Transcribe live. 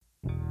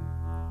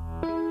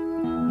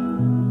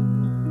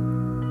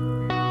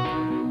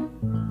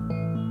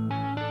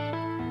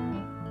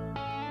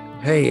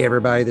Hey,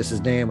 everybody, this is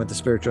Dan with the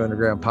Spiritual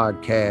Underground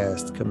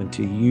Podcast, coming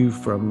to you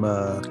from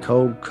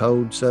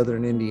cold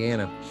southern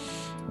Indiana.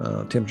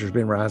 Temperature's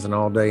been rising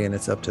all day, and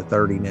it's up to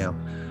 30 now.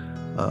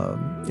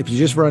 If you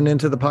just run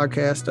into the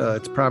podcast,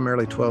 it's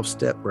primarily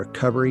 12-step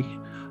recovery.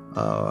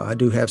 I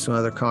do have some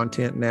other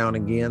content now and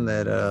again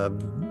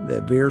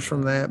that veers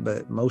from that,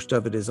 but most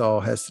of it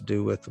has to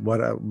do with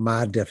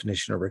my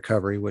definition of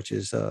recovery, which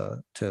is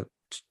to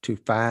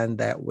find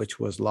that which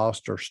was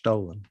lost or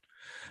stolen.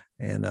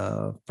 And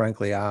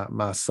frankly,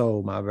 my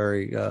soul, my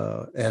very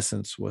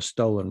essence was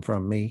stolen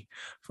from me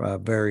for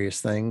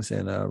various things.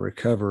 And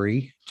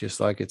recovery, just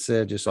like it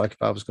said, just like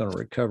if I was going to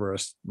recover a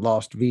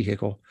lost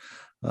vehicle,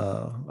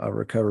 I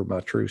recovered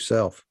my true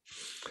self.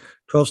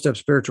 12-Step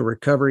Spiritual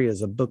Recovery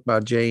is a book by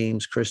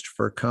James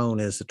Christopher Cone.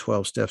 It's the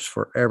 12 steps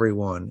for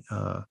everyone.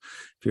 If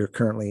you're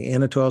currently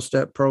in a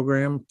 12-step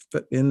program,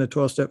 in the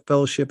 12-step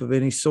fellowship of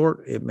any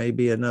sort, it may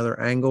be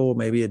another angle,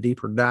 maybe a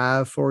deeper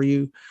dive for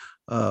you.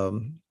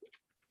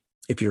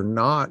 If you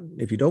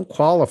don't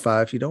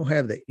qualify, if you don't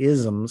have the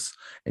isms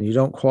and you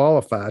don't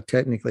qualify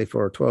technically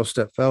for a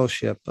 12-step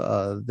fellowship,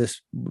 this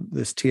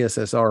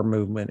TSSR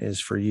movement is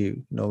for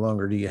you. No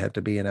longer do you have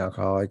to be an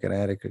alcoholic, an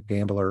addict, a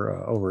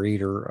gambler,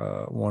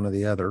 overeater, one of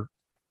the other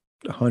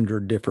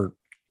 100 different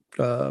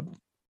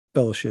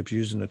fellowships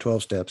using the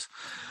 12 steps.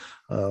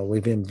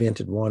 We've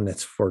invented one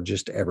that's for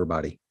just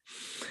everybody.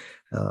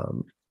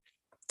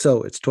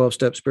 So it's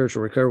 12-step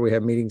spiritual recovery. We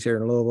have meetings here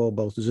in Louisville,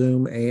 both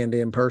Zoom and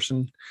in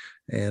person.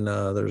 And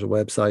there's a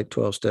website,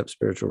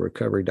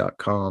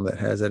 12stepspiritualrecovery.com, that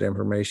has that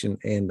information.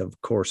 And of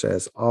course,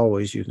 as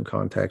always, you can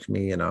contact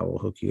me and I will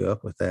hook you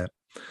up with that.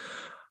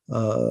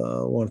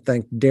 I want to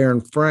thank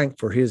Darren Frank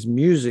for his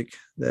music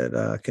that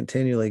I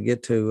continually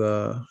get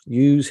to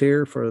use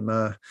here for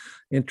my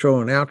intro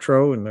and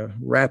outro and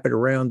wrap it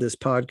around this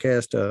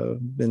podcast.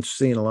 Been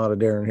seeing a lot of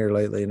Darren here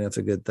lately, and that's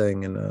a good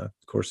thing. And of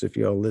course, if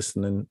y'all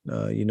listening,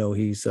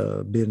 he's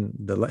been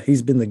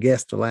the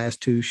guest the last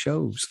two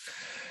shows.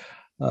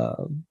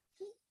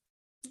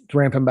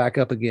 Ramping back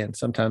up again.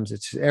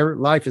 Sometimes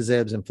life is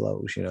ebbs and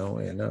flows,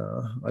 and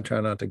I try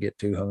not to get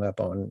too hung up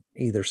on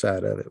either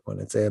side of it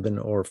when it's ebbing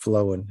or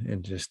flowing,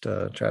 and just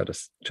try to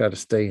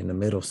stay in the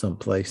middle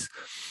someplace.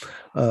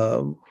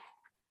 So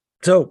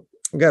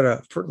I got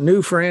a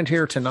new friend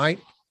here tonight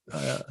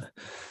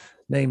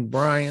named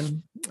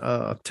Brian.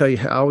 I'll tell you,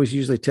 I always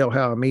usually tell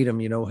how I meet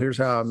him. Here's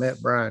how I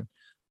met Brian.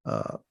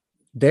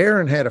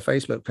 Darren had a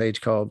Facebook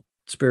page called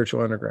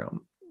Spiritual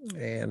Underground.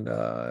 And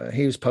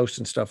he was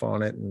posting stuff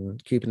on it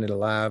and keeping it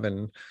alive.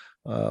 And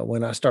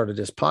when I started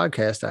this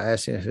podcast, I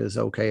asked him if it was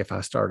okay if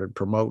I started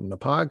promoting the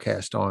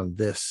podcast on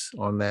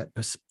that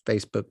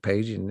Facebook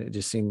page. And it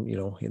just seemed,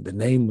 the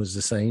name was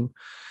the same.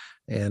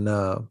 And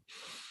of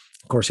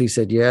course, he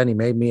said, yeah, and he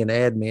made me an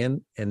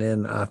admin. And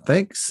then I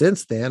think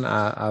since then,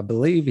 I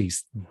believe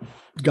he's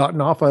gotten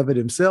off of it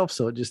himself.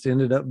 So it just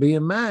ended up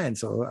being mine.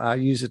 So I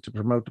use it to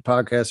promote the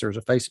podcast. There's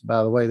a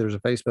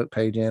Facebook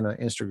page and an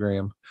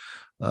Instagram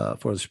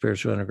for the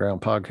Spiritual Underground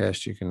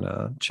Podcast. You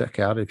can check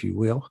out if you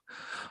will.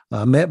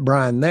 I met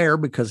Brian there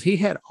because he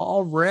had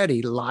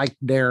already liked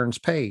Darren's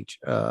page.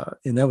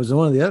 And that was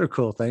one of the other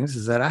cool things,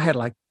 is that I had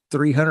like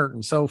 300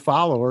 and so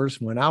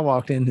followers when I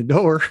walked in the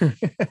door.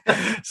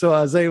 So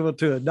I was able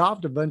to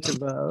adopt a bunch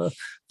of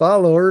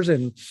followers,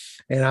 and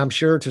I'm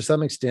sure to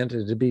some extent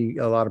to be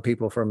a lot of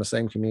people from the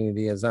same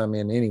community as I'm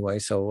in anyway.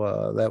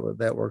 So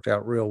that worked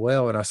out real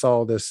well. And I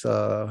saw this,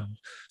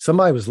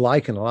 somebody was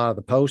liking a lot of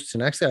the posts,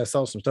 and actually I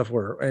saw some stuff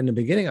where in the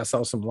beginning I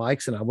saw some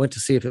likes, and I went to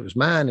see if it was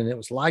mine, and it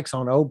was likes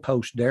on old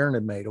posts Darren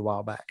had made a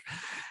while back.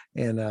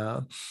 And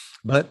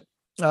but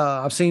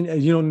I've seen,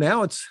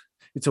 now it's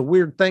a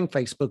weird thing,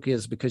 Facebook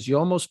is, because you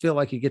almost feel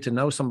like you get to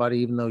know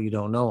somebody even though you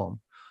don't know them.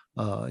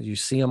 You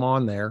see them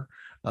on there.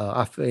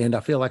 I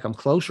feel like I'm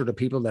closer to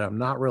people that I'm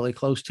not really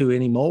close to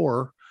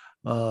anymore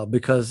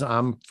because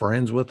I'm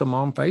friends with them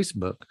on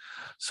Facebook.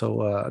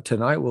 So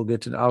tonight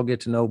I'll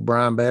get to know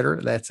Brian better.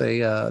 That's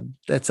one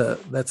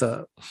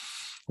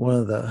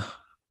of the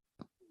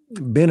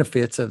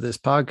benefits of this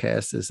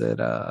podcast, is that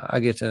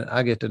I get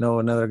to know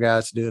another guy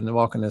that's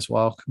walking this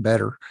walk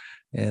better.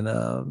 And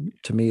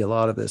to me, a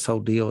lot of this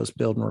whole deal is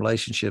building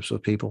relationships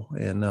with people.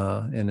 And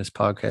this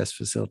podcast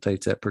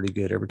facilitates that pretty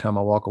good. Every time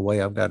I walk away,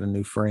 I've got a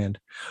new friend.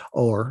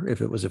 Or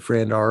if it was a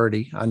friend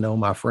already, I know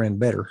my friend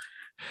better.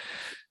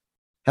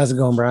 How's it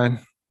going, Brian?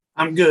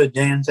 I'm good,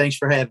 Dan. Thanks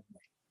for having me.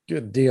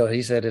 Good deal.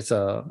 He said it's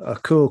a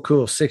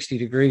cool 60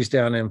 degrees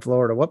down in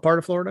Florida. What part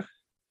of Florida?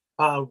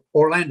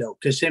 Orlando,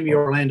 Kissimmee,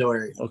 Orlando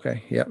area.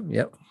 Okay.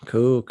 Yep.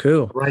 Cool.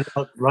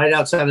 Right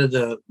outside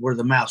of where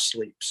the mouse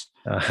sleeps.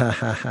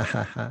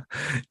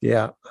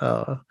 Yeah.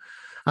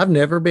 I've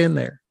never been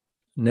there.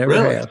 Never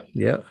really? Have.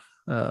 Yeah.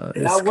 I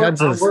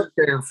worked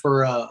there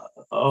for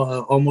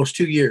almost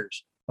 2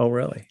 years. Oh,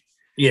 really?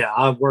 Yeah,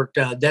 I worked.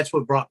 That's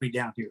what brought me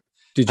down here.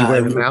 Did you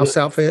wear the mouse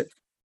outfit?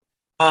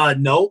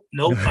 Nope.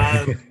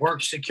 I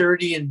worked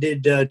security and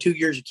did 2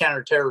 years of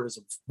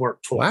counterterrorism work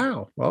for.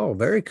 Wow. Oh,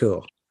 very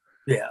cool.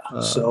 Yeah.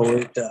 So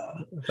it,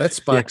 that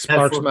sparks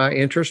my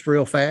interest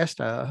real fast.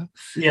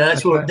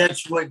 That's what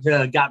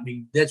got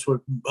me. That's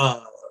what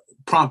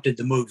prompted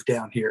the move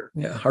down here.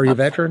 Yeah. Are you a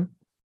veteran?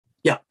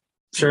 Yeah,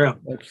 sure.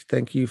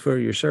 Thank you for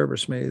your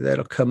service. Maybe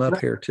that'll come up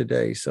here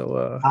today.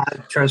 So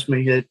trust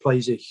me, it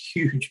plays a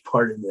huge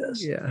part in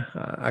this. Yeah,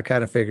 I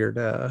kind of figured.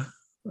 I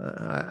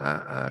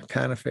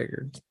kind of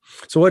figured.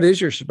 So what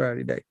is your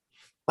sobriety date?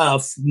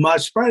 My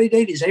sobriety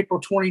date is April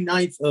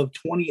 29th of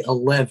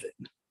 2011.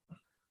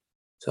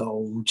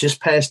 So just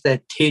past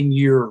that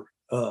 10-year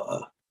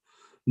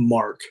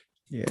mark.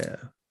 Yeah.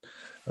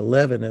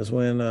 11 is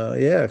when,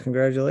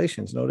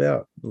 congratulations, no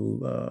doubt.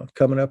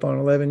 Coming up on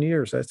 11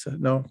 years. That's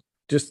coming up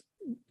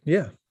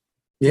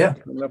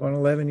on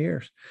 11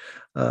 years.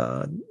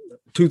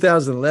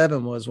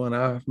 2011 was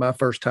when my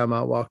first time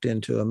I walked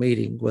into a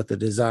meeting with a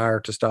desire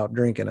to stop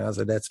drinking. That's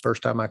the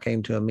first time I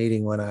came to a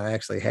meeting when I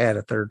actually had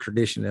a third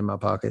tradition in my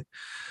pocket.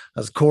 I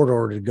was court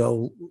ordered to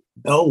go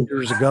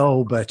years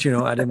ago, but I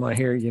didn't want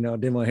to hear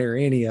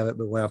any of it.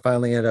 But when I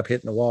finally ended up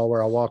hitting the wall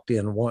where I walked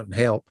in wanting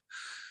help,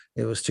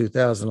 it was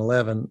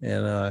 2011,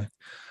 and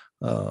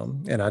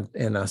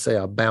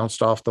I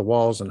bounced off the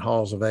walls and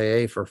halls of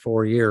AA for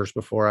 4 years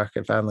before I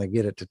could finally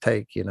get it to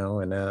take,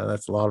 and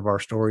that's a lot of our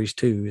stories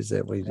too, is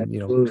that we,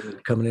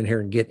 coming in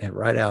here and getting it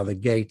right out of the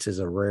gates is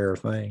a rare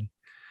thing.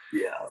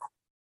 Yeah.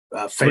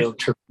 I failed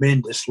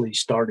tremendously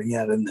starting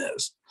out in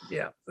this.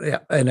 Yeah.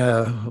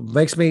 And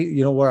makes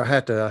me, where I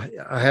had to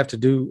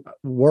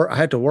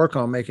work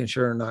on making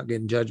sure I'm not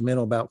getting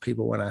judgmental about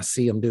people when I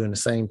see them doing the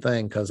same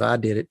thing, because I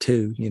did it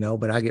too,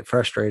 but I get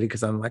frustrated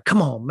because I'm like,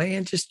 come on,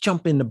 man, just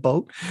jump in the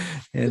boat.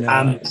 And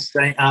I'm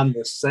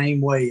the same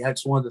way.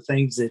 That's one of the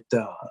things that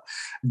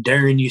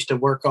Darren used to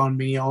work on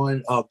me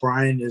on.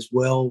 Brian as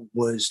well,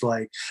 was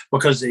like,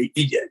 because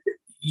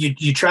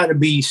you try to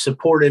be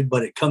supportive,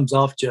 but it comes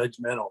off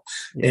judgmental.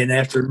 Yeah. And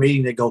after a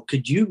meeting, they go,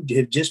 could you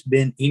have just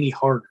been any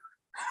harder?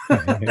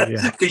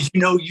 Because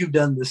you've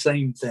done the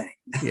same thing.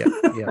 Yeah.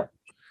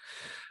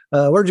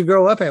 Where'd you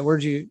grow up at?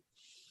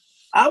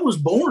 I was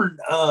born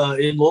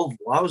in Louisville.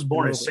 I was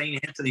born at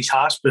St. Anthony's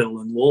Hospital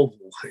in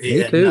Louisville.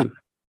 Me too.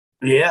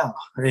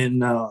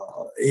 And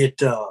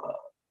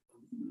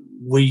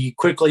we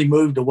quickly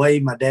moved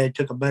away. My dad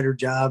took a better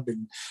job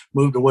and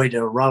moved away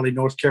to Raleigh,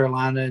 North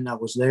Carolina. And I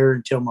was there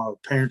until my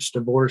parents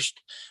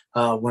divorced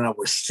when I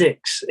was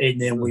 6.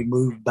 And then we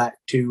moved back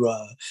to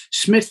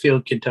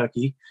Smithfield,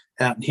 Kentucky,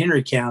 out in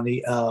Henry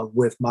County,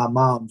 with my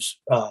mom's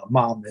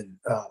mom and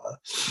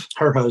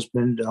her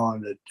husband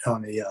on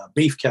a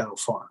beef cattle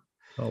farm.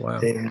 Oh, wow.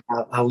 And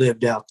I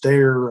lived out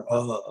there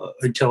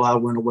until I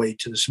went away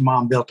to this.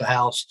 Mom built a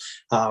house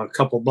a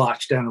couple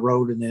blocks down the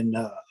road, and then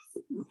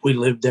we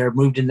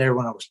moved in there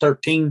when I was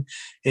 13,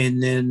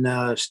 and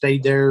then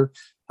stayed there,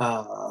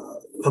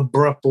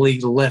 abruptly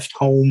left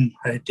home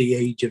at the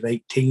age of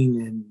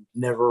 18 and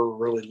never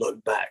really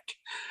looked back.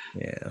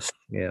 Yeah.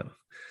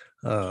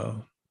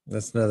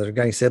 That's another.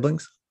 Got any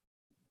siblings?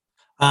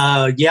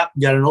 Got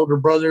an older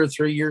brother,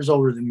 3 years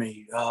older than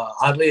me.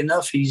 Oddly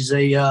enough, he's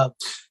a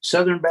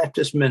Southern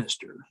Baptist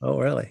minister. Oh,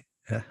 really?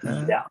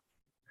 Yeah.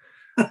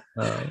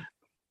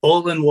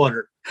 Oil and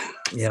water.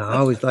 Yeah, I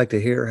always like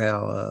to hear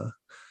how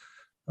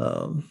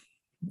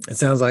it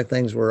sounds like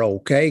things were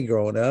okay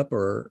growing up,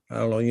 or I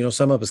don't know,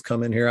 some of us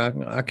come in here.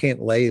 I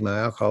can't lay my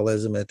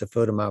alcoholism at the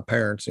foot of my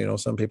parents.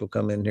 Some people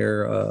come in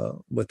here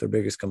with their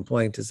biggest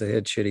complaint is they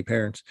had shitty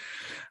parents.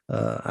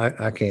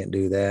 I can't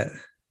do that.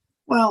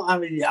 Well, I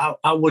mean,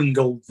 I wouldn't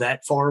go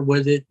that far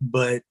with it,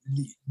 but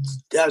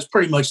I was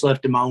pretty much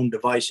left to my own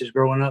devices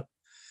growing up,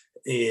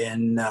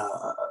 and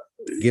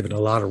given a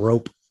lot of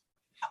rope.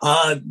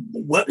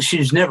 Well, she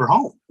was never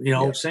home,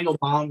 single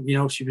mom,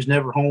 she was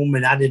never home.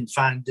 And I didn't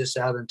find this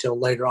out until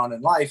later on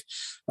in life.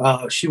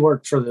 She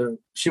worked in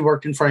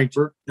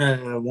Frankfurt.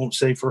 I won't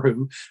say for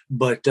who,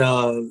 but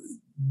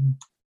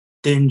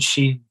then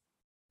she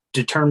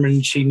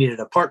determined she needed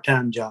a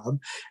part-time job.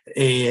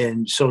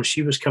 And so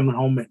she was coming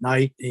home at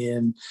night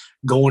and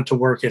going to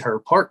work at her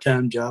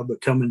part-time job,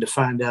 but coming to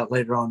find out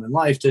later on in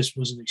life, this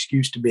was an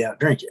excuse to be out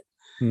drinking.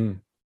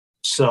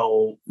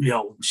 So,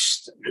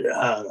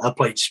 I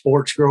played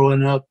sports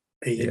growing up,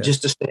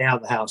 just to stay out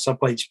of the house. I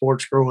played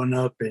sports growing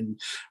up and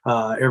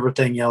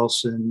everything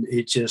else. And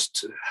it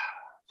just,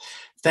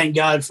 thank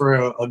God for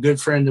a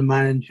good friend of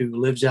mine who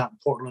lives out in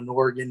Portland,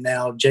 Oregon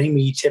now,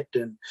 Jamie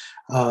Tipton.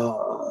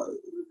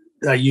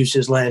 I use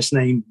his last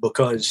name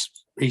because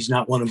he's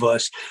not one of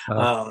us.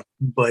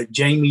 But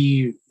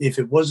Jamie, if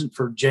it wasn't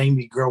for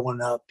Jamie growing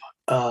up,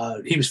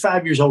 he was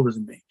 5 years older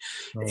than me.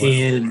 Oh, wow.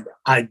 And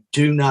I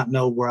do not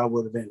know where I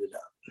would have ended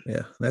up.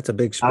 Yeah, that's a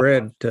big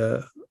spread.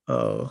 That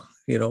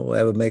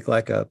would make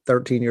like a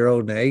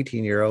 13-year-old and an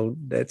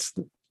 18-year-old. That's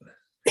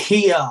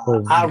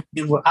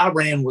I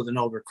ran with an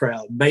older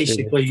crowd,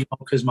 basically,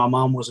 because my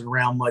mom wasn't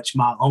around much.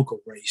 My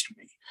uncle raised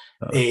me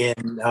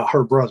and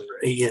her brother.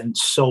 And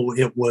so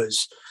it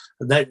was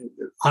that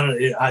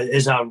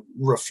as I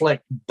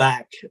reflect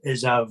back,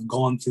 as I've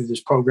gone through this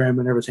program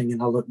and everything,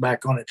 and I look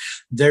back on it,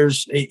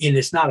 and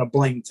it's not a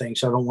blame thing.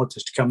 So I don't want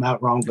this to come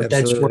out wrong, but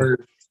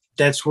Absolutely.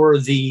 that's where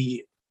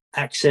the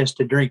access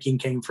to drinking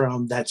came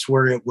from. That's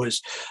where it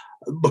was,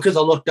 because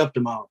I looked up to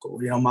my uncle.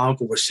 My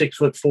uncle was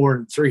 6'4"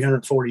 and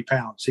 340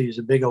 pounds. He was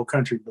a big old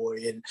country boy.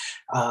 And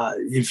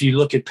if you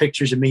look at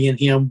pictures of me and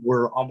him,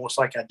 we're almost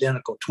like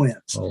identical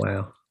twins. Oh,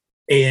 wow.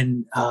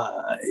 And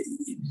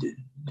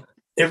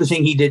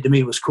everything he did to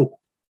me was cool.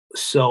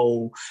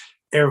 So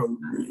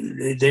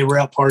they were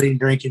out partying,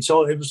 drinking.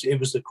 So it was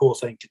the cool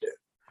thing to do.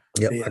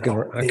 Yep,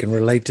 I can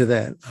relate to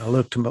that. I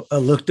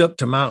looked up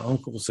to my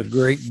uncles a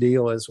great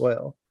deal as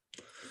well.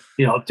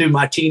 Through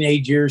my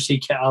teenage years,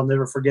 I'll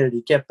never forget it.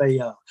 He kept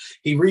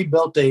he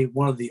rebuilt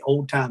one of the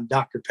old time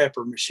Dr.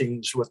 Pepper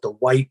machines with the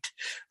white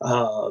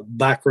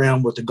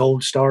background with the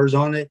gold stars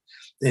on it.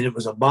 And it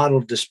was a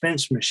bottle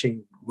dispense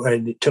machine,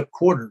 and it took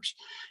quarters,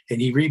 and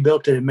he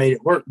rebuilt it and made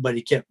it work, but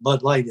he kept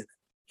Bud Light in it.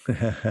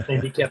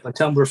 And he kept a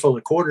tumbler full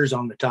of quarters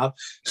on the top.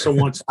 So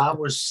once I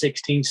was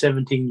 16,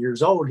 17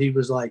 years old, he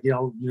was like,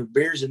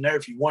 beer's in there.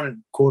 If you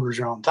wanted, quarters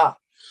are on top.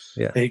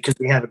 Yeah. Because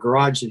he had a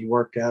garage that he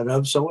worked out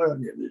of. So,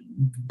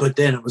 but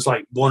then it was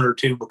like one or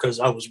two because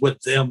I was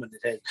with them,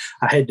 and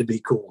I had to be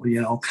cool,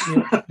 Yeah.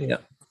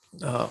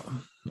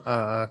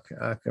 I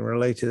can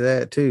relate to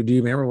that too. Do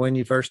you remember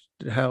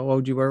how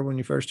old you were when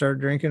you first started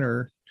drinking,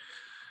 or?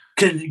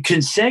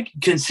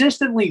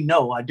 Consistently,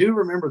 no. I do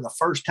remember the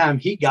first time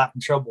he got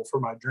in trouble for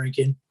my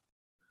drinking.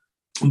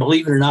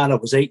 Believe it or not, I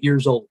was 8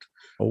 years old.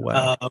 Oh,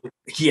 wow.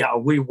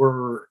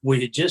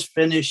 We had just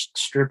finished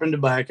stripping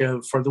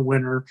tobacco for the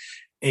winter,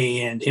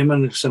 and him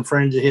and some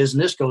friends of his,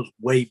 and this goes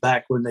way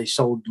back when they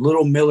sold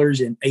Little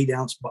Millers in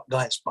 8-ounce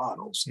glass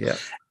bottles. Yeah.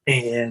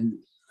 And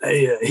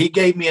he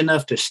gave me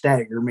enough to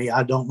stagger me.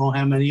 I don't know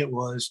how many it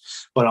was,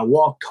 but I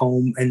walked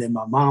home, and then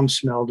my mom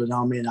smelled it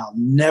on me, and I'll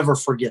never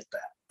forget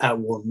that. I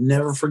will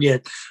never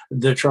forget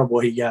the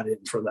trouble he got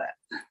in for that.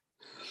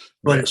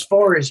 But as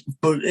far as,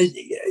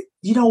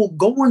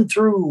 going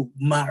through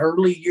my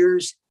early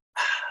years,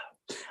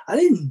 I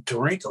didn't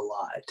drink a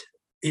lot.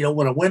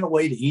 When I went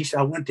away to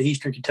I went to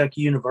Eastern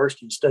Kentucky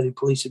University and studied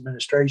police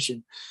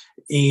administration.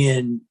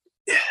 And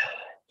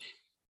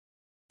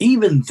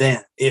even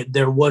then,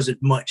 there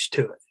wasn't much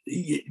to it.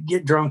 You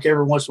get drunk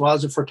every once in a while. I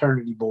was a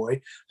fraternity boy.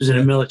 I was in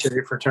a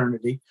military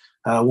fraternity.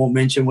 I won't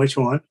mention which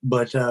one,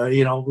 but,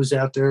 was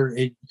out there.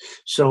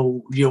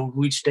 So,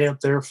 we'd stay up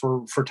there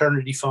for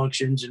fraternity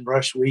functions and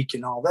rush week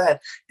and all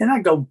that. And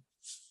I'd go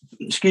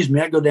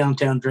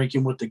downtown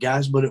drinking with the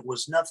guys, but it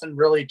was nothing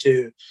really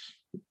to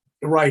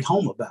write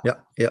home about.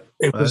 Yeah.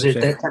 It was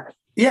at that time.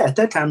 Yeah, at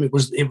that time it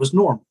was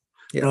normal.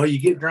 Yeah. You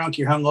get drunk,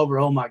 you're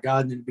hungover. Oh my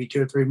God. And it'd be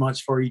 2 or 3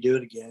 months before you do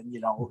it again.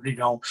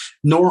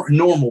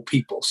 Normal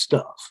people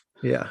stuff.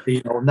 Yeah.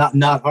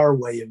 Not our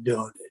way of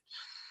doing it.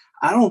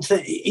 I don't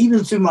think,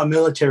 even through my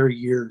military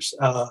years,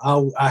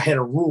 I had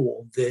a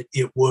rule that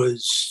it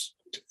was,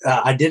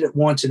 I did it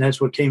once, and that's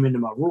what came into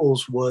my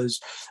rules was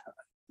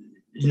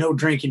no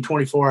drinking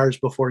 24 hours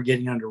before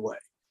getting underway.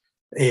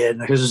 And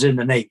because it was in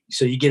the Navy.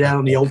 So you get out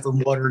on the open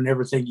water and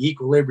everything,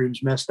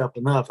 equilibrium's messed up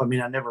enough. I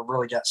mean, I never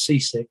really got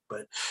seasick,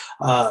 but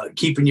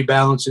keeping you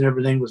balanced and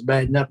everything was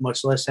bad enough,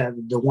 much less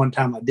having the one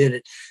time I did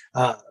it,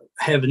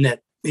 having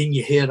that in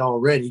your head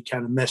already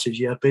kind of messes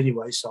you up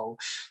anyway. So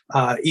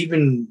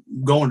even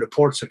going to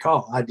Port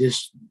Sakal, I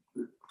just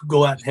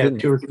go out and have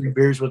 2 or 3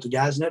 beers with the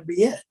guys, and that'd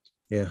be it.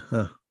 Yeah.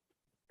 Huh.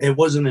 It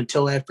wasn't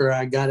until after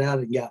I got out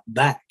and got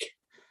back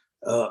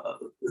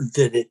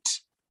that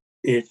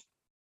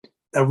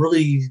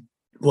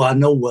I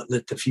know what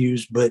lit the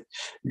fuse, but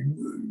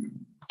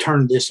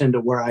turned this into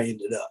where I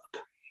ended up.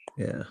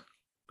 Yeah.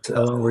 So,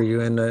 how long were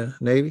you in the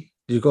Navy?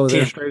 Did you go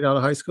there straight out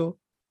of high school?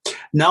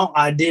 No,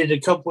 I did a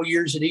couple of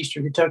years at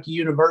Eastern Kentucky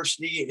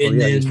University, and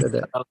then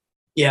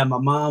my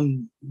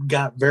mom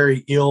got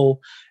very ill,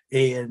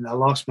 and I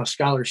lost my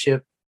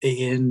scholarship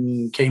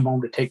and came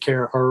home to take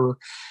care of her.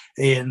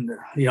 And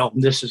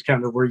this is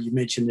kind of where you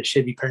mentioned the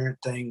shitty parent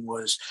thing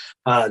was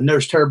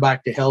nursed her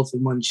back to health,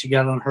 and when she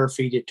got on her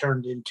feet, it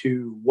turned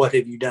into, what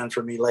have you done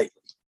for me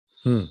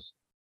lately?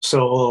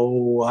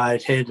 So I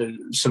had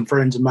some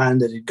friends of mine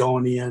that had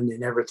gone in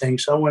and everything.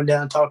 So I went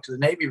down and talked to the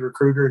Navy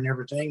recruiter and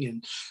everything,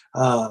 and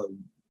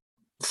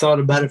thought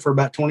about it for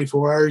about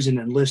 24 hours and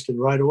enlisted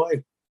right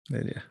away.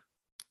 Yeah.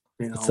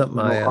 It's something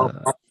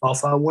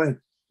off I went.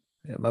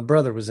 Yeah, my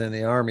brother was in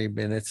the Army,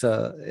 and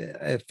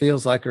it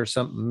feels like there's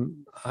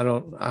something,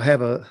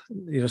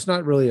 it's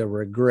not really a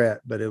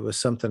regret, but it was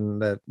something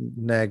that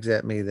nags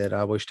at me that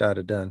I wished I'd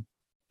have done.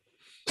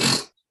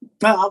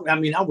 Well, I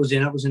mean, I was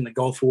in the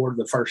Gulf War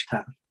the first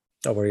time.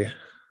 Oh, were you?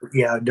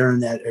 Yeah,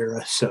 during that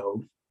era.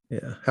 So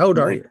yeah. How old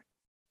are you?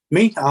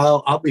 Me?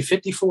 I'll be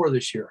 54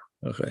 this year.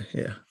 Okay.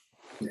 Yeah.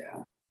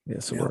 Yeah.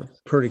 So we're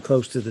pretty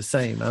close to the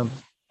same.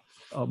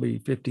 I'll be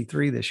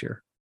 53 this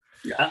year.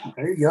 Yeah,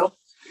 there you go.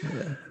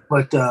 Yeah.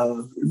 But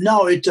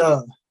no,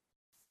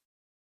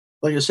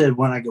 like I said,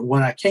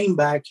 when I came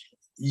back,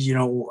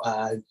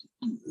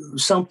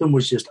 something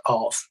was just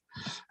off.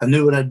 I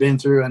knew what I'd been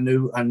through. I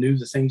knew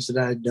the things that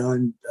I had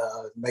done,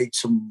 made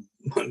some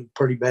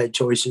pretty bad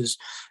choices,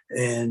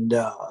 and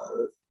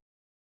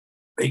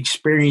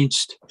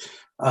experienced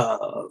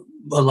a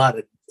lot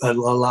a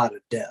lot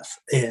of death,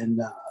 and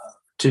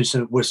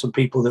with some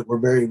people that were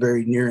very,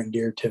 very near and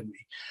dear to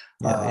me.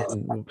 Yeah,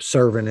 and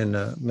serving in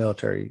the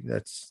military.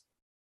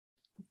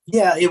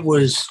 It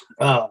was.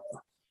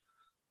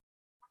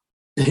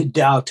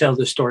 I'll tell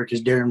this story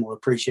because Darren will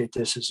appreciate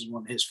this. This is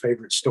one of his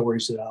favorite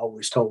stories that I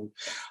always told.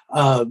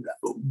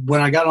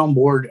 When I got on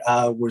board,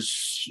 I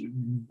was,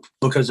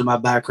 because of my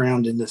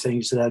background and the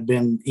things that I'd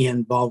been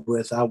involved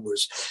with, I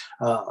was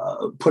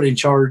put in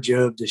charge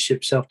of the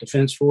Ship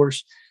Self-Defense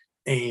Force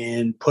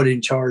and put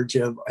in charge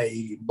of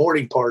a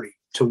boarding party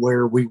to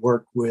where we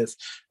worked with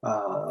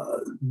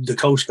the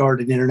Coast Guard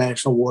and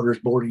international waters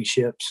boarding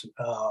ships.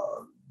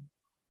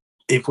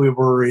 If we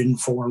were in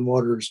foreign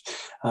waters,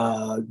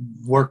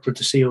 worked with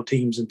the SEAL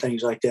teams and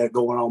things like that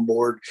going on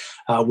board.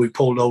 We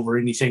pulled over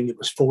anything that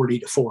was 40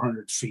 to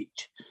 400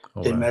 feet.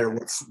 Didn't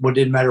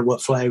matter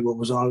what flag what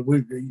was on.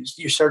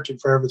 You're searching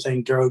for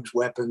everything, drugs,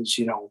 weapons,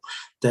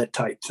 that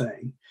type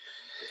thing.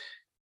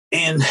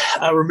 And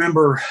I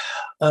remember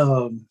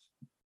going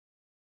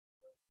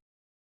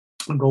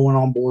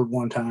on board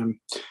one time,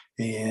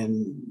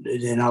 and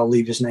then I'll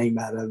leave his name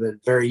out of it.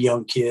 Very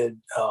young kid,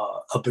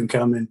 up and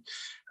coming.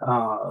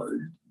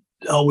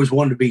 Always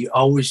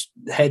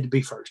had to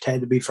be first.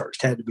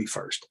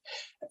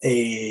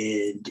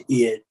 And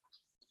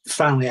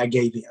finally I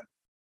gave in,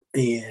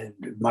 and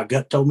my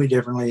gut told me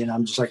differently. And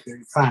I'm just like,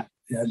 fine,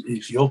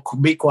 if you'll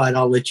be quiet,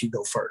 I'll let you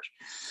go first.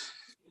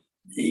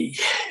 He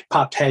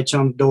popped hatch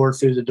on the door,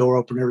 threw the door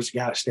open. There was a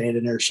guy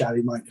standing there, shot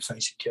him right in the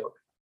face and killed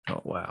him.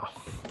 Oh, wow.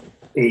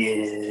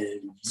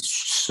 And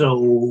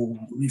so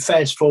we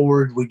fast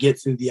forward, we get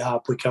through the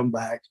op, we come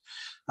back.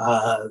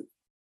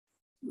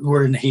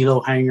 We're in the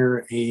helo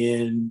hangar,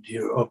 and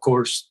of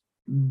course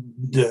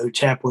the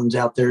chaplain's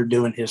out there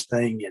doing his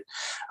thing,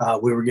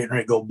 and we were getting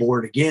ready to go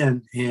board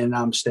again, and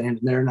I'm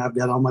standing there and I've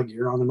got all my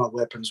gear on and my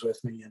weapons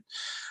with me, and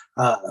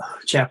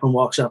chaplain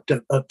walks up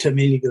to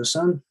me and he goes,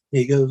 son,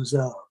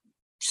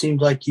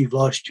 seems like you've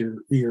lost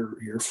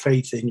your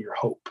faith and your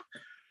hope.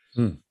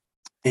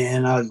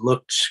 And I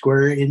looked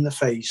square in the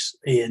face,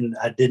 and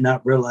I did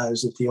not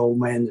realize that the old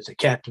man, that the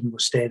captain,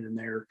 was standing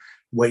there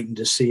waiting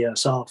to see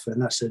us off.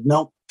 And I said,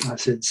 no. I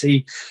said,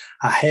 see,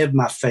 I have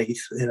my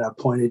faith. And I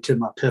pointed to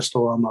my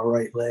pistol on my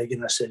right leg.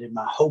 And I said, and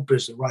my hope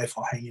is the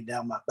rifle hanging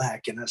down my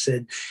back. And I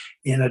said,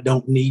 and I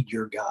don't need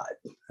your God.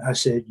 I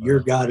said, your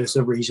God is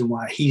the reason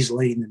why he's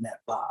laying in that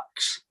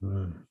box.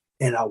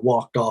 And I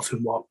walked off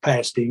and walked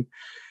past him.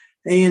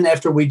 And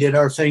after we did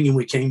our thing and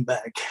we came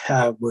back,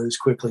 I was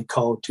quickly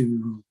called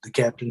to the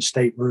captain's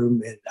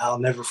stateroom, and I'll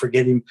never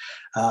forget him.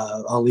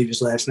 I'll leave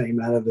his last name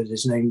out of it.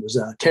 His name was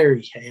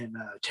Terry, and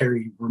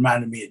Terry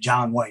reminded me of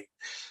John Wayne.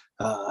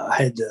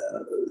 Had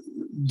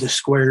the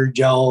square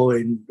jaw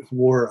and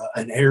wore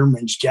an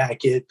airman's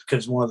jacket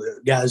because one of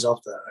the guys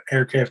off the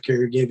aircraft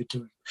carrier gave it to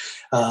him.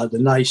 The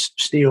nice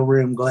steel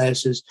rim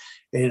glasses.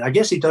 And I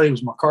guess he thought he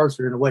was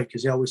MacArthur in a way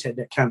because he always had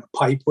that kind of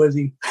pipe with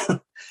him.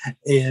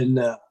 And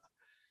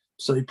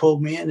so he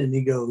pulled me in and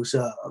he goes,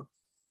 I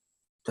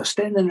was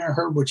standing there,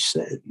 heard what you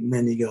said. And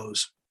then he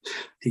goes,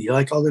 do you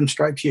like all them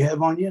stripes you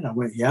have on you? And I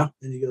went, yeah.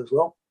 And he goes,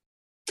 well,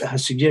 I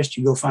suggest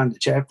you go find the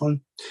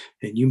chaplain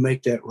and you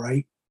make that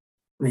right.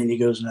 And he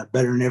goes, and I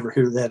better never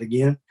hear that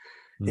again.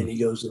 And he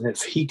goes, and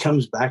if he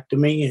comes back to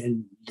me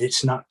and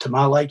it's not to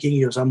my liking,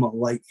 he goes, I'm going to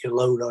light your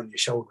load on your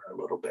shoulder a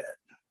little bit.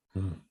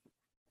 And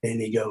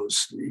he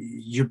goes,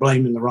 you're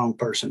blaming the wrong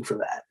person for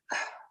that.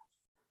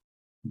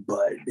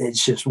 But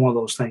it's just one of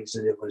those things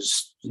that it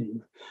was,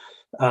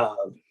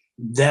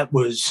 that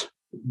was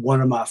one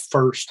of my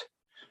first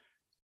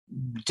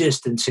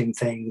distancing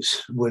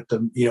things with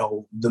the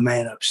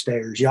man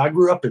upstairs. Yeah, I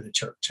grew up in the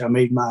church. I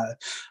made my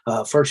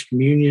first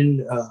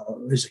communion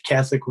as a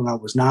Catholic when I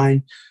was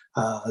 9.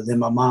 Then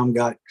my mom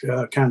got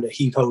kind of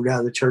heave-hoed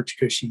out of the church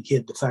because she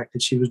hid the fact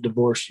that she was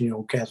divorced.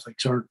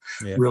 Catholics aren't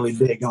really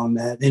big on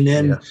that. And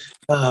then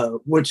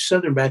went to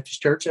Southern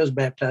Baptist Church. I was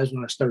baptized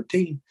when I was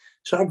 13.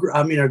 So I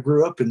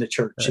grew up in the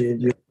church. Right.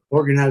 And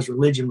organized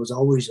religion was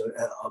always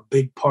a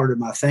big part of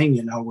my thing,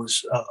 and I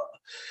was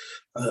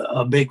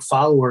a big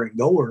follower and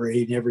goer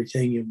and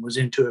everything, and was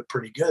into it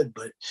pretty good.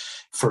 But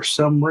for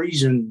some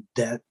reason,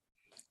 that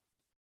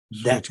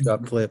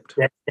got flipped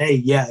that day.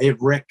 Yeah, it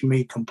wrecked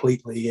me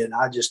completely, and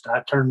I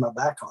turned my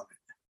back on it.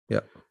 Yeah,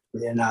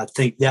 and I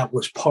think that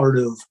was part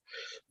of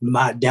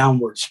my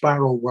downward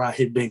spiral where I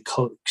had been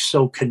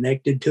so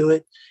connected to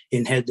it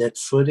and had that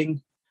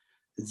footing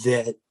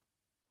that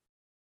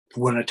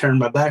when I turned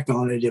my back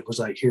on it, it was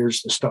like,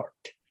 here's the start.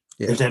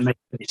 If that makes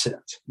any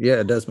sense.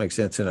 Yeah, it does make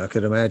sense. And I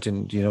could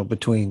imagine,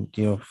 between,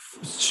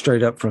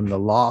 straight up from the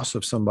loss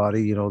of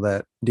somebody,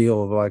 that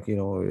deal of like,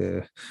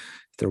 if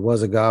there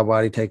was a God,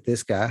 why'd he take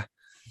this guy?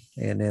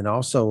 And then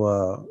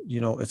also,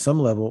 at some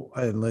level,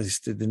 at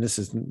least, and this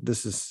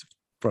is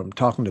from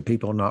talking to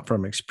people, not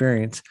from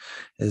experience,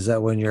 is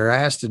that when you're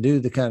asked to do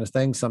the kind of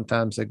things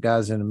sometimes that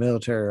guys in the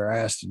military are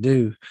asked to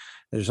do,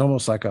 there's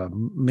almost like a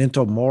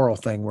mental moral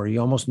thing where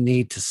you almost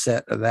need to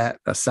set that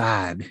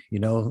aside.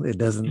 It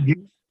doesn't,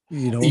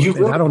 and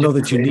I don't know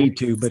that you need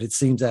to, but it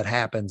seems that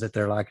happens, that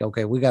they're like,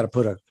 okay, we got to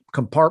put a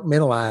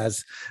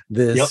compartmentalize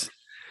this. Yep.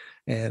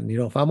 And,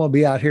 if I'm going to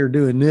be out here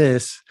doing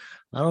this,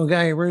 I don't got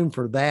any room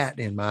for that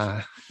in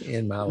my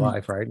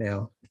life right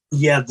now.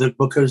 Yeah,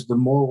 because the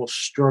moral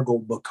struggle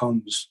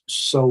becomes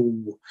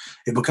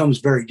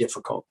very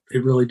difficult.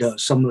 It really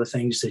does. Some of the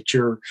things that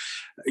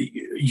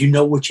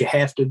what you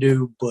have to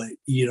do, but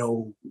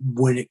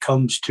when it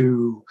comes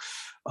to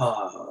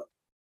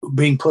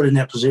being put in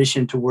that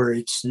position to where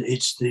it's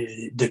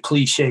the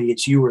cliche,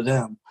 it's you or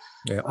them.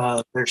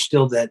 Yeah. There's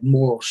still that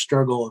moral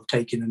struggle of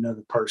taking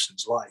another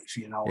person's life,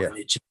 Yeah. and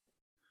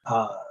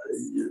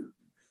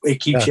it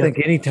keeps you. I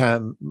think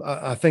anytime,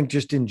 I think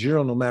just in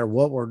general, no matter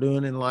what we're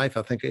doing in life,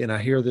 I think, and I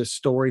hear this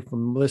story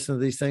from listening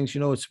to these things,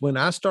 it's when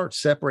I start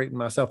separating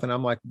myself and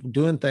I'm like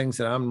doing things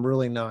that I'm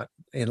really not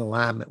in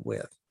alignment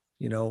with,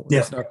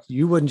 it's not,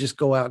 you wouldn't just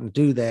go out and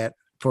do that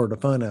for the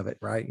fun of it,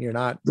 right? You're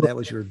not, that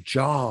was your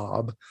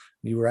job.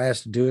 You were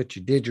asked to do it.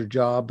 You did your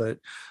job, but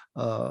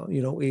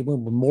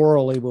even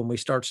morally, when we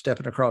start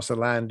stepping across the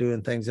line,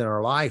 doing things in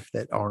our life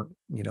that aren't,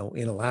 in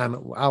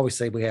alignment, I always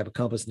say we have a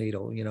compass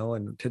needle,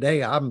 and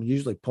today I'm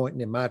usually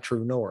pointing in my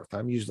true north.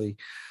 I'm usually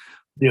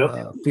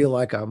feel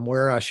like I'm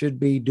where I should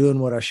be, doing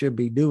what I should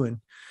be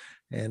doing.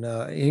 And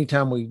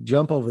anytime we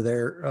jump over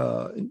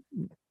there,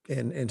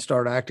 and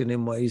start acting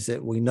in ways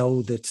that we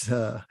know that's,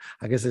 I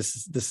guess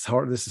this is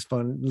hard. This is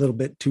fun, a little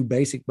bit too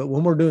basic, but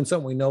when we're doing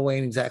something we know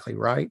ain't exactly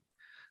right.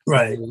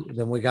 Right.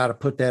 Then we got to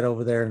put that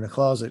over there in the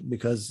closet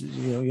because,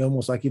 you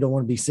almost like you don't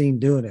want to be seen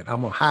doing it.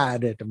 I'm going to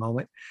hide at the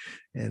moment.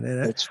 And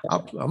then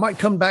I might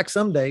come back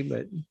someday,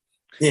 but.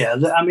 Yeah.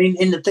 I mean,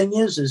 and the thing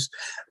is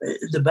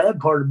the bad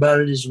part about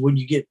it is when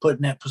you get put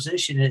in that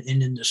position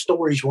and then the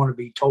stories want to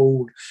be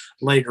told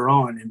later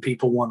on and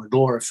people want to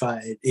glorify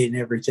it and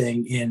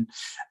everything. And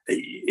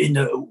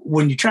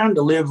when you're trying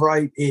to live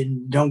right,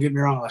 and don't get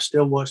me wrong, I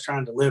still was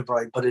trying to live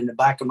right, but in the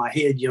back of my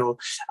head,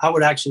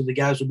 the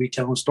guys would be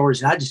telling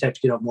stories and I just have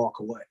to get up and walk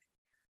away.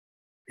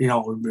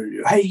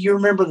 Hey, you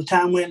remember the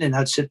time when? And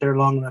I'd sit there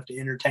long enough to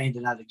entertain,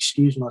 then I'd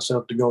excuse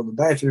myself to go to the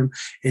bathroom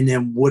and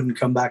then wouldn't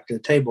come back to the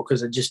table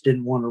because I just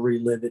didn't want to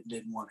relive it and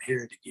didn't want to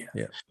hear it again.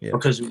 Yeah.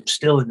 Because it was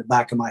still in the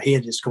back of my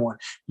head, just going,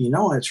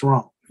 that's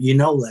wrong.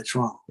 That's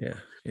wrong. Yeah.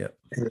 Yeah.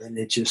 And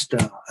it just,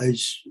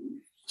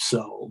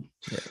 so,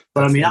 yeah,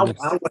 but I mean, I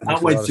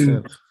went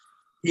through,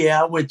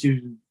 I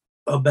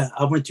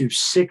went through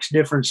 6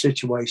 different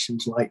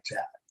situations like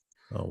that.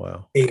 Oh,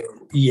 wow.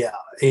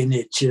 And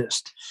it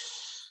just,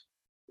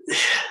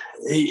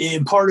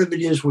 and part of it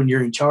is when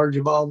you're in charge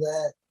of all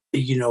that,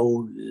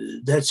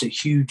 that's a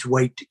huge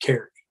weight to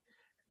carry.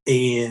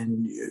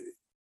 And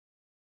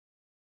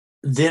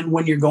then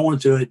when you're going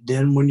through it,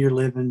 then when you're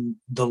living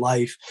the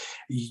life,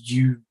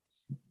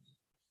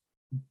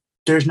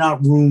 there's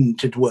not room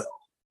to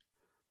dwell,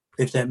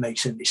 if that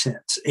makes any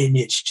sense. And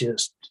it's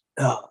just,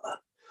 I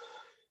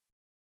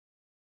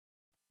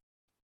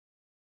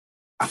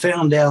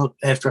found out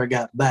after I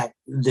got back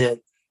that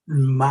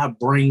my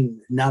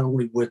brain, not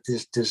only with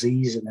this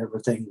disease and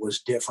everything, was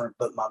different,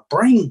 but my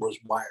brain was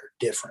wired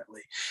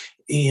differently.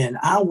 And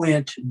I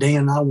went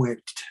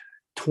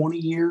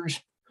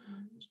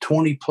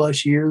 20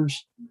 plus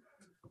years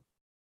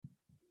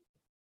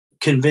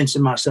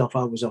convincing myself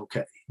I was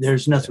okay.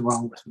 There's nothing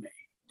wrong with me,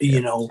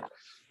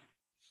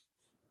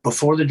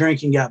 before the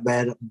drinking got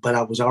bad, but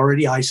I was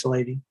already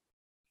isolating.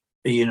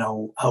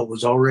 I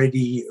was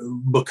already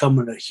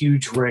becoming a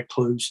huge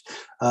recluse,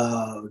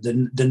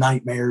 the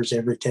nightmares,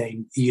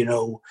 everything,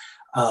 it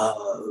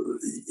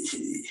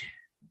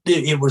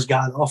was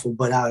god awful,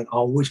 but I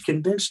always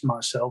convinced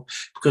myself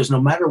because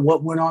no matter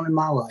what went on in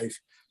my life,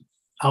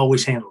 I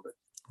always handled it.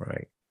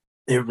 Right.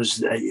 It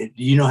was,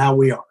 how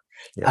we are.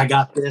 Yeah. I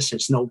got this.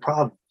 It's no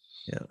problem.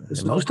 Yeah.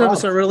 Most of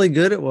us are really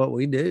good at what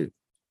we do.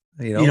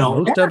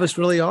 Most of us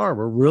really are.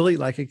 We're really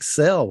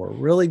excel. We're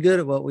really good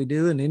at what we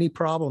do. And any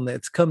problem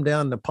that's come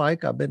down the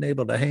pike, I've been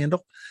able to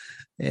handle.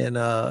 And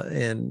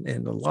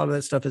a lot of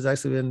that stuff has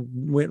actually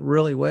went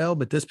really well.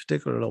 But this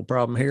particular little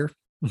problem here,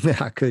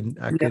 I could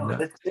not.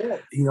 That's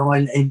it.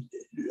 And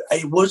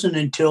it wasn't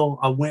until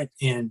I went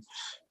and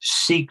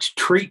seeked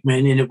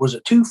treatment, and it was a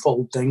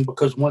twofold thing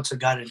because once I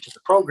got into the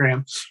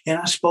program, and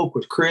I spoke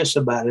with Chris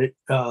about it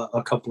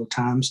a couple of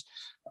times.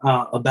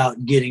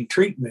 About getting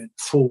treatment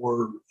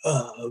for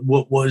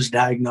what was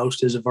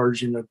diagnosed as a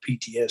version of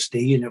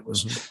PTSD, and it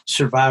was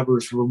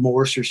survivor's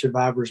remorse or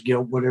survivor's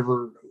guilt,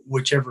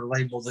 whichever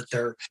label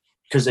that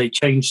because they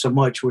change so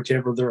much,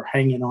 whichever they're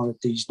hanging on it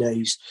these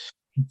days.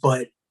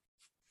 But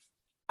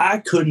I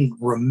couldn't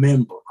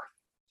remember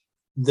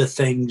the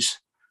things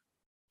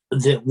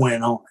that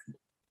went on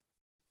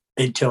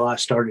until I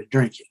started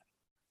drinking.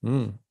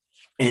 And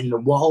the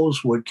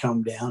walls would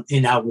come down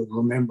and I would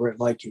remember it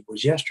like it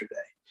was yesterday.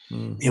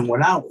 And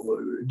when I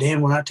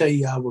tell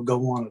you I would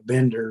go on a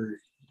bender,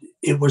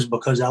 it was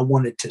because I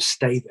wanted to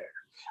stay there.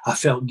 I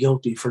felt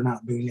guilty for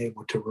not being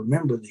able to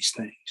remember these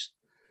things.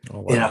 Oh,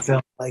 wow. And I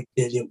felt like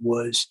that it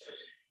was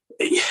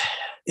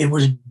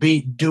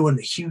doing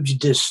a huge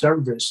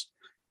disservice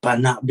by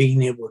not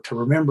being able to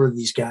remember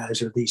these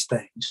guys or these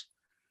things.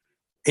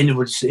 And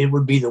it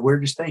would be the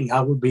weirdest thing.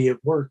 I would be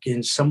at work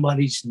and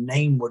somebody's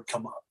name would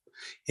come up.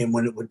 And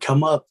when it would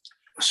come up,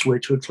 a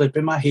switch would flip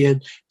in my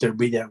head. There'd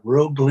be that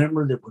real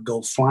glimmer that would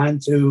go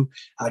flying through.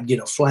 I'd get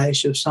a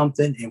flash of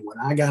something. And when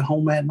I got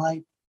home at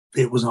night,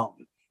 it was on.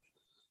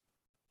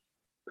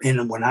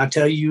 And when I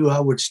tell you I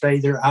would stay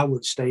there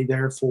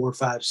 4,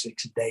 5,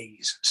 6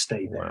 days,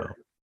 stay there.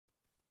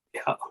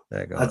 Wow.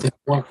 Yeah. I think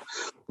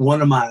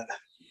one of my,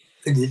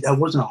 I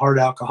wasn't a hard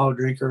alcohol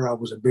drinker. I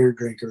was a beer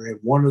drinker. And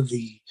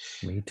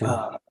Me too.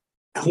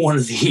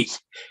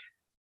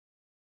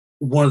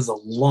 One of the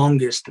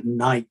longest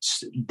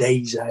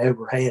days I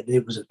ever had.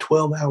 It was a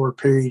 12-hour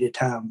period of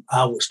time.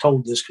 I was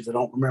told this because I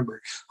don't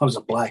remember. I was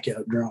a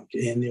blackout drunk,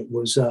 and it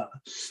was I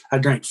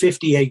drank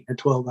 58 in a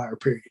 12-hour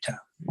period of time.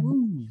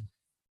 Ooh.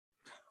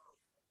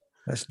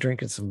 That's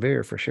drinking some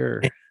beer for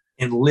sure.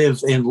 And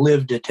lived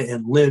to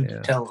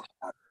tell it,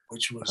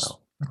 which was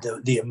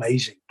the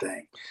amazing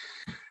thing.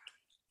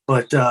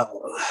 But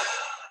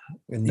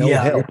and no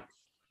help.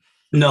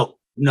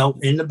 No,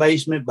 in the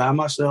basement by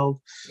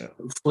myself,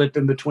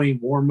 flipping between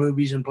war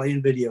movies and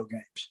playing video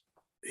games,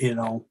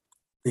 and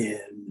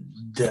it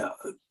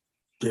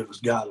was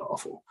god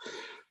awful.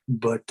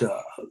 But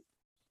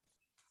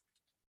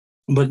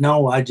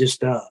no, I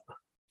just I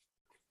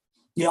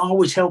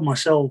always held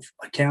myself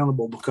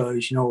accountable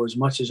because as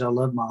much as I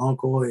loved my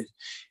uncle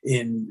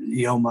and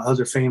my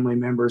other family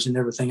members and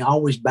everything, I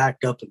always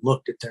backed up and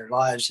looked at their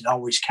lives and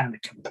always kind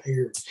of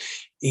compared.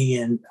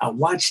 And I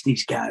watched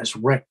these guys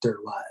wreck their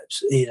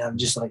lives. And I'm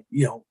just like,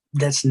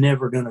 that's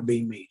never going to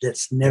be me.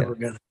 That's never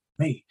going to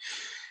be me.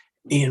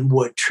 And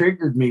what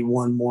triggered me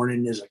one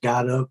morning is I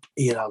got up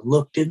and I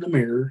looked in the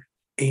mirror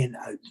and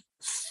I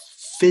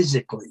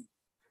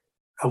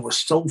was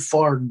so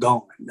far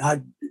gone.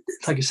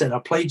 Like I said, I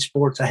played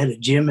sports. I had a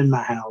gym in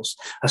my house.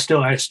 I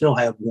still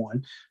have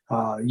one.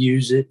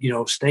 Use it,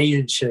 stay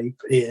in shape.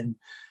 And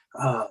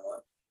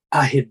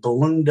I had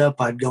ballooned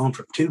up. I'd gone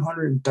from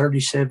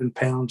 237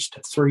 pounds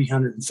to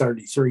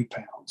 333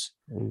 pounds.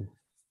 Mm.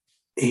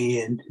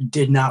 And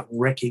did not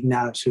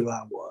recognize who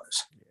I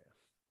was.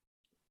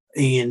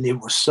 Yeah. And it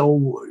was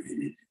so,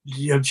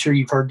 I'm sure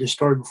you've heard this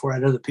story before. I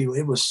had other people.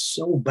 It was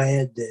so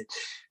bad that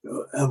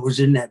I was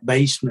in that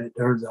basement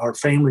or our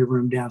family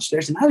room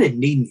downstairs, and I didn't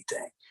need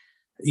anything.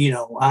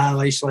 I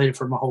isolated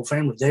from my whole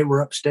family. They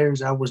were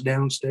upstairs. I was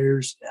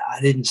downstairs.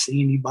 I didn't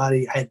see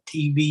anybody. I had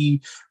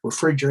TV,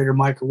 refrigerator,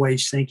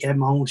 microwave, sink, had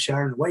my own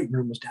shower, and the weight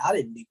room was down. I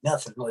didn't need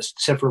nothing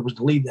except for it was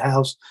to leave the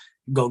house,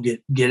 go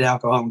get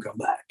alcohol and come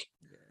back.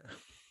 Yeah.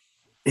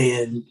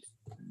 And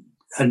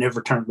I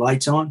never turned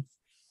lights on,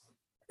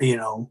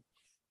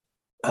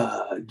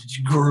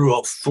 grew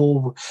up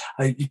full.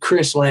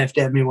 Chris laughed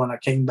at me when I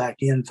came back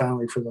in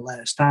finally for the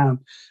last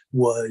time.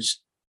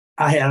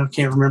 I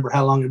can't remember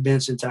how long it had been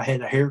since I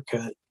had a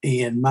haircut,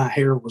 and my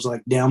hair was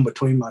like down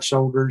between my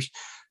shoulders,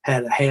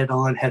 had a hat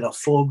on, had a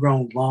full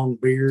grown long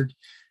beard.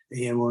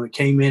 And when it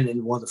came in,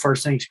 and one of the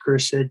first things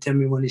Chris said to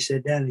me when he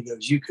sat down, he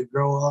goes, "You could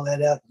grow all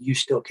that out. You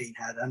still can't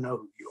hide. I know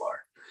who you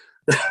are."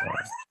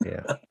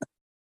 Yeah.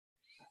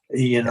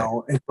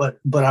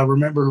 But I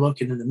remember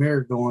looking in the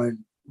mirror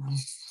going,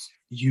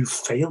 "You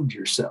failed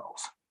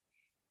yourself,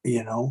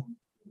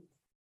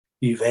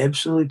 You've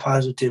absolutely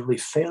positively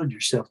failed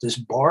yourself. This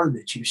bar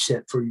that you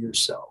set for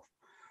yourself,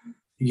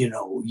 and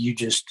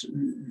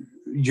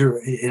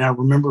I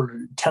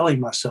remember telling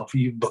myself,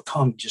 you've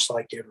become just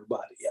like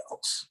everybody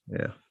else.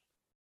 Yeah.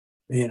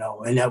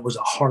 And that was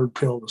a hard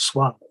pill to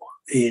swallow,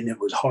 and it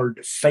was hard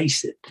to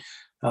face it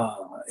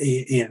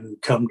and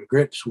come to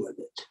grips with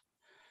it.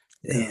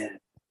 Yeah. And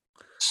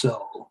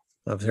so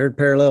I've heard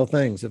parallel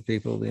things of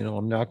people,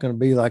 I'm not going to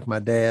be like my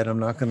dad. I'm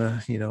not going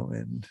to,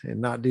 and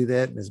not do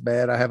that. And it's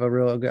bad. I have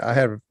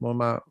one of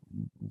my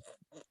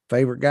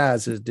favorite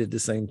guys that did the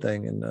same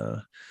thing.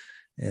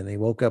 And he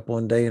woke up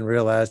one day and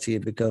realized he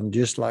had become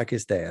just like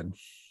his dad,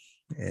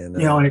 and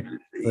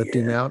flipped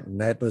him out.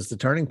 And that was the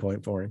turning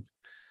point for him.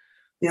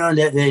 And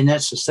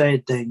that's the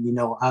sad thing.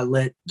 I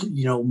let,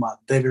 my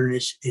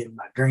bitterness and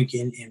my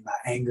drinking and my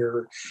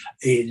anger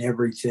and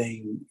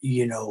everything,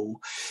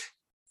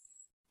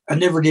 I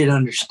never did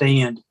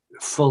understand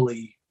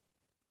fully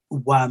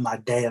why my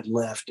dad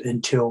left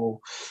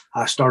until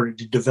I started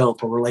to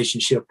develop a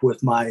relationship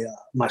with my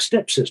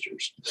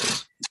stepsisters.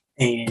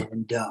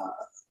 And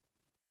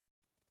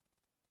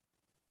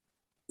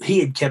he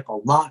had kept a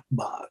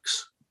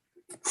lockbox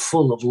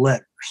full of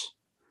letters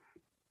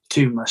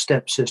to my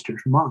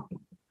stepsister's mom.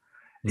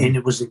 Mm-hmm. And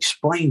it was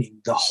explaining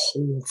the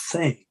whole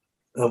thing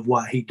of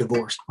why he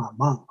divorced my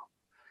mom.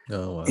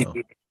 Oh, wow.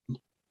 And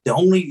the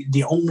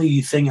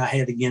only thing I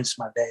had against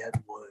my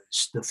dad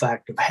was the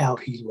fact of how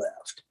he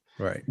left.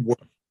 Right.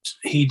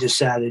 He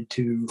decided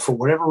to, for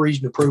whatever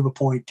reason, to prove a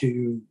point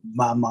to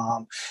my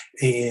mom,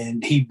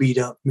 and he beat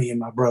up me and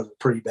my brother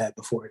pretty bad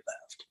before he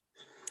left.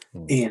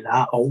 And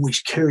I always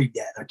carried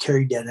that. I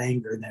carried that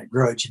anger and that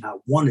grudge, and I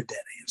wanted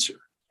that answer.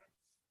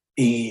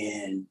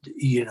 And,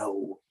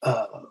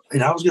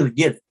 and I was going to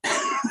get it,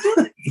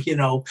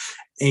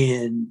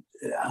 and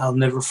I'll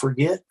never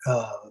forget,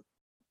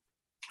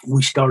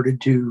 we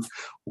started to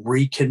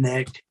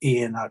reconnect,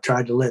 and I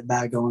tried to let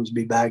bygones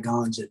be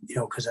bygones. And,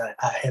 cause I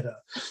had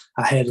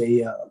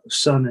a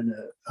son and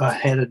I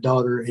had a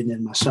daughter, and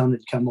then my son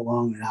had come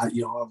along, and I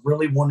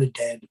really wanted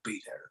dad to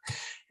be there.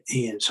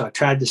 And so I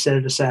tried to set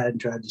it aside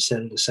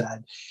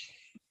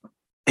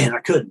and I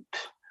couldn't.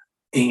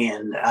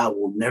 And I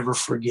will never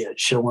forget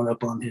showing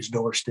up on his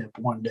doorstep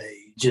one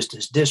day, just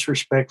as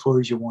disrespectful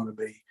as you want to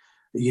be,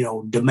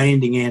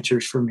 demanding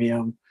answers from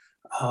him.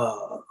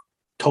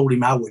 Told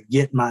him I would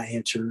get my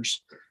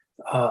answers,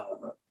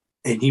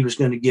 and he was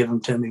going to give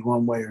them to me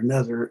one way or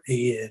another.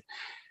 And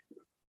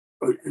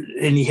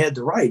he had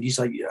the right. He's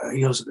like,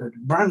 he goes,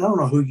 Brian, I don't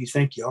know who you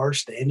think you are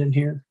standing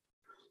here.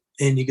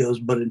 And he goes,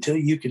 but until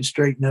you can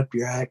straighten up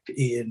your act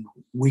and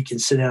we can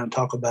sit down and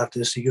talk about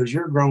this, he goes,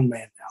 you're a grown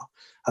man now.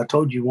 I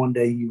told you one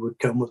day you would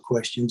come with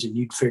questions and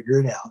you'd figure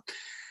it out.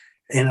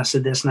 And I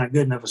said, that's not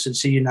good enough. I said,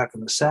 see, you're not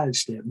going to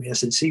sidestep me. I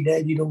said, see,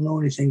 Dad, you don't know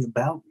anything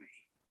about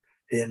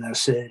me. And I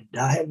said,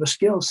 I have a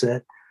skill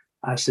set.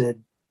 I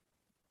said,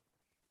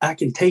 I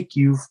can take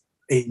you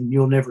and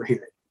you'll never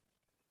hear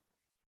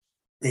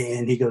it.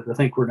 And he goes, I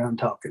think we're done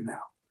talking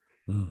now.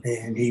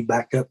 And he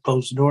backed up,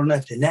 closed the door, and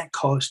left. And that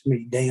cost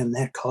me,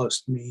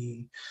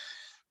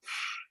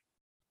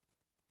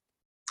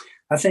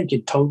 I think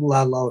in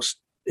total,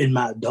 in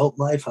my adult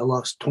life, I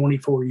lost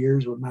 24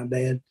 years with my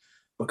dad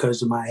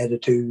because of my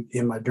attitude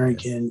and my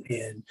drinking.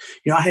 And,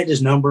 I had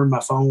his number in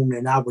my phone,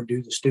 and I would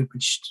do the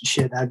stupid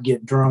shit. I'd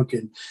get drunk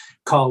and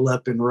call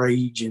up and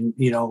rage and,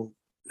 tell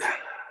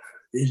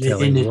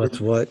him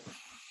what's what.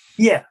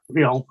 Yeah,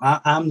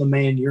 I'm the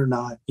man, you're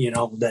not,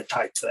 that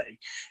type thing.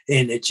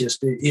 And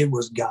it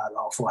was god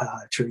awful how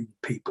I treated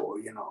people,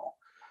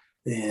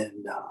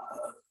 and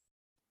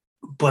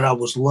but I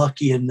was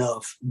lucky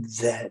enough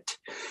that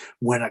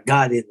when I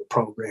got in the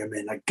program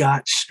and I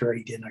got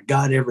straight and I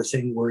got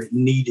everything where it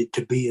needed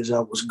to be as I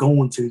was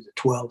going through the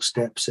 12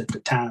 steps at the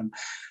time,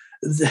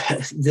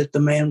 that the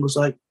man was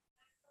like,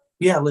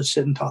 yeah, let's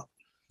sit and talk.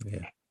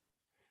 Yeah.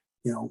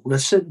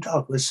 Let's sit and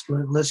talk.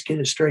 Let's get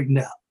it straightened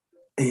out.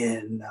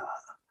 And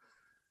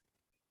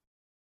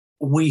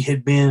we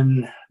had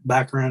been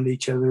back around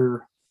each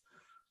other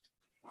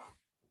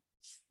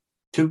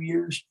 2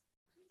 years.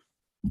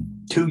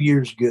 2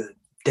 years good.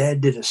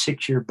 Dad did a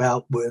 6-year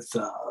bout with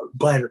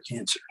bladder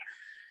cancer,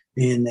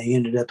 and they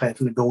ended up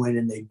having to go in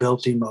and they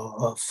built him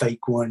a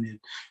fake one, and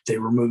they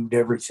removed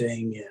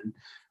everything,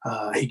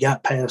 and he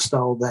got past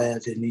all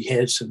that, and he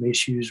had some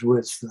issues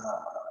with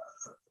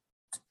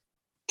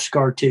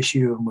scar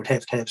tissue and would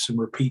have to have some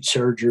repeat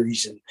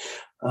surgeries.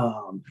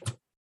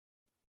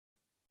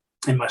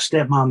 And my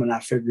stepmom and I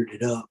figured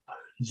it up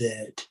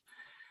that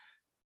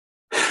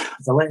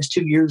the last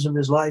 2 years of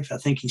his life, I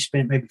think he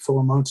spent maybe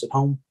 4 months at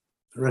home.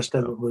 The rest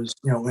of it was,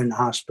 in the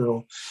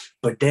hospital.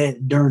 But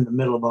Dad, during the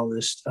middle of all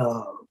this,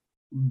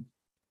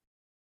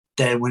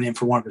 Dad went in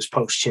for one of his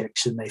post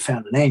checks and they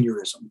found an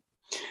aneurysm.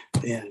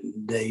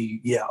 And they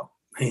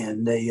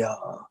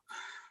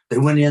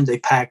went in, they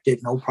packed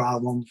it, no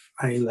problem.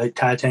 Hey, like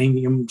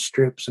titanium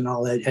strips and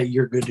all that. Hey,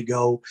 you're good to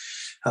go.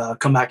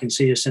 Come back and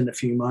see us in a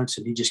few months.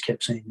 And he just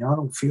kept saying, no, I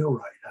don't feel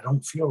right. I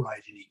don't feel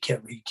right. And he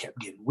kept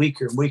getting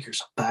weaker and weaker.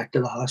 So back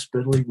to the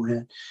hospital he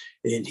went,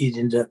 and he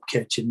ended up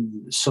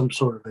catching some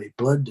sort of a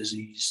blood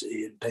disease.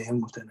 And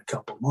damn, within a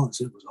couple of months,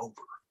 it was over.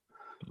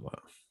 Wow.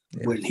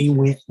 Yeah. When he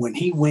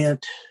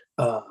went,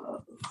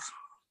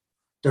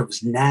 there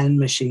was 9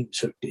 machines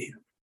hooked to him,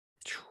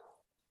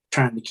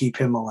 trying to keep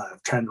him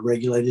alive, trying to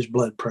regulate his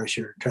blood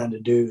pressure, and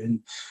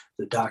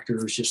the doctor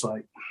was just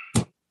like,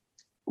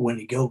 when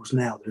he goes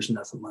now, there's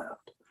nothing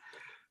left.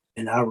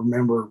 And I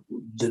remember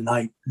the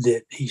night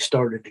that he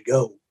started to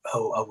go,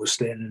 I was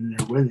standing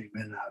there with him,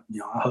 and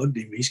I hugged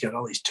him. He's got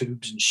all these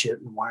tubes and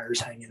shit and wires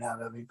hanging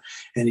out of him,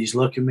 and he's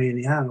looking me in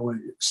the eye, and I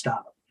went,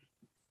 stop.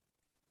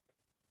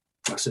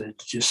 I said,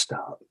 just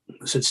stop.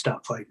 I said,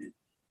 stop fighting it.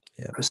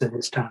 Yeah. I said,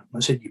 it's time. I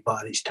said, your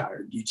body's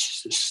tired. You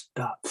just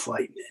stop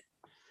fighting it.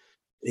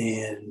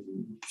 And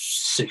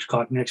 6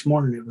 o'clock next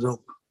morning, it was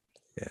over.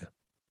 Yeah.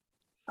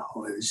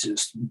 No, it was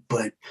just,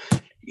 but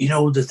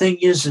the thing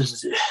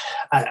is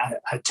I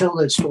tell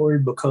that story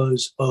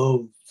because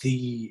of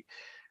the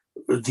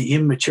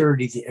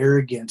immaturity, the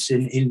arrogance,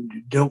 and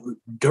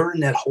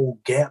during that whole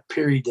gap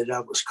period that I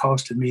was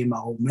costing me and my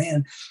old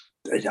man,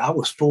 I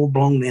was full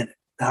blown in it.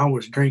 I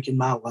was drinking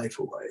my life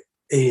away,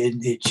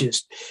 and it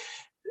just.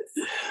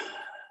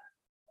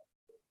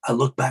 I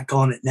look back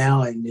on it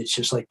now, and it's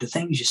just like the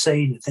things you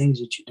say and the things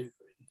that you do.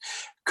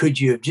 Could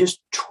you have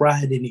just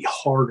tried any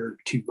harder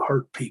to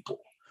hurt people?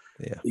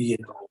 Yeah.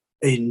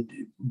 And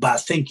by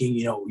thinking,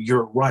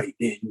 you're right,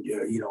 and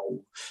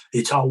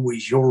it's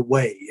always your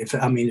way. If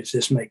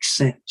this makes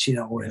sense,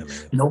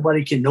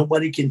 nobody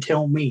can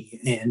tell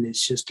me, and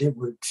it's just it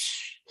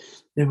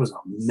was a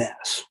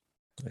mess.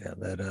 Yeah,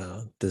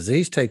 that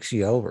disease takes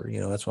you over.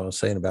 That's what I was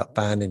saying about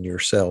finding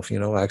yourself,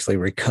 actually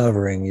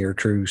recovering your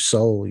true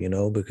soul,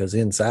 because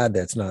inside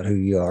that's not who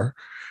you are.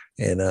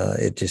 and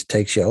it just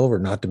takes you over.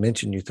 Not to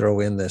mention you throw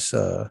in this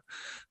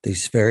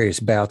these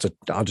various bouts of,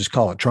 I'll just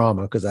call it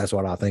trauma, because that's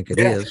what I think it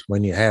is.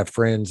 When you have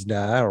friends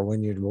die, or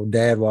when your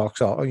dad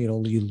walks off, you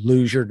know, you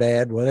lose your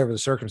dad, whatever the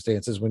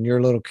circumstances. When you're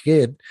a little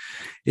kid,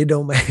 it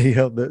don't matter. You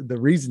know, the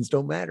reasons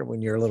don't matter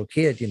when you're a little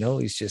kid. You know,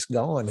 he's just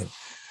gone. And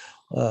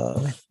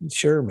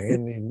sure,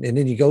 man. And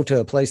then you go to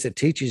a place that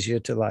teaches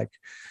you to like.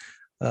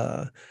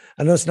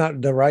 I know it's not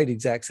the right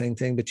exact same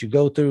thing, but you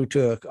go through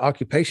to an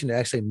occupation that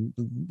actually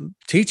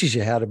teaches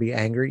you how to be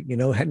angry, you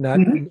know, not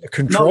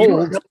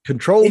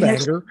controlled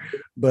anger,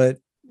 but.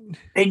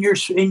 And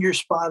you're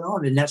spot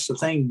on. And that's the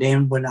thing,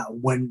 Dan, when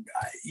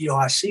you know,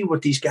 I see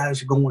what these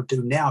guys are going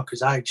through now,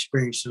 because I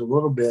experienced it a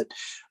little bit.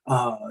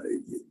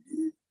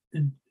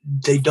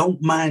 They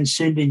don't mind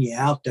sending you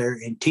out there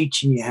and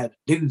teaching you how to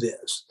do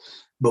this.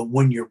 But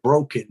when you're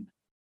broken,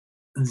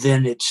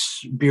 then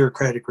it's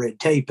bureaucratic red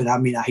tape. And I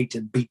mean, I hate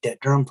to beat that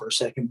drum for a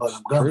second, but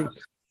I'm gonna.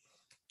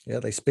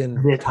 Yeah, they spend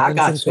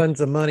tons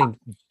of money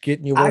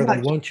getting you where they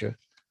want you.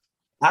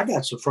 I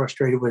got so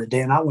frustrated with it,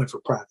 Dan. I went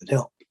for private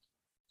help.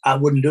 I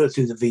wouldn't do it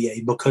through the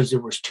VA because there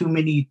was too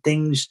many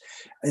things.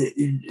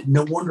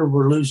 No wonder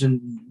we're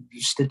losing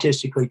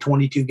statistically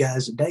 22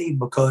 guys a day,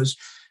 because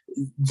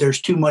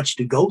there's too much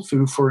to go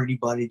through for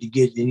anybody to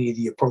get any of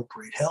the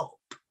appropriate help.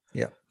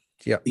 Yeah.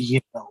 Yeah. You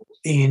know,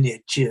 and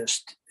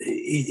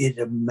it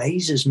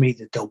amazes me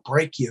that they'll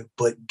break you,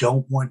 but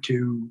don't want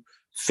to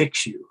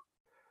fix you.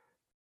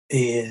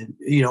 And,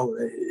 you know,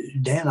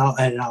 Dan,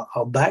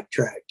 I'll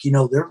backtrack. You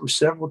know, there were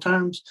several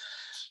times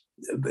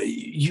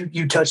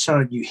you touched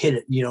on it, you hit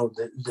it, you know,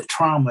 the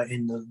trauma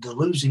and the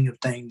losing of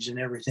things and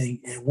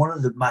everything. And one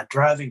of my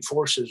driving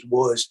forces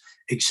was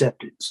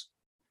acceptance.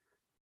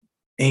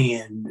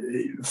 And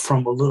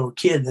from a little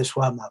kid, that's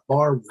why my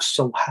bar was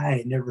so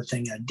high in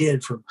everything I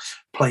did, from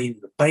playing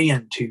the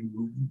band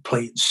to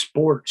playing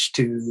sports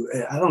to,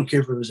 I don't care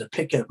if it was a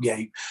pickup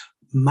game.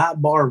 My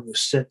bar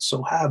was set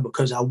so high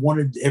because I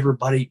wanted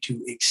everybody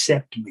to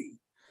accept me.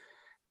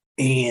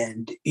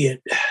 And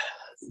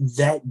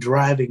that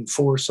driving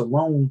force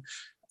alone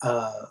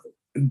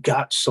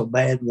got so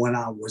bad when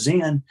I was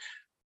in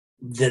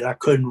that I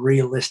couldn't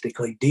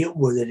realistically deal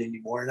with it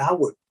anymore. And I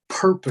would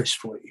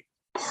purposefully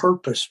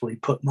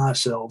put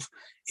myself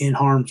in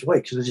harm's way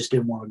because I just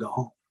didn't want to go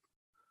home.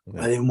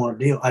 Yeah. I didn't want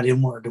to deal. I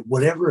didn't want to do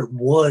whatever it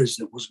was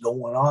that was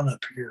going on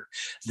up here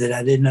that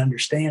I didn't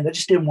understand. I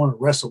just didn't want to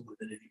wrestle with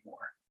it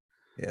anymore.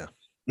 Yeah.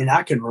 And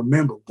I can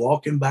remember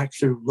walking back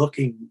through,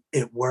 looking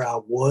at where I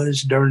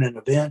was during an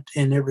event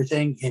and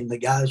everything, and the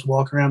guys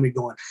walking around me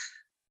going,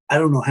 I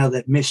don't know how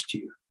that missed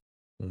you.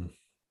 Mm.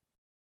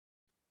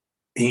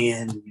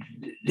 And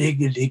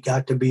it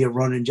got to be a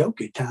running joke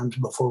at times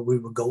before we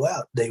would go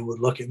out. They would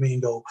look at me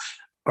and go,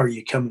 are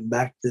you coming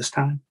back this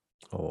time?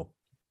 Oh.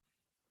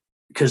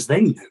 Because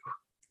they knew.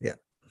 Yeah.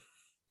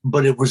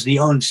 But it was the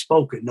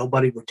unspoken.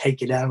 Nobody would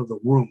take it out of the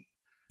room.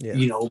 Yeah.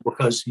 You know,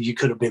 because you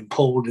could have been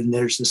pulled and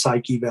there's the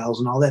psych evals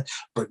and all that,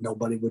 but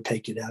nobody would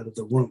take it out of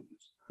the room.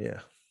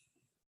 Yeah.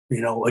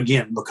 You know,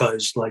 again,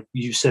 because like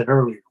you said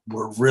earlier,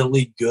 we're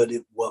really good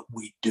at what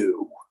we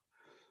do.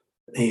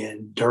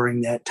 And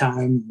during that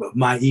time,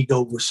 my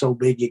ego was so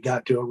big, it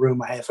got to a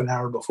room a half an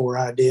hour before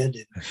I did.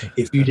 And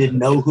if you didn't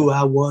know who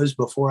I was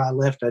before I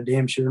left, I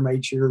damn sure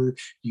made sure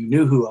you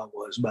knew who I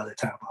was by the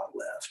time I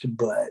left.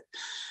 But,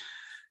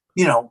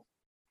 you know,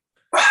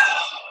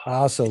 I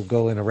also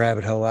go in a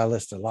rabbit hole. I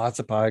listen to lots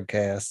of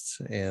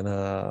podcasts, and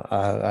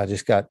I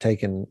just got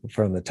taken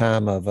from the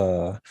time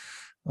of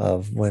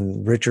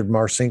when Richard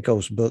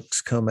Marcinko's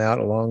books come out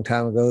a long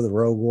time ago, The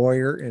Rogue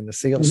Warrior and the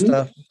SEAL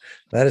stuff.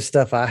 That is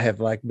stuff I have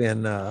like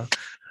been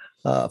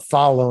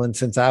following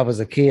since I was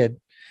a kid.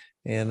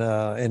 And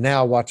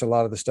now I watch a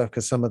lot of the stuff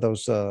because some of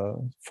those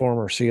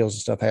former SEALs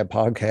and stuff have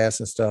podcasts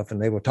and stuff,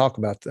 and they will talk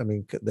about, I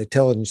mean, they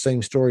tell the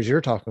same stories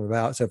you're talking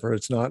about, except for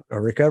it's not a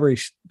recovery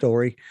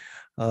story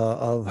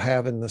of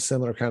having the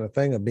similar kind of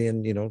thing of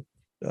being, you know,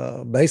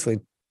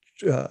 basically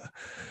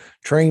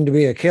trained to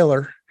be a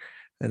killer.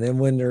 And then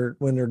when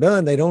they're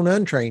done, they don't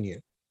untrain you.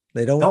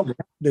 You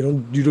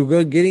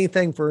don't get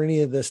anything for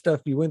any of the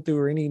stuff you went through,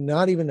 or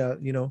not even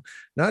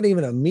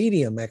a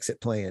medium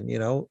exit plan. You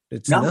know,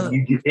 it's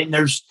none. And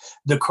there's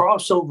the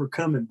crossover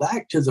coming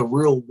back to the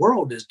real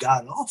world is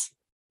god awful.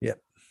 Yeah.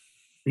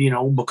 You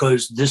know,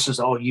 because this is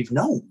all you've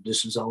known.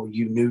 This is all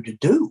you knew to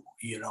do,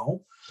 you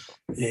know.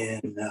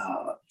 And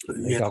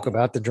they talk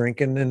about the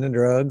drinking and the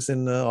drugs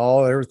and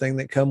everything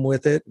that come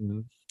with it.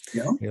 And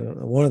you know,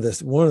 one of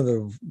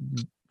the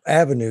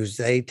avenues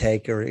they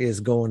take is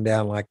going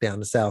down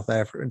to South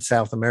Africa and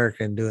South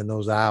America and doing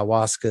those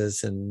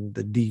ayahuascas and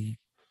the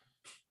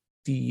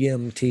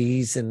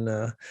DMTs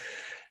and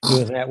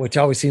doing that, which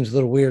always seems a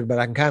little weird, but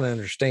I can kind of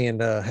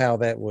understand how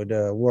that would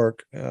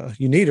work.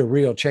 You need a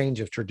real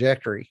change of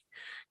trajectory.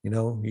 You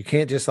know, you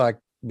can't just like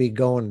be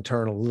going and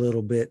turn a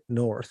little bit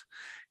north.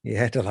 You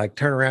have to like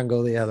turn around,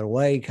 go the other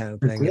way kind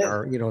of thing.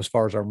 Or, you know, as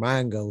far as our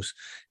mind goes,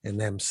 and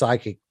them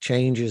psychic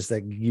changes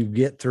that you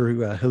get through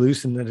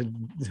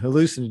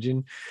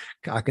hallucinogen,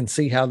 I can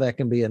see how that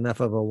can be enough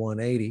of a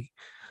 180.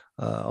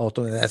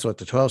 ultimately that's what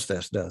the 12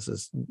 steps does,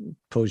 is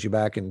pulls you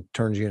back and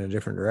turns you in a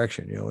different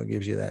direction. It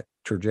gives you that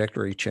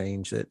trajectory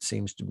change that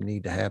seems to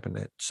need to happen.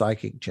 That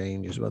psychic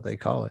change is what they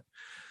call it.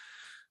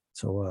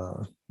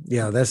 So,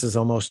 yeah, this is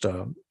almost,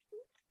 to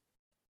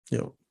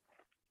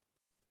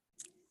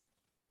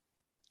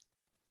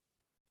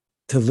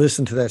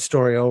listen to that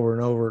story over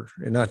and over,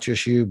 and not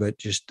just you, but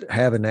just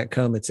having that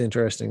come. It's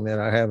interesting that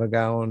I have a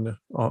guy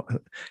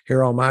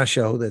here on my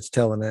show that's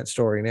telling that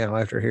story now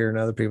after hearing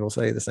other people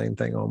say the same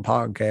thing on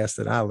podcasts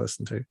that I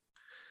listen to.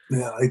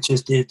 Yeah,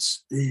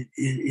 it's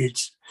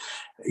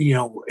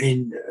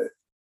and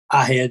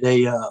I had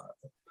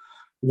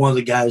one of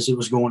the guys that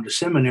was going to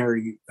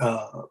seminary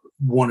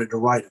wanted to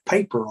write a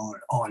paper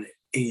on it,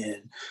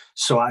 and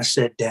so I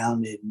sat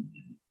down and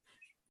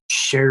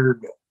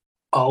shared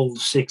all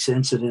 6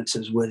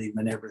 incidences with him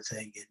and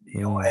everything.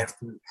 And,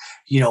 after,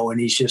 and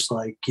he's just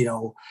like,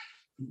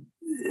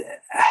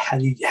 how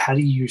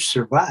do you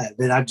survive?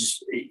 And I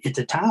just, at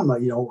the time, I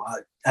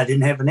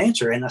didn't have an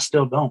answer, and I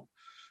still don't.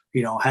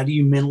 How do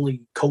you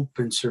mentally cope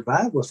and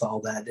survive with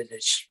all that? And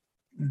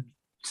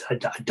I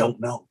don't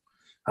know.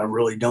 I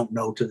really don't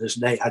know to this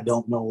day. I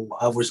don't know.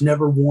 I was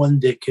never one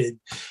that could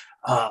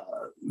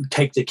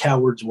take the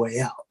coward's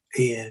way out.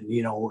 And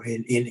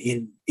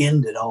and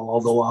end it all.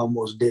 Although I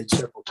almost did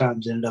several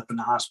times, ended up in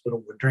the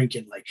hospital with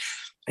drinking like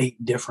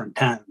 8 different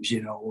times.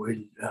 And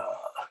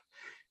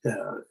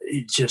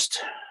it just.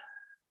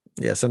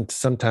 Yeah,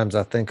 sometimes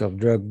I think of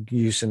drug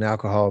use and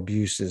alcohol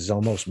abuse as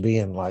almost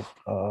being like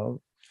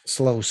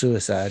slow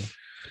suicide.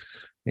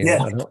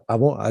 Yeah.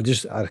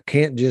 I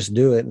can't just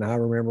do it. And I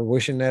remember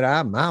wishing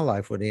that my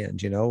life would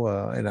end,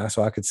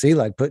 so I could see,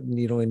 like, putting,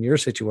 in your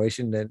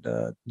situation,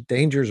 that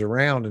danger's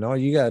around, and all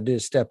you got to do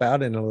is step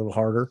out in a little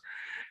harder.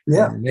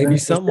 Yeah. And maybe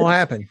something will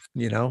happen,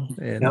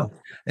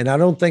 and I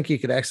don't think you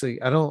could actually,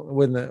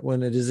 when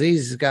the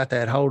disease has got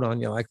that hold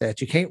on you like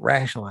that, you can't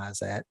rationalize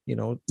that.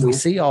 We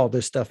see all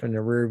this stuff in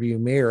the rear view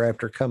mirror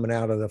after coming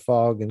out of the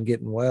fog and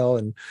getting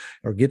well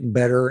or getting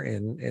better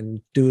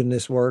and doing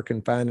this work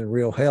and finding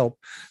real help.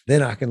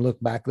 Then I can look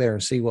back there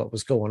and see what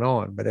was going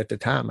on. But at the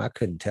time, I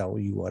couldn't tell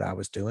you what I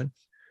was doing.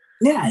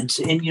 Yeah, and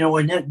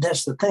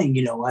that's the thing.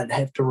 I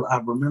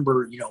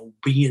remember,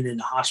 being in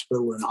the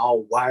hospital and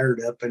all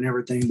wired up and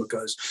everything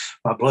because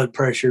my blood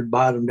pressure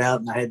bottomed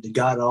out, and I had the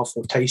god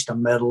awful taste of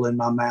metal in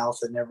my mouth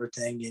and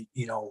everything. And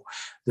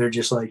they're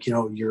just like,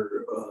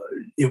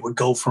 it would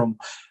go from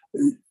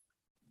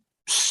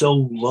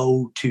so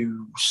low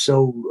to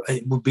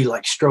it would be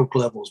like stroke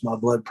levels. My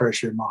blood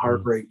pressure and my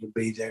heart rate would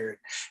be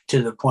there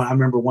to the point. I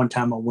remember one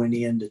time I went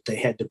in that they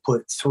had to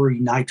put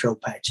 3 nitro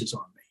patches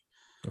on me.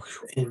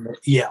 And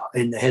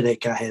and the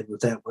headache I had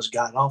with that was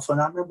god awful.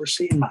 And I remember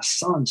seeing my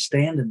son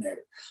standing there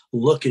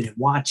looking and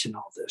watching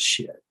all this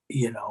shit,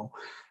 and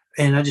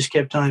I just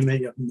kept telling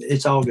him,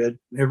 it's all good.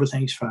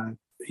 Everything's fine,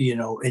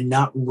 and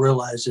not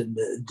realizing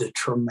the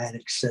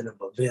traumatic set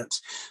of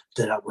events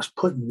that I was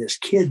putting this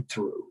kid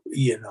through,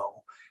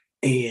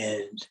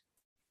 and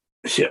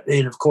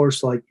of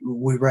course, like,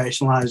 we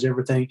rationalize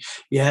everything.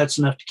 Yeah, it's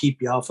enough to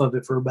keep you off of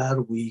it for about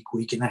a week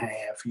and a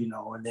half,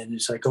 and then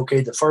it's like,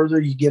 okay, the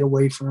further you get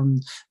away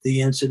from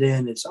the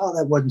incident, it's,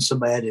 that wasn't so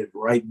bad. It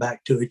right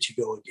back to it you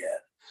go again.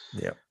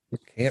 Yeah. You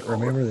can't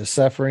remember the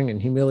suffering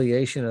and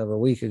humiliation of a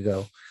week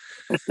ago.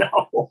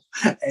 No,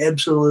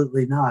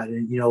 absolutely not.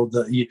 And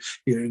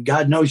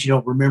God knows you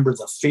don't remember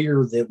the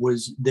fear that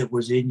was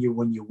in you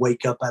when you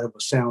wake up out of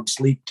a sound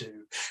sleep to,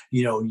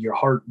 your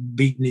heart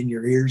beating in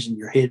your ears and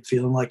your head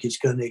feeling like it's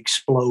going to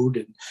explode.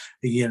 And,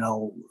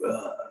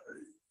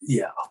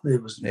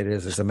 it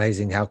is. It's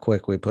amazing how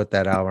quick we put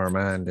that out of our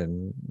mind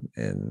and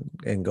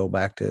go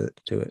back to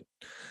it.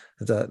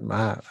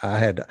 I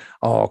had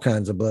all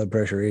kinds of blood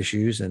pressure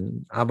issues,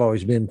 and I've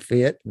always been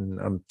fit, and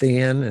I'm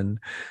thin, and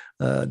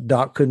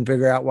doc couldn't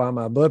figure out why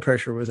my blood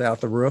pressure was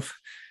out the roof.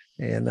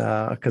 And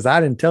because I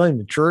didn't tell him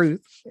the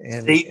truth.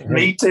 And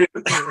me too.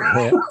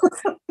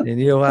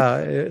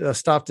 And I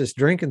stopped this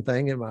drinking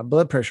thing, and my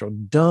blood pressure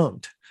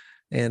dumped.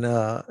 And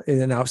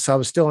then I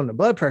was still on the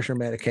blood pressure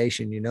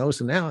medication,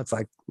 so now it's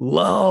like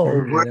low,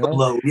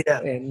 low,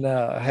 yeah. And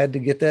I had to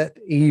get that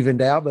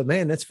evened out. But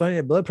man, that's funny.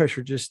 The blood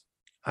pressure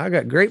I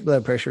got great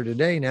blood pressure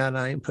today now, and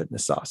I ain't putting the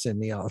sauce in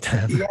me all the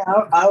time. Yeah,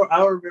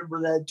 I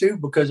remember that too,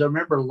 because I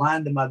remember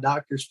lying to my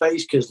doctor's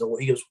face because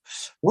he goes,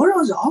 "What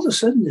was all of a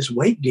sudden this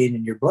weight gain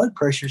and your blood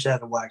pressure's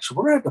out of whack? So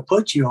we're going to have to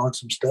put you on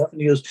some stuff." And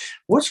he goes,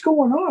 "What's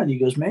going on?" He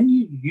goes, "Man,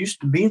 you used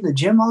to be in the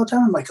gym all the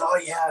time." I'm like, "Oh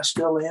yeah, I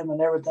still am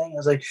and everything." I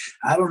was like,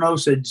 "I don't know."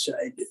 Said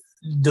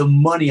the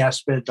money I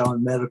spent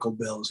on medical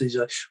bills. He's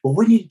like, "Well,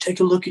 we need to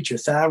take a look at your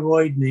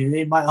thyroid." And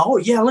he might, "Oh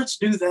yeah, let's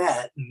do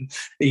that." And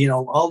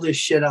all this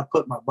shit I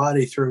put my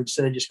body through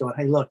instead of just going,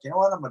 "Hey, look, you know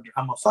what? I'm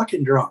a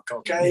fucking drunk,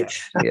 okay?"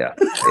 Yeah.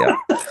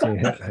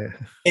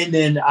 And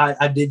then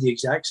I did the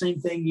exact same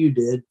thing you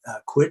did. I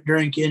quit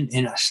drinking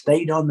and I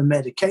stayed on the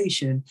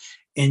medication.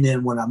 And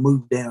then when I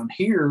moved down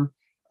here,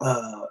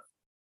 I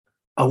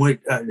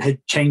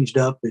had changed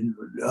up and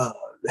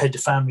had to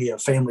find me a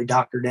family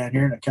doctor down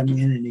here. And I come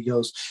in and he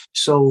goes,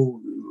 "So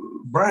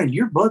Brian,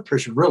 your blood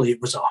pressure really,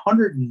 it was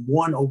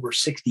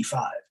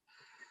 101/65.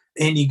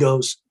 And he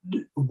goes,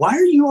 why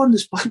are you on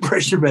this blood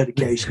pressure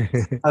medication?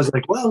 I was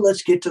like, well,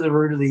 let's get to the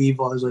root of the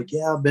evil. I was like,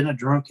 yeah, I've been a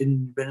drunk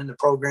and been in the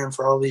program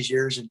for all these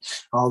years and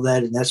all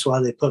that. And that's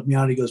why they put me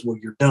on. He goes, well,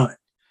 you're done.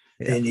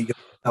 Yeah. And he goes,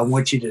 I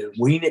want you to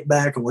wean it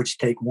back. I want you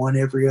to take one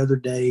every other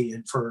day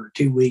and for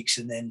 2 weeks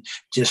and then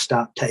just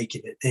stop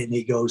taking it. And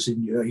he goes,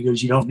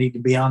 you don't need to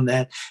be on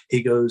that.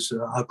 He goes,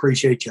 I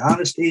appreciate your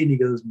honesty. And he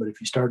goes, but if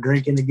you start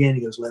drinking again,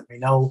 he goes, let me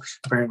know.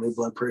 Apparently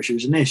blood pressure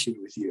is an issue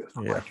with you.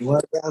 I'm like,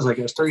 what? I was like,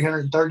 I was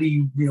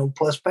 330,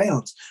 plus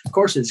pounds. Of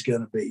course it's going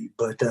to be.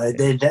 But at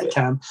that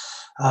time,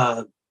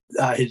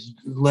 I had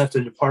left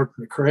the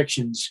Department of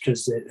Corrections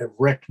because it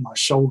wrecked my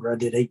shoulder. I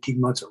did 18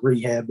 months of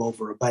rehab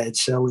over a bad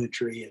cell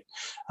injury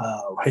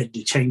and had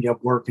to change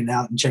up working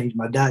out and change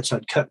my diet. So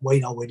I'd cut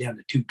weight all the way down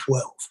to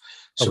 212.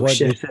 So what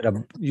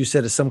you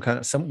said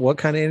what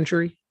kind of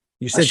injury?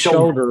 You said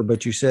shoulder,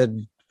 but you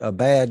said a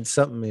bad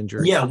something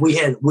injury. Yeah, we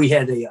had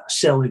a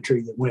cell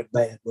injury that went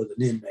bad with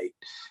an inmate,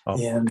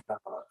 and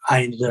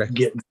I ended up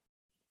getting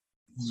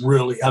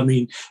really,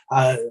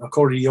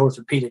 according to the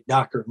orthopedic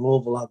doctor in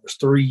Louisville, I was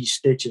 3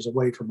 stitches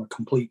away from a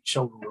complete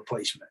shoulder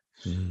replacement.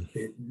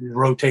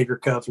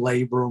 Rotator cuff,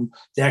 labrum.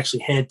 They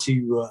actually had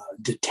to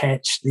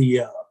detach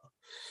the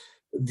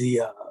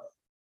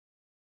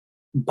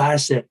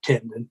bicep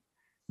tendon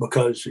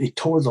because it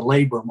tore the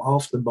labrum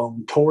off the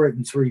bone, tore it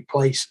in 3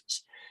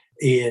 places,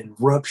 and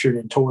ruptured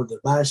and tore the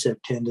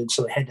bicep tendon.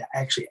 So they had to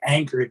actually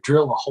anchor it,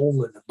 drill a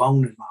hole in the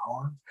bone in my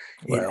arm,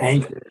 and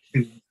anchor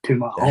it to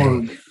my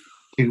arm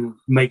to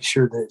make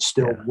sure that it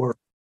still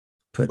worked.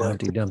 Put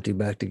Humpty Dumpty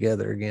back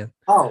together again.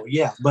 Oh,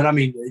 yeah. But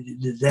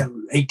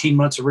that 18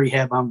 months of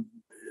rehab, I'm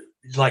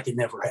like it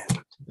never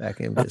happened.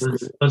 Back in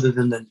business. Other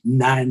than the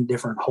 9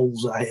 different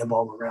holes I have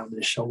all around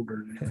this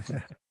shoulder.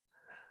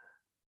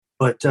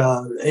 But,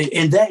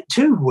 and that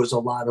too was a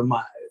lot of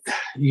my,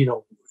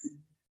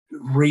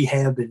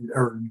 rehab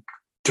or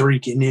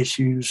drinking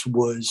issues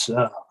was,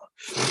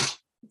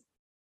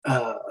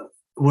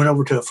 went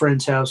over to a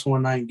friend's house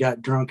one night and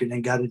got drunk and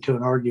then got into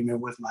an argument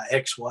with my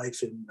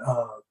ex-wife and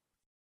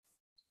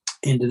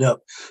ended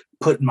up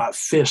putting my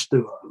fist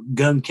through a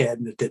gun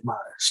cabinet that my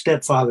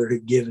stepfather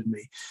had given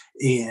me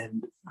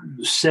and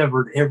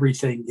severed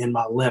everything in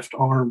my left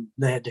arm.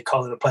 They had to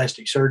call it a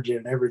plastic surgeon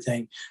and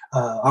everything.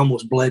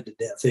 Almost bled to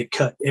death. They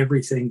cut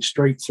everything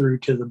straight through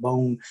to the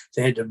bone.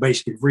 They had to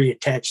basically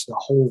reattach the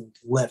whole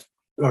left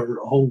or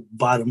whole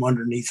bottom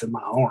underneath of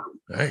my arm.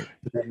 Right.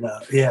 And,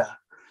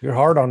 You're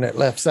hard on that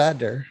left side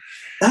there.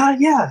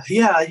 Yeah.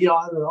 I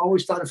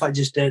always thought if I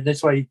just did,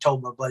 that's why he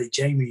told my buddy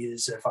Jamie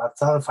is if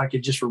I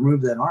could just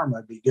remove that arm,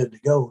 I'd be good to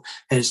go.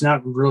 And it's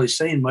not really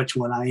saying much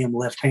when I am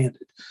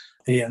left-handed,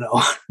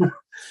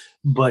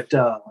 but,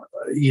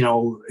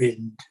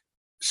 and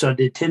so I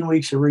did 10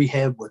 weeks of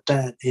rehab with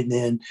that. And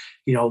then,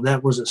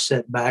 that was a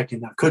setback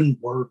and I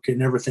couldn't work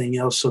and everything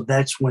else. So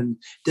that's when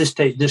this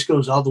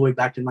goes all the way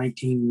back to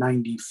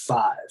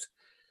 1995.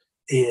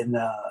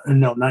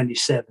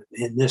 97.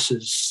 And this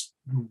is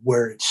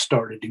where it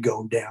started to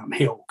go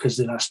downhill because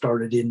then I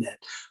started in that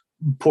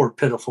poor,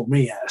 pitiful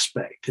me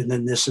aspect. And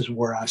then this is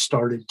where I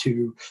started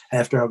to,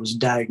 after I was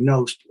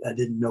diagnosed, I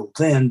didn't know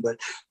then, but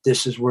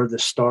this is where the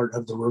start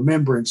of the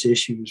remembrance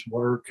issues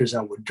were because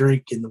I would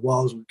drink and the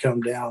walls would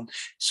come down.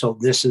 So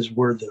this is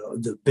where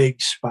the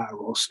big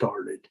spiral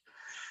started.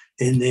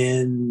 And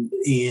then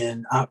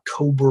in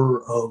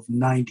October of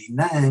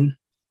 99,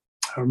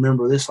 I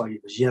remember this like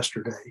it was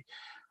yesterday,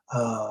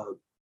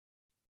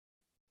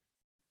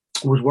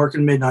 was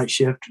working midnight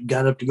shift,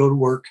 got up to go to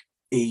work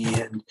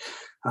and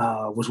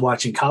was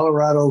watching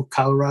Colorado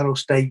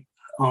State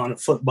on a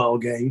football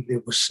game.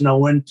 It was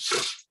snowing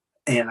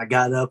and I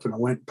got up and I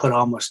went and put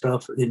all my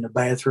stuff in the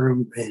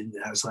bathroom and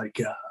I was like,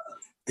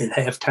 at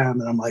halftime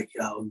and I'm like,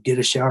 I'll get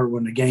a shower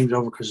when the game's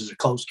over because it's a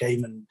close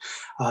game and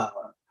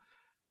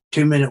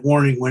 2-minute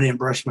warning, went in,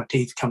 brushed my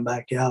teeth, come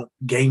back out,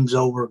 game's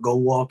over, go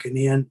walking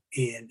in.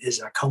 And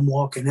as I come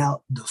walking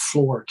out, the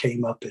floor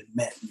came up and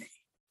met me.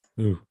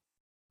 Ooh.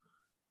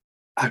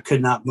 I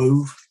could not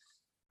move.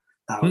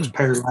 I was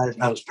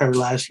paralyzed. I was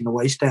paralyzed from the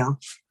waist down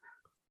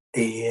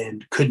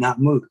and could not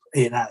move.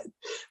 And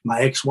my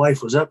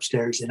ex-wife was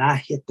upstairs and I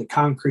hit the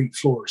concrete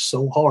floor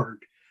so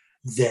hard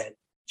that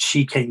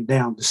she came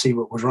down to see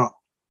what was wrong.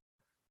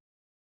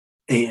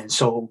 And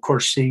so, of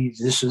course,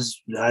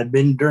 I'd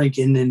been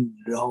drinking and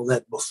all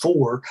that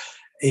before.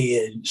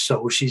 And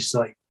so she's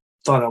like,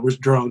 thought I was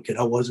drunk and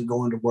I wasn't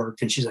going to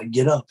work. And she's like,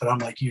 get up. And I'm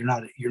like, you're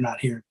not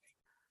hearing me.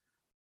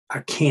 I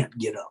can't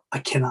get up. I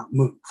cannot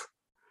move.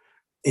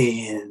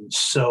 And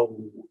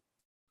so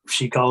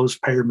she calls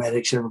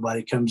paramedics.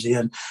 Everybody comes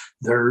in.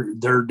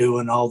 They're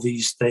doing all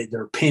these things.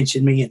 They're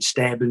pinching me and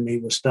stabbing me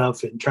with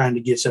stuff and trying to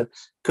get stuff.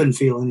 Couldn't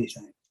feel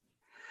anything.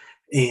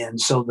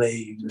 And so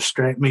they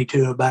strapped me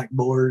to a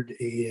backboard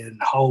and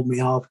hauled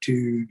me off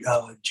to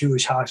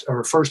Jewish hospital.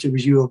 Or first it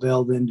was U of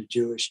L, then to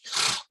Jewish,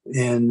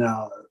 and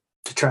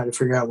to try to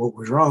figure out what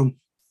was wrong.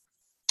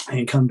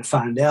 And come to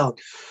find out,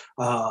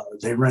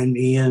 they ran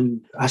me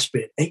in. I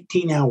spent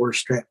 18 hours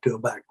strapped to a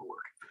backboard.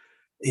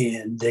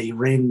 and they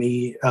ran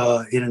me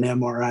in an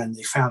MRI, and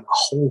they found a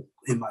hole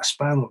in my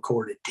spinal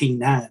cord at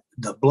T9.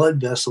 The blood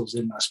vessels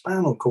in my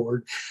spinal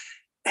cord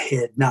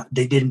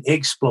they didn't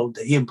explode,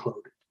 they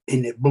imploded,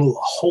 and it blew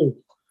a hole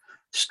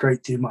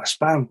straight through my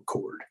spinal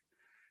cord.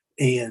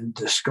 And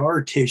the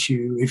scar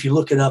tissue, if you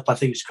look it up, I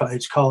think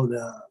it's called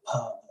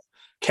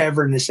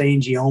cavernous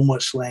angioma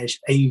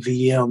 /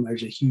 AVM.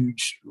 There's a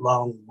huge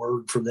long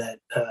word for that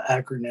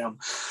acronym,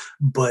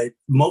 but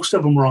most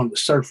of them are on the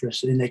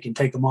surface, and they can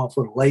take them off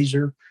with a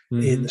laser.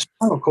 Mm-hmm. And the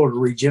spinal cord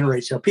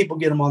regenerates. So people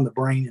get them on the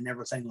brain and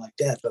everything like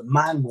that, but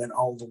mine went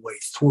all the way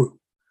through.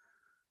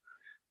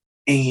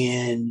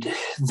 And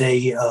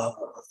they're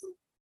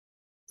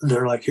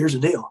like, here's the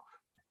deal.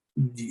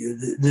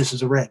 This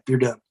is a wrap. You're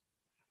done.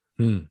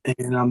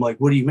 And I'm like,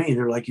 what do you mean?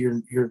 They're like,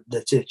 you're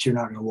that's it. You're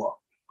not going to walk.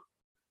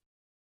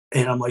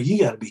 And I'm like, you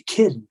got to be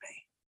kidding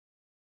me.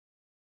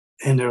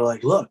 And they're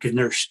like, look, and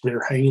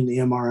they're hanging the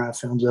MRI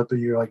films up, and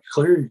you're like,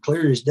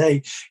 clear as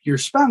day. Your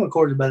spinal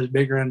cord is about as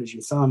big around as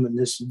your thumb, and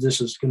this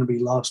is going to be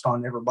lost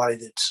on everybody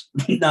that's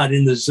not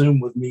in the Zoom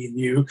with me and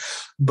you,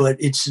 but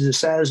it's the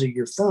size of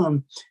your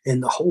thumb,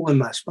 and the hole in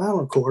my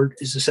spinal cord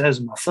is the size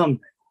of my thumbnail.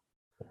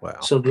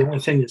 Wow. So the only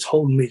thing that's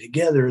holding me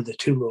together are the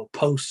two little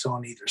posts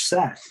on either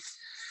side.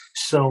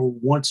 So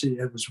it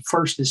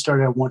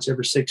started out once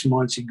every 6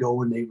 months. You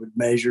go and they would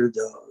measure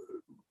the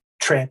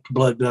trapped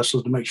blood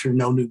vessels to make sure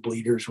no new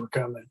bleeders were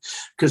coming,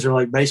 because they're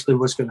like, basically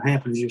what's going to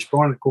happen is your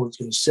spinal cord is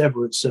going to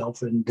sever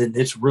itself, and then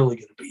it's really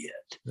going to be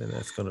it. Then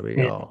that's going to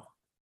be all.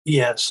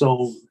 Yeah.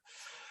 So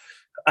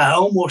I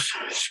almost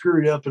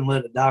screwed up and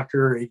let a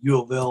doctor at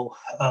U of L,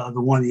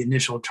 one of the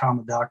initial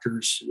trauma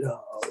doctors,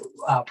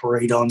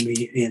 operate on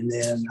me. And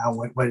then I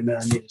went, wait a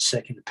minute, I need a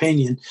second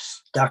opinion.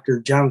 Dr.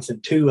 Jonathan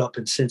Tu up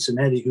in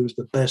Cincinnati, who's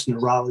the best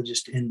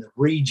neurologist in the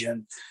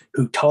region,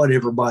 who taught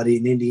everybody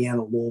in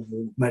Indiana,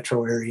 Louisville,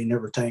 metro area and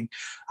everything.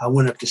 I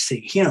went up to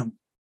see him,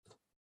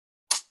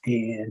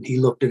 and he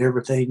looked at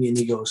everything, and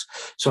he goes,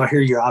 so I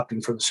hear you're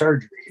opting for the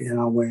surgery. And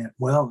I went,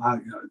 well,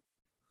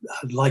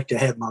 I'd like to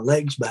have my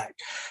legs back.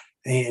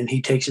 And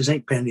he takes his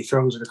ink pen, he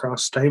throws it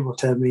across the table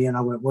to me. And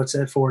I went, what's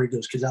that for? He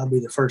goes, because I'll be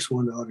the first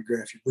one to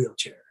autograph your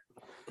wheelchair.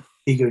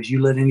 He goes,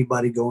 you let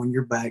anybody go on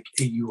your back,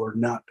 and you are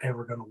not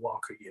ever going to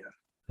walk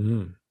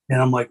again.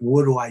 And I'm like,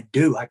 what do I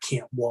do? I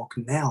can't walk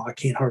now. I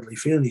can't hardly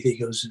feel anything. He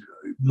goes,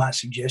 my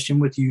suggestion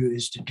with you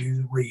is to do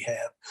the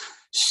rehab,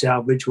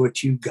 salvage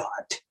what you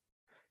got,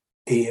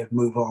 and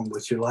move on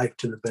with your life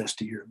to the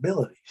best of your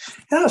ability.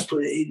 And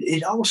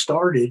it all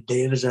started,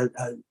 Dan, as I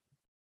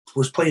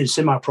was playing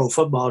semi-pro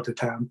football at the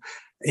time,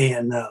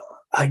 and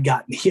I'd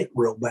gotten hit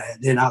real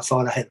bad. And I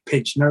thought I had a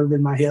pinched nerve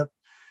in my hip,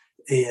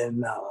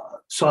 and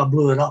so I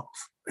blew it off.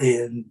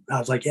 And I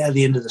was like, yeah, at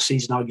the end of the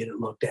season, I'll get it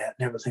looked at,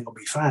 and everything will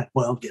be fine.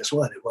 Well, guess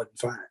what? It wasn't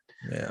fine.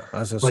 Yeah, I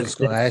was just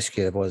going to ask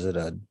you, was it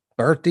a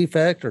birth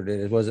defect, or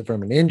was it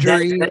from an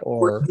injury? That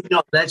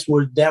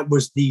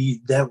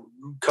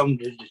come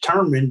to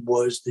determine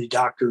was the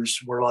doctors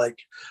were like,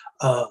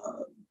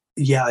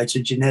 yeah, it's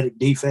a genetic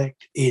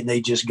defect, and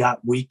they just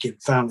got weak and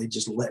finally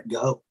just let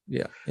go.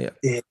 Yeah.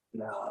 And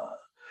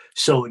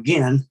so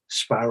again,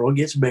 spiral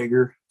gets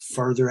bigger,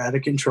 further out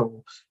of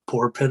control.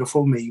 Poor,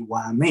 pitiful me.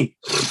 Why me?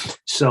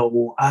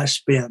 So I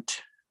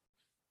spent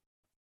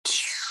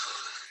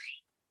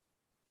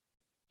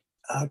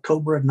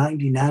October of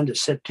 99 to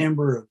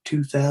September of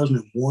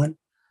 2001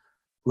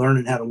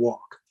 learning how to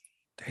walk.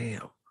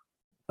 Damn.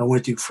 I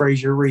went through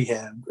Frazier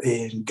rehab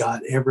and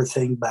got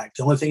everything back.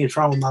 The only thing that's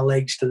wrong with my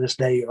legs to this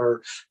day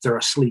are they're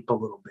asleep a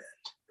little bit.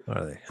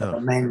 Are they? Huh.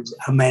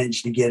 I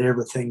managed to get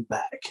everything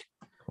back.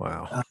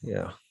 Wow.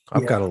 Yeah. I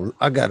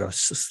got a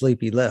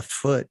sleepy left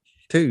foot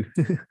too.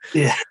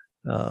 Yeah.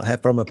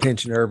 Had from a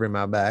pinched nerve in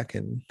my back,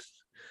 and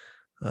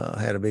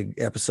had a big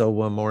episode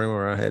one morning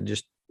where I had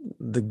just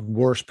the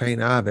worst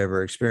pain I've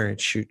ever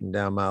experienced shooting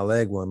down my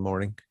leg one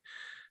morning.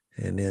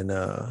 And then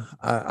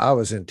I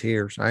was in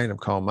tears. I ended up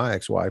calling my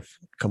ex-wife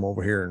to come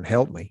over here and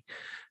help me.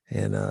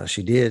 And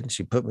she did.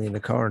 She put me in the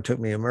car and took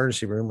me to the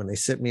emergency room. When they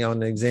sit me on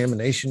the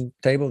examination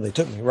table, they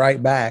took me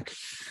right back.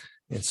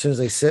 And as soon as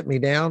they sit me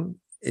down,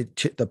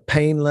 the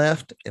pain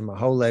left and my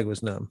whole leg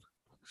was numb.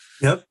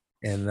 Yep.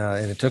 And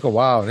it took a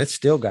while, and it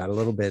still got a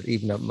little bit,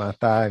 even up my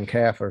thigh and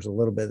calf. There's a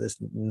little bit of this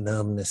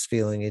numbness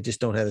feeling. It just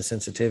don't have the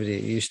sensitivity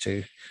it used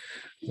to.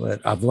 But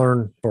I've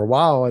learned for a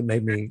while, it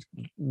made me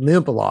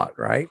limp a lot,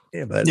 right?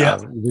 Yeah, but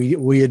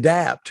we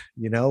adapt,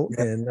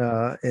 and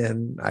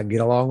I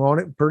get along on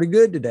it pretty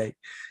good today.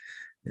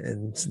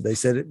 And they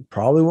said it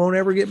probably won't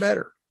ever get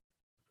better.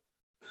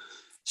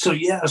 So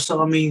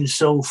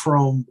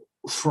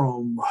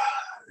from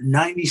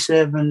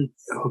 97,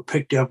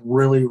 picked up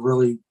really,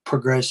 really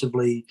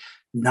progressively.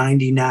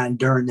 99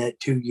 during that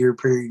 2-year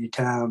period of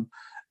time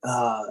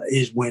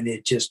is when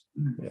it just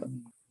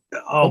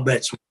all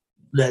bets.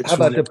 How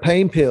about the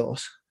pain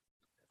pills?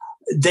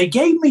 They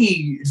gave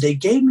me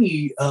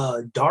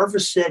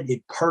Darvocet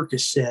and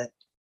Percocet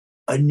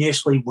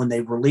initially when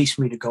they released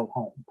me to go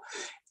home.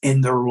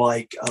 and they're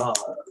like,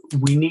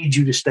 we need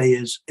you to stay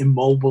as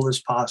immobile as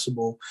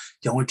possible.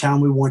 The only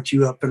time we want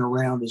you up and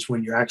around is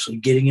when you're actually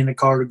getting in the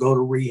car to go to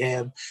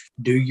rehab,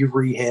 do your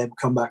rehab,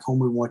 come back home.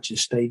 We want you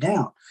to stay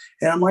down.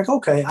 And I'm like,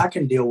 okay, I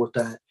can deal with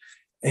that.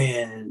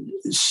 And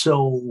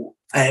so,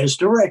 as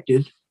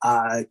directed,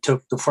 I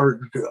took the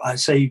first, I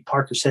say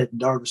Percocet and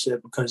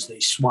Darvocet because they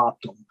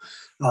swapped them.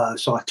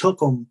 So I took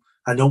them.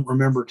 I don't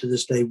remember to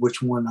this day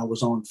which one I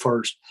was on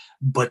first,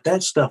 but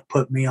that stuff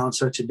put me on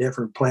such a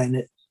different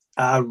planet.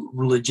 I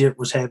legit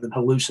was having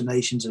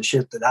hallucinations of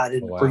shit that I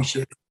didn't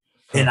appreciate.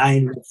 And I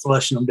ended up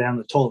flushing them down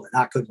the toilet.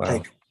 I couldn't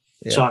take them.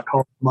 Yeah. So I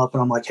called them up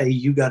and I'm like, hey,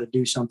 you got to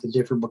do something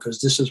different because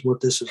this is what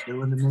this is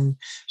doing to me.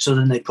 So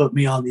then they put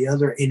me on the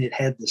other and it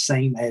had the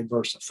same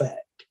adverse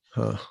effect.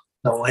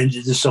 So I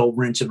ended this old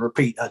rinse and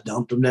repeat. I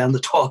dumped them down the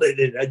toilet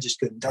and I just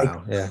couldn't take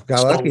them. Yeah,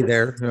 got lucky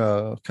there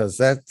because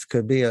that's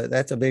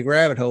a big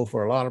rabbit hole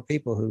for a lot of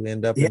people who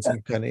end up in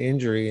some kind of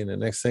injury. And the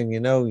next thing you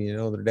know,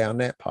 they're down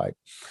that pipe.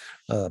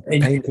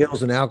 Pain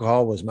pills and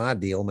alcohol was my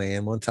deal,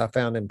 man. Once I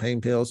found them pain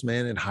pills,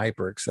 man, it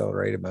hyper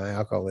accelerated my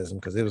alcoholism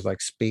because it was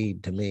like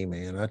speed to me,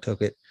 man. I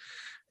took it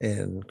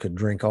and could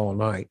drink all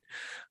night.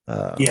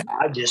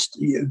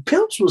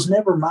 Pills was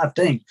never my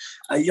thing.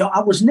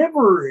 I was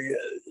never,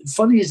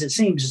 funny as it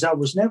seems, is I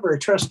was never a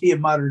trustee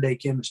of modern day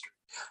chemistry.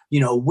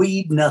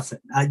 Weed, nothing.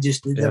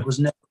 That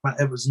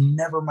was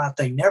never my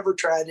thing. Never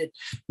tried it.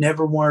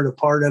 Never wanted a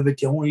part of it.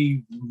 The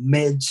only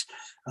meds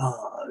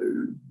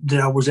that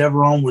I was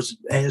ever on was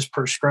as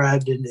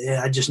prescribed, and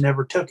I just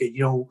never took it.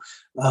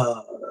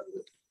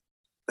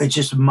 It's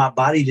just my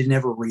body didn't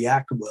ever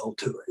react well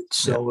to it.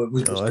 So it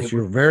was.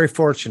 You're very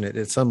fortunate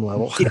at some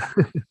level.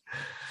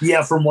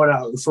 Yeah, from what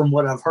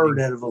I've heard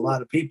out of a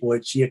lot of people,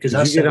 it's because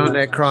you get on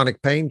that chronic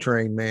pain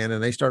train, man,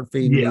 and they start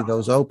feeding you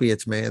those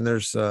opiates, man.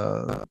 There's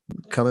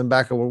coming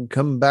back from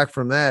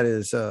that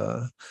is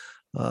a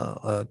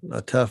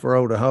tough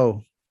road to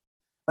hoe.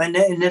 And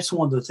that's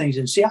one of the things.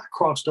 And see, I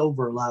crossed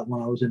over a lot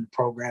when I was in the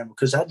program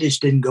because I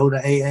just didn't go to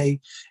AA.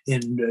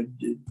 And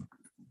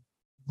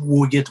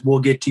we'll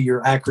get to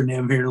your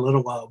acronym here in a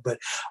little while. But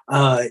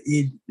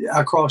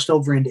I crossed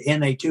over into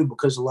NA too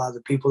because a lot of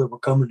the people that were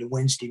coming to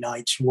Wednesday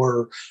nights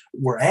were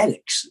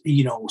addicts.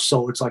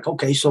 So it's like,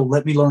 okay, so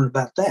let me learn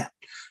about that.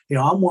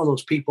 I'm one of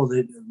those people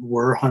that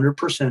were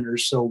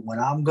 100%ers. So when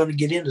I'm going to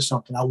get into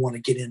something, I want to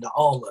get into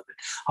all of it.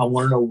 I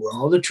want to know where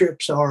all the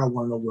trips are. I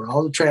want to know where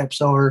all the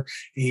traps are.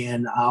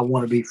 And I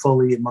want to be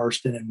fully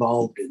immersed and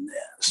involved in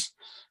this.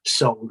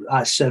 So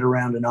I sat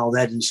around and all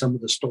that. And some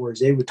of the stories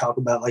they would talk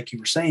about, like you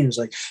were saying, is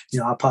like,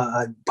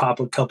 I'd pop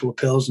a couple of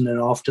pills and then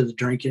off to the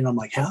drinking. I'm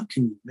like, how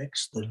can you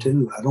mix the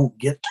two? I don't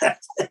get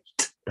that.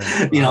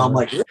 I'm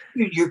like,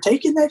 you're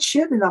taking that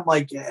shit, and I'm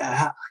like,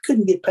 I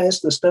couldn't get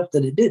past the stuff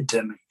that it did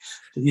to me,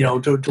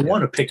 to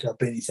want to pick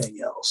up anything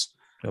else.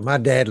 Well, my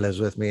dad lives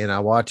with me, and I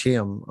watch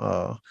him.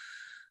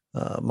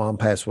 Mom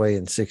passed away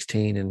in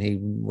 2016,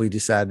 and we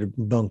decided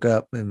to bunk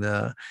up,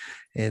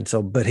 and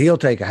so, but he'll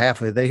take a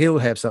half of it. He'll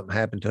have something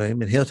happen to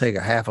him, and he'll take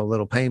a half a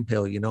little pain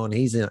pill, and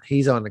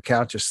he's on the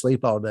couch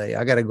asleep all day.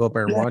 I got to go up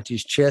there and watch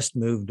his chest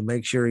move to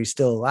make sure he's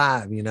still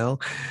alive.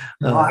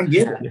 I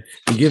get it.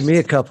 You give me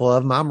a couple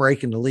of them, I'm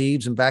raking the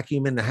leaves and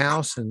vacuuming the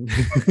house, and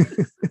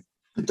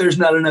there's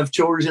not enough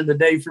chores in the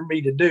day for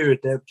me to do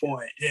at that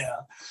point.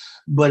 Yeah.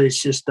 But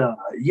it's just, those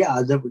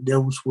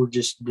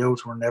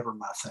were never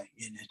my thing.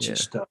 And it's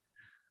just,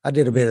 I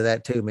did a bit of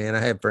that too, man. I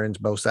had friends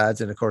both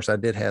sides. And of course I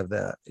did have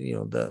the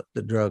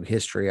drug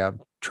history. I've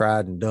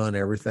tried and done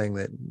everything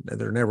that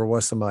there never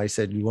was somebody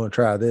said, you want to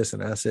try this?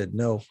 And I said,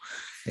 no.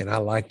 And I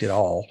liked it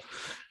all.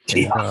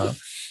 And,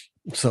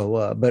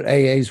 but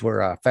AA is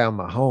where I found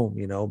my home,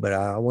 but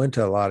I went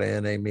to a lot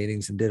of NA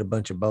meetings and did a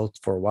bunch of both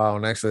for a while.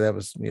 And actually that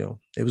was,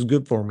 it was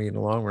good for me in the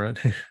long run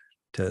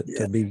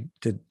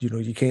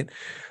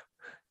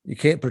you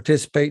can't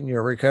participate in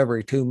your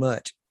recovery too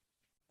much.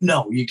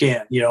 No, you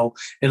can't,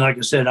 and like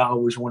I said, I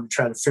always want to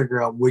try to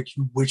figure out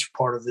which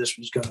part of this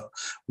was going to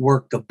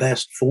work the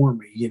best for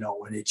me,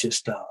 and it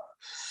just,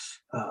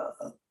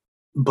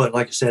 but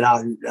like I said,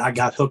 I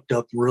got hooked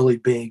up really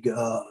big.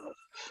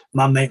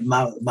 My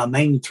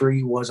main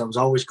three was I was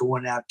always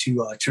going out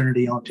to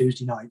Trinity on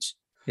Tuesday nights.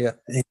 Yeah.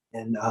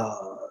 And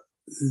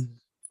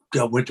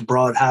I went to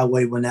Broad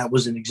Highway when that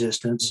was in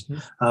existence,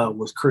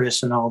 with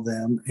Chris and all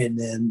them. And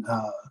then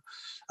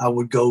I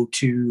would go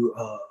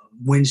to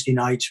Wednesday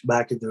nights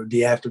back at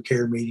the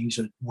aftercare meetings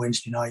on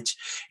Wednesday nights.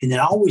 And then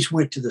I always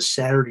went to the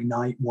Saturday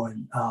night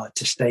one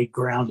to stay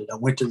grounded. I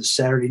went to the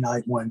Saturday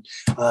night one,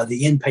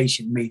 the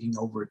inpatient meeting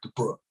over at the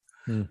Brook,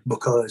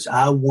 because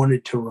I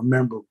wanted to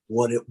remember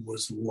what it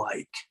was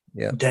like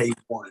day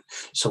one.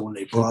 So when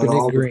they brought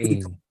all the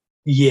people,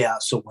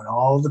 so when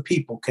all the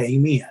people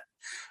came in,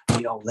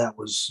 that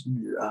was,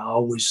 I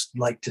always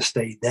like to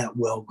stay that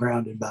well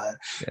grounded by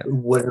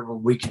whatever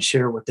we can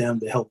share with them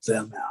to help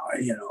them out,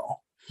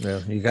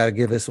 Well, you got to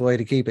give us a way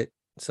to keep it.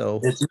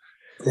 So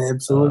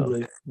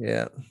absolutely.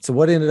 So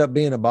what ended up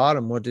being a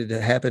bottom? What did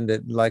it happen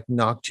that like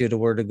knocked you to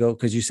where to go?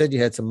 Because you said you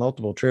had some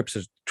multiple trips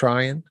of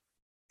trying.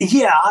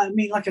 Yeah, I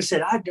mean, like I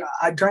said,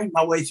 I drank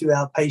my way through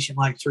outpatient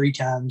like 3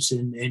 times,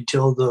 and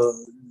until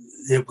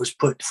it was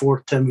put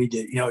forth to me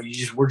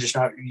that we're just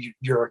not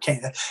you're a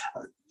can Were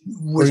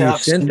you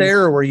without sent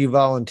there or were you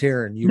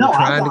volunteering? You were no,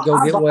 trying to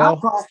go get well?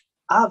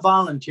 I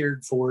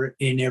volunteered for it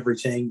and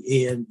everything,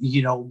 and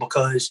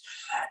because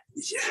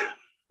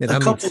And I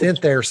mean,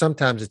 sent there,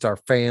 sometimes it's our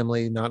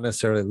family, not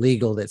necessarily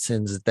legal, that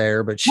sends it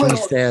there, but she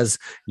says,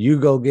 you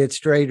go get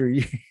straight or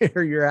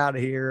you're out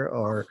of here.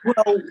 Or,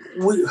 well,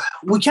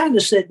 we kind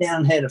of sat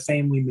down and had a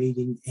family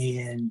meeting,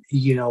 and,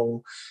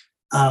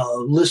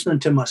 listening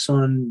to my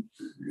son.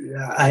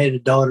 I had a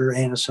daughter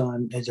and a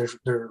son, and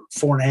they're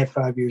 4.5,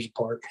 5 years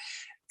apart,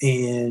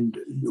 and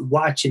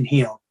watching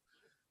him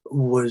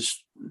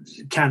was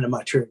kind of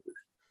my trigger.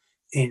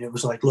 And it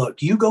was like,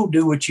 look, you go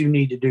do what you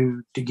need to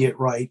do to get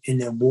right, and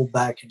then we'll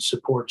back and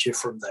support you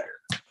from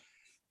there.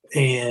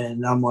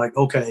 And I'm like,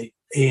 okay.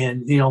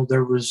 And, the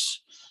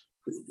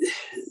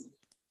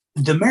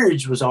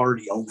marriage was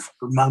already over.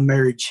 My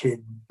marriage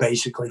had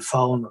basically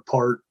fallen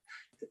apart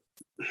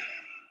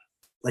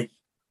like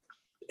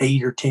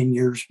 8 or 10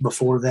 years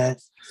before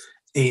that.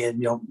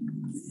 And,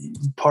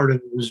 part of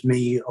it was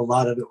me. A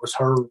lot of it was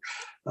her.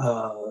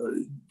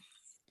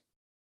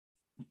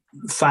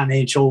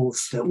 Financial,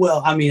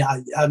 well, I mean,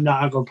 I'm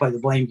not going to play the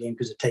blame game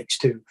because it takes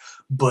two,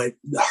 but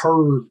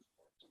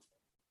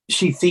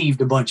she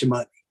thieved a bunch of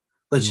money.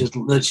 Let's just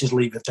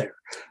leave it there.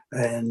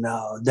 And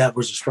that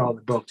was the straw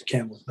that broke the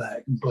camel's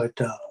back.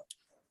 But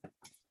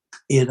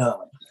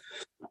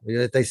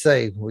they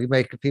say we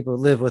make people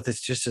live with us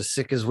just as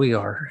sick as we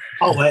are.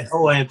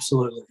 Oh,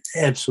 absolutely.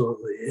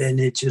 Absolutely. And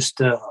it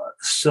just,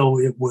 so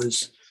it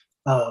was,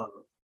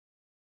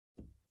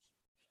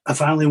 I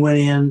finally went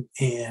in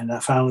and I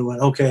finally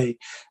went, okay,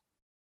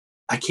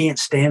 I can't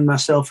stand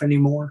myself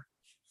anymore,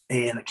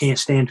 and I can't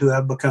stand who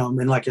I've become.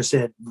 And like I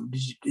said,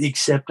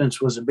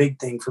 acceptance was a big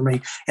thing for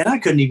me. And I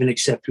couldn't even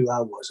accept who I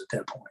was at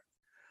that point,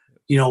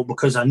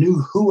 because I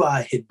knew who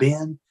I had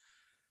been.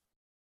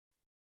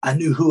 I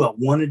knew who I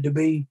wanted to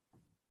be,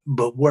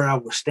 but where I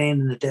was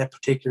standing at that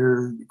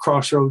particular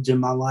crossroads in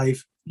my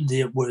life,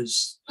 it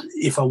was,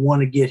 if I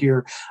want to get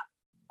here,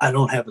 I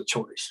don't have a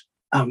choice.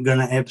 I'm going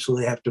to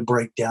absolutely have to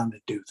break down to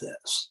do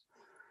this.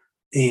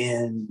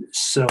 And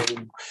so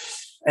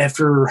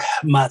after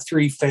my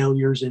 3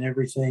 failures and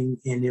everything,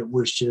 and it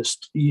was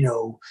just,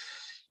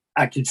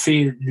 I could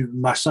feel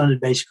my son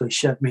had basically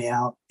shut me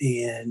out,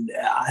 and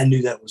I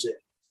knew that was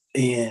it.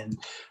 And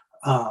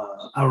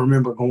I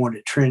remember going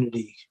to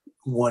Trinity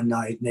one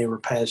night, and they were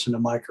passing the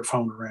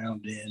microphone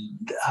around,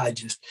 and I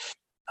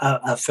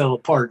fell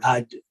apart.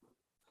 I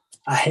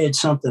had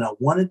something I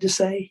wanted to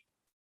say,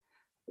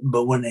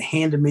 but when they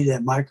handed me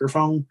that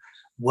microphone,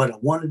 what I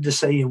wanted to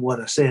say and what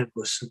I said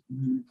was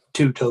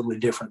 2 totally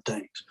different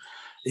things.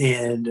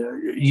 And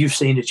you've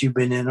seen it, you've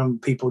been in them,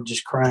 people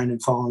just crying and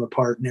falling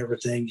apart and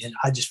everything. And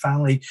I just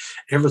finally,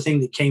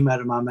 everything that came out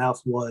of my mouth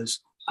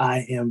was,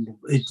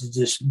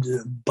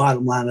 the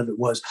bottom line of it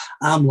was,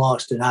 I'm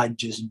lost and I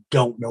just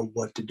don't know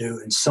what to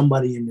do. And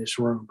somebody in this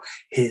room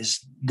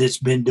that's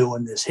been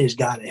doing this has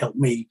got to help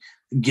me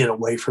get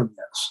away from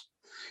this.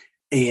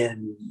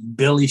 And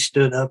Billy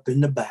stood up in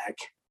the back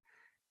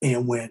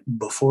and went,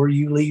 before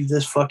you leave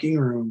this fucking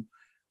room,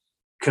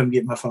 come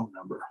get my phone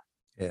number.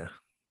 Yeah.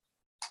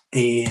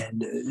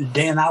 And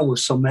Dan, I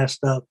was so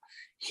messed up.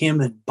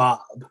 Him and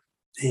Bob,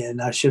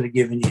 and I should have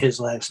given you his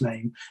last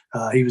name.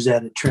 He was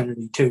at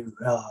Trinity too.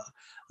 I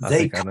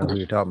think I know who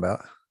you're talking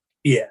about.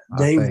 Yeah,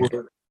 they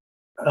were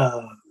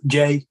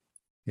Jay.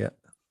 Yeah.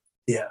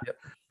 Yeah. Yep.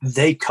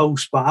 They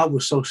I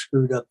was so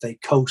screwed up, they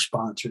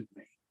co-sponsored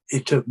me.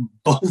 It took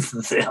both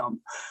of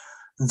them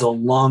the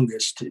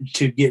longest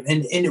to get,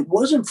 and it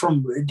wasn't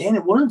from Dan,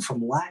 it wasn't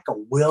from lack of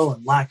will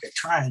and lack of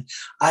trying.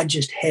 I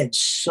just had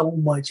so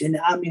much, and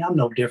I mean, I'm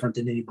no different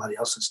than anybody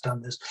else that's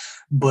done this,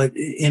 but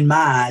in my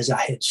eyes,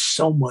 I had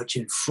so much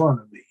in front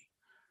of me.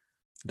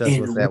 Does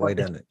look that way,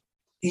 doesn't it?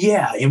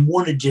 Yeah, and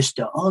wanted just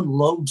to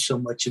unload so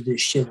much of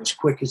this shit as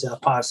quick as I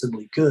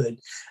possibly could,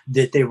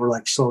 that they were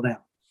like, slow down.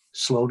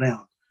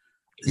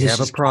 You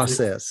have a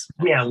process.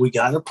 We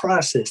got a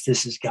process.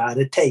 This has got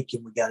to take,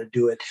 and we got to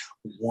do it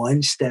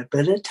one step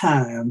at a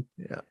time.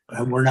 Yeah.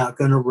 And we're not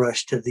going to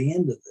rush to the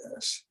end of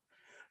this.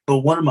 But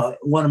one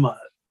of my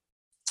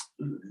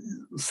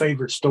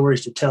favorite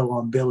stories to tell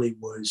on Billy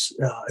was,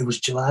 it was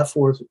July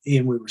 4th,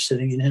 and we were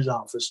sitting in his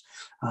office,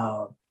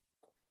 and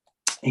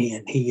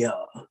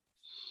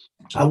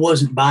I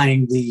wasn't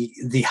buying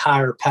the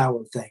higher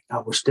power thing. I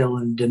was still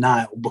in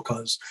denial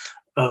because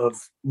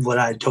of what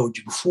I had told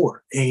you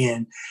before.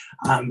 And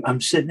I'm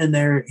sitting in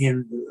there,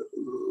 and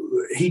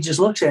he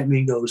just looks at me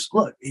and goes,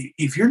 look,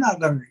 if you're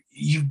not going to,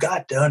 you've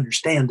got to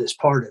understand this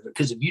part of it.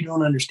 Because if you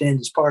don't understand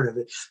this part of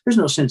it, there's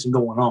no sense in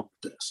going on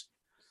with this.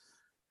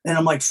 And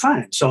I'm like,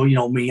 fine. So,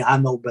 me, I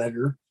know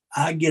better.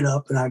 I get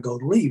up and I go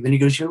to leave. And he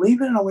goes, you're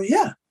leaving? And I went,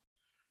 yeah.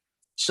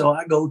 So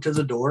I go to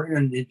the door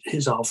and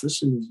his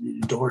office,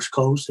 and the door's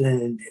closed,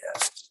 and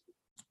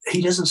he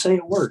doesn't say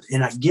a word.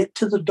 And I get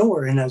to the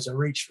door, and as I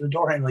reach for the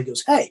door handle, he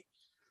goes, hey.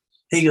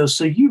 He goes,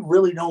 so you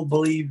really don't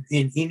believe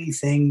in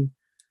anything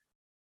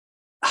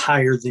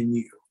higher than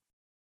you?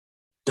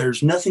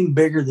 There's nothing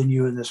bigger than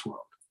you in this world.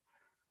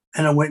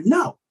 And I went,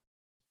 no.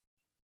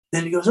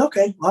 Then he goes,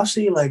 okay, well, I'll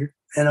see you later.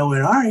 And I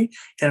went, all right.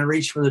 And I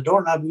reached for the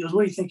doorknob. He goes,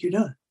 what do you think you're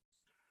doing?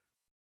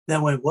 Then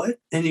I went, what?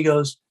 And he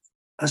goes,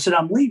 I said,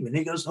 I'm leaving.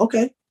 He goes,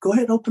 okay, go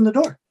ahead, open the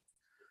door.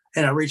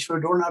 And I reached for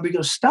the doorknob. He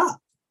goes, stop.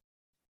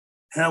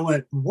 And I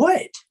went,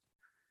 what?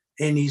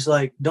 And he's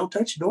like, don't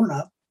touch the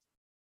doorknob.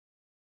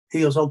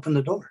 He goes, open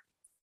the door.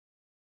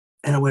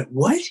 And I went,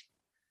 what?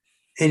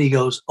 And he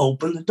goes,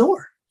 open the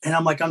door. And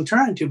I'm like, I'm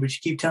trying to, but you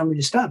keep telling me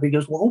to stop. He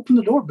goes, well, open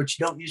the door, but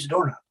you don't use the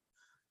doorknob.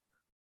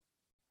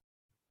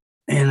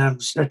 And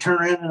I turned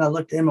around and I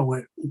looked at him and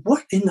went,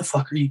 what in the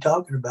fuck are you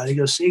talking about? He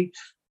goes, see,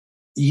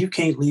 you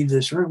can't leave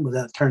this room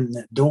without turning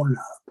that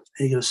doorknob.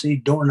 And he goes, see,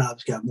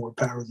 doorknob's got more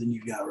power than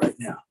you got right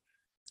now.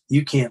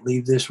 You can't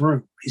leave this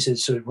room. He said,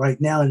 so right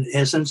now, in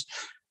essence,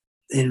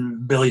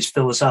 in Billy's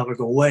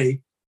philosophical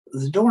way,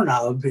 the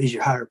doorknob is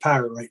your higher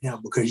power right now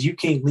because you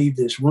can't leave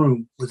this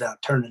room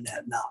without turning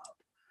that knob.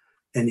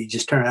 And he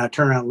just turned around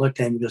and looked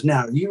at him. He goes,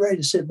 now, are you ready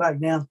to sit back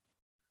down?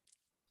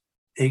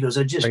 And he goes,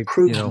 I just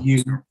proved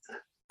you.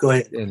 Go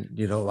ahead. And,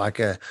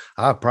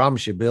 I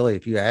promise you, Billy,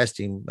 if you asked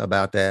him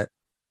about that,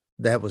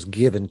 that was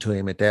given to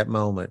him at that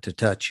moment to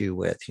touch you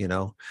with,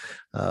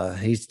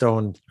 he's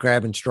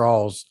grabbing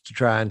straws to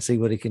try and see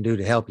what he can do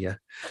to help you.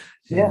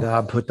 And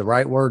God put the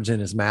right words in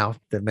his mouth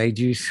that made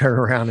you turn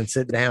around and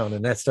sit down.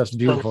 And that stuff's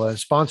beautiful.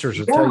 Sponsors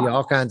will tell you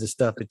all kinds of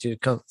stuff that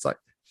it's like,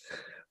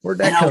 where'd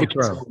that come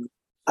from?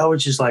 I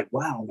was just like,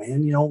 wow,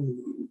 man,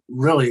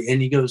 really.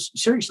 And he goes,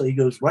 seriously, he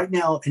goes, right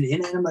now, an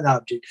inanimate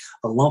object,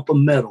 a lump of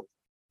metal,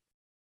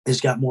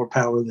 has got more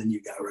power than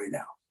you got right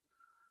now.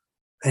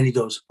 And he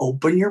goes,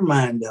 open your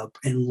mind up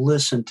and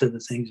listen to the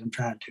things I'm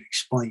trying to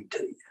explain to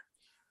you.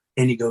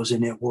 And he goes,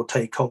 and it will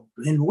take hold.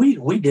 And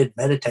we did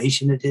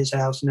meditation at his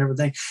house and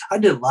everything. I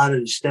did a lot of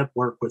his step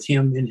work with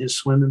him in his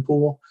swimming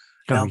pool.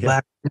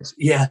 Back.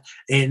 Yeah.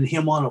 And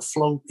him on a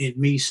float and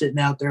me sitting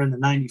out there in the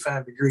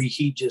 95-degree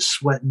heat, just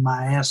sweating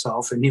my ass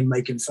off and him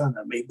making fun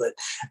of me. But,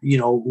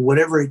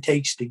 whatever it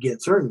takes to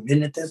get through.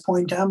 And at that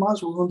point in time, I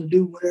was willing to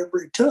do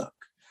whatever it took.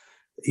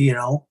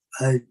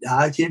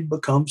 I had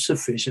become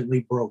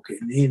sufficiently broken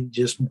and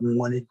just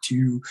wanted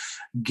to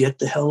get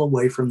the hell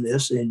away from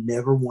this and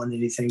never want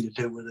anything to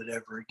do with it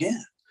ever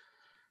again.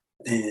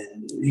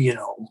 And,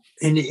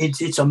 and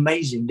it's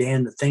amazing,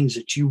 Dan, the things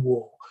that you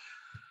will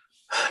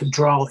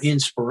draw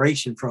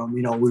inspiration from.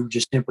 We were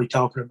just simply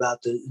talking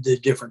about the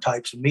different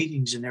types of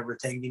meetings and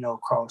everything,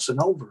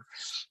 crossing over.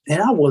 And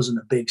I wasn't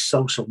a big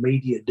social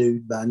media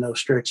dude by no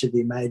stretch of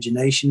the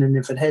imagination. And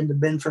if it hadn't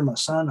been for my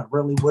son, I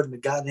really wouldn't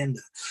have got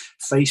into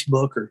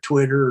Facebook or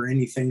Twitter or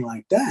anything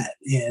like that.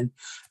 And,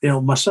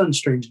 my son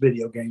streams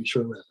video games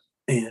for a living.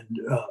 And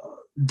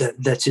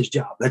that's his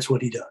job. That's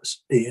what he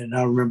does. And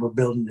I remember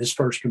building his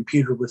first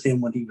computer with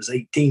him when he was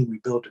 18. We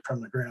built it from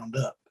the ground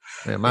up.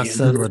 Man, my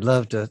son would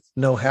love to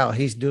know how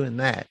he's doing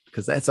that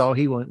because that's all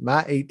he wants.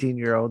 My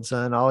 18-year-old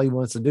son, all he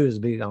wants to do is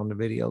be on the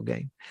video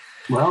game.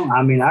 Well,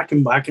 I mean, I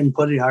can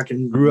put it. I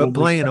can grew up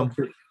playing them.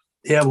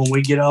 Yeah, when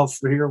we get off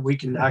here,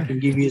 I can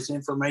give you his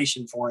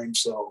information for him.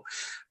 So,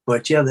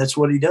 but yeah, that's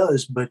what he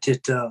does. But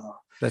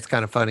that's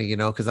kind of funny,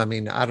 because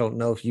I don't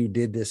know if you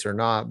did this or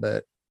not,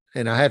 but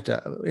and I have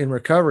to in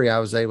recovery. I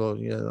was able,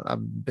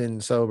 I've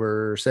been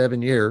sober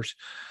 7 years,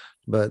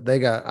 but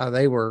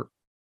they were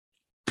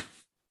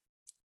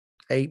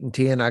 8 and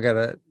 10. I got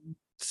a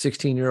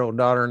 16-year-old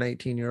daughter and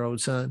 18-year-old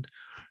son.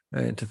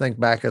 And to think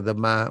back of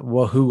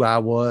who I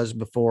was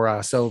before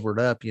I sobered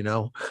up,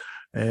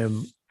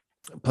 and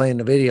playing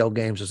the video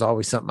games was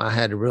always something I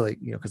had to really,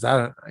 because I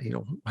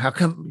don't, how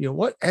come,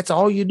 what, that's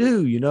all you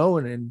do,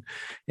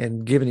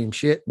 and giving him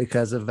shit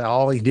because of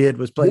all he did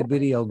was play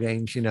video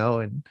games,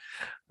 and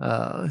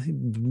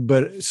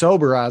but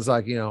sober, I was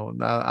like,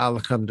 I'll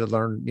come to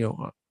learn,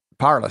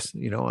 powerless,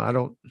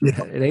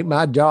 it ain't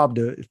my job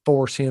to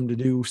force him to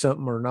do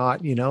something or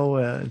not,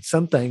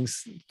 some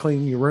things,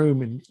 clean your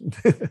room and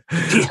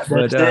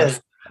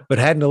but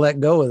hadn't to let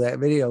go of that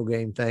video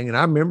game thing. And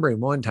I remember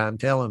him one time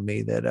telling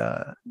me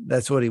that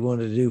that's what he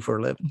wanted to do for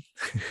a living.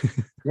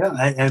 Yeah,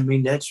 I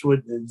mean, that's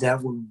what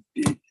that would,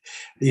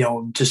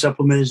 to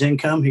supplement his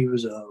income. He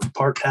was a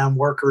part-time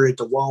worker at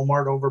the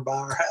Walmart over by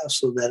our house,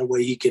 so that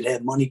way he could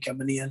have money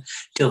coming in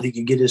till he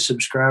could get his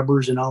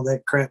subscribers and all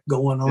that crap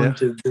going on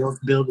to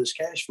build his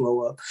cash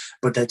flow up.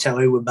 But that's how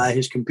he would buy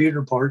his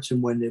computer parts,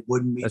 and when it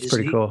wouldn't meet, that's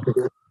pretty cool.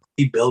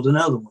 He'd build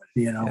another one.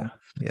 Yeah.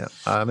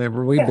 I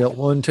remember we built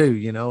one too,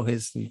 you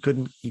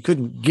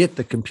couldn't get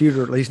the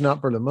computer, at least not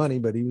for the money,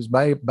 but he was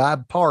buy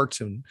parts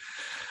and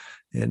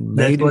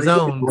made his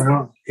own.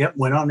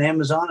 Went on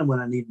Amazon and when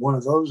I need one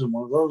of those and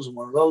one of those and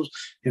one of those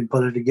and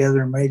put it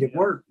together and made it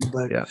work.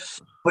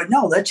 But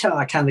no, that's how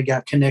I kind of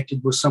got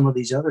connected with some of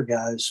these other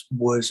guys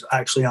was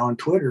actually on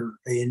Twitter.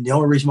 And the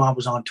only reason why I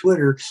was on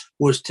Twitter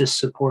was to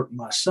support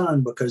my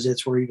son because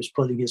that's where he was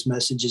putting his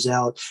messages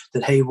out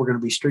that, hey, we're going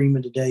to be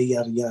streaming today,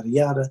 yada, yada,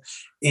 yada.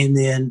 And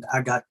then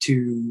I got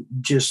to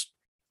just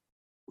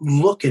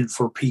looking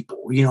for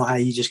people, how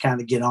you just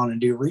kind of get on and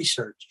do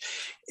research.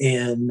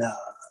 And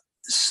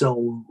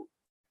so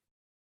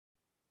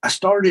I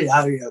started,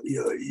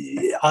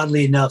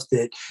 oddly enough,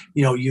 that,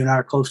 you and I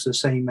are close to the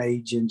same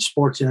age, and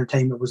sports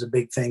entertainment was a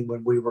big thing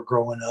when we were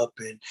growing up.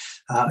 And,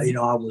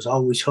 I was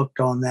always hooked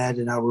on that.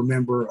 And I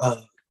remember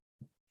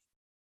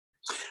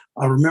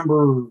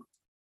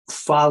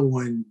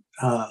following,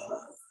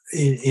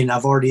 and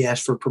I've already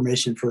asked for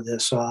permission for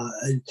this. So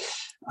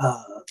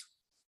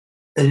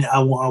and I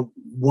want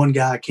one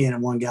guy I can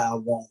and one guy I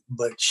won't.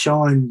 But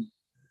Sean,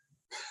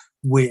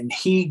 when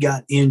he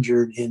got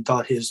injured and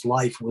thought his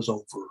life was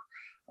over,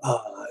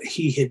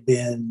 he had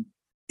been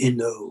in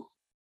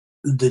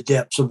the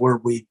depths of where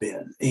we'd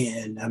been.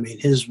 And I mean,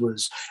 his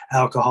was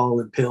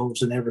alcohol and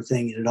pills and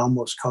everything. And it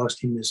almost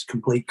cost him his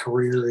complete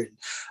career.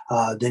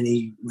 And then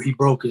he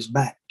broke his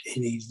back,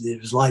 and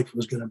his life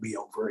was going to be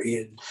over,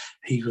 and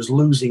he was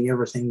losing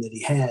everything that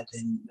he had.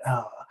 And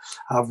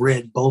I've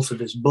read both of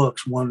his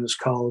books. One is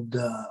called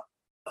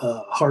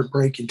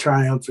Heartbreak and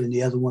Triumph, and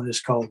the other one is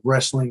called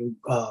Wrestling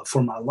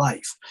for My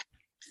Life.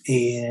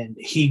 And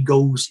he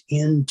goes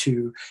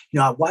into,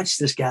 I watched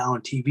this guy on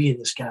TV, and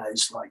this guy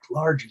is like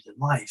larger than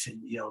life,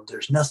 and,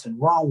 there's nothing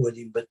wrong with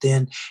him. But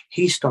then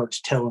he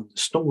starts telling the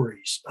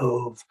stories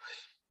of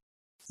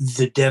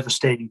the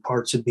devastating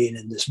parts of being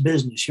in this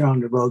business. You're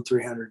on the road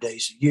 300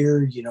 days a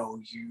year.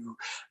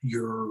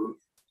 You're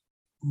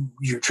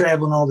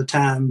traveling all the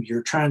time.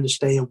 You're trying to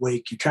stay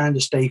awake. You're trying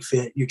to stay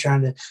fit.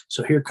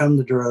 So here come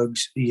the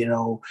drugs,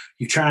 you're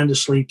trying to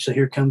sleep. So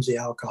here comes the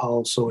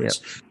alcohol. So it's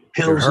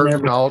pills and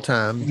everything all the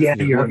time. Yeah.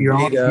 You're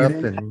on up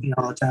and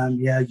all the time.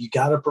 Yeah. You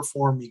got to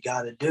perform. You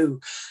got to do.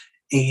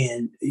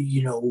 And,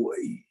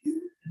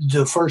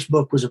 the first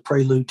book was a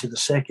prelude to the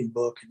second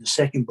book. And the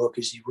second book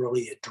is he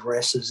really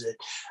addresses it.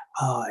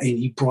 And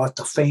he brought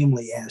the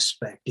family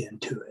aspect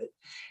into it.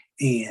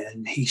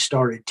 And he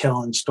started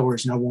telling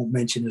stories, and I won't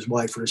mention his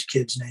wife or his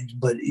kids' names,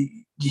 but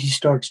he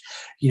starts,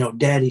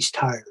 Daddy's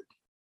tired.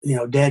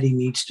 Daddy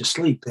needs to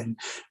sleep. And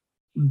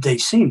they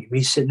see him.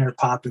 He's sitting there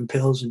popping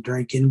pills and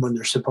drinking when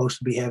they're supposed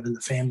to be having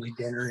the family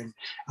dinner. And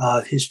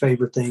his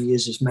favorite thing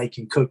is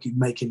making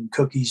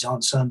cookies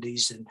on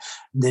Sundays. And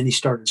then he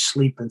started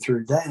sleeping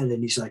through that.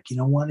 And he's like, you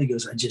know what? He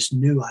goes, I just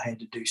knew I had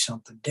to do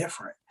something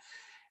different.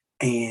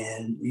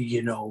 And,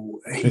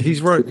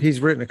 he's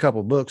written a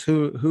couple books.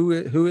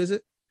 Who is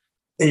it?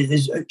 It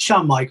is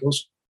Shawn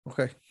Michaels.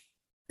 Okay.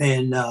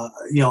 And,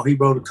 he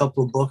wrote a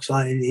couple of books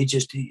on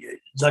it.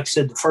 Like I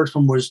said, the first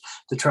one was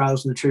The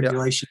Trials and the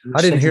Tribulation. Yeah.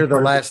 I didn't hear the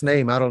last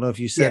name. I don't know if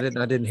you said it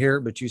and I didn't hear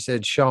it, but you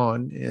said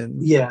Sean.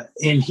 And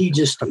and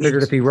I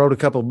figured if he wrote a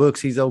couple of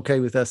books, he's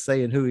okay with us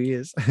saying who he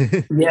is.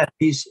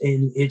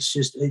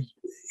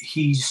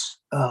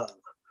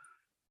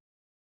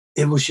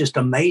 It was just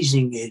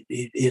amazing.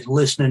 It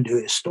listening to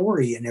his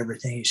story and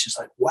everything. It's just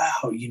like,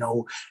 wow,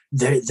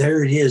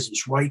 there it is.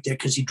 It's right there,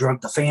 because he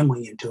drugged the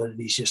family into it. And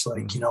he's just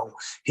like,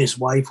 his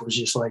wife was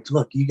just like,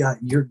 look,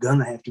 you're going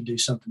to have to do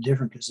something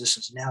different, because this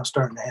is now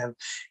starting to have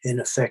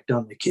an effect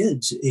on the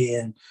kids.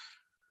 And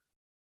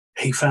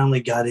he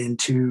finally got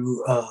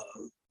into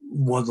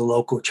one of the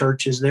local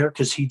churches there,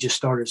 because he just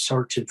started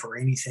searching for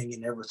anything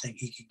and everything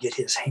he could get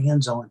his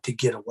hands on to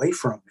get away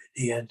from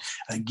it. And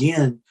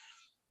again,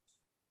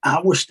 I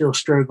was still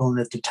struggling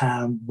at the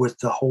time with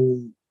the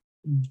whole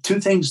two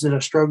things that I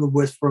struggled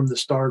with from the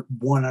start.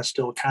 One, I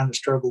still kind of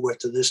struggle with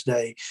to this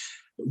day,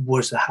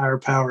 was the higher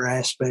power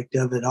aspect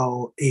of it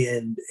all.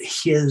 And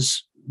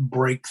his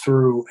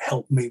breakthrough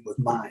helped me with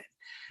mine.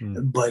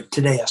 But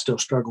today I still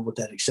struggle with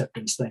that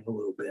acceptance thing a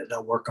little bit.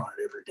 I work on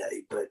it every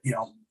day, but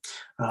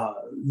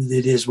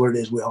it is what it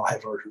is. We all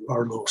have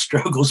our little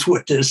struggles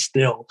with this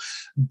still,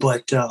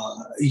 but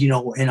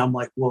and I'm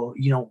like, well,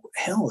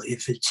 hell,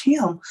 if it's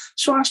him.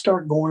 So I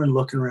started going and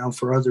looking around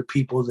for other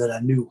people that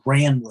I knew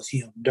ran with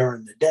him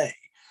during the day.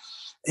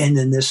 And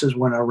then this is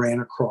when I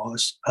ran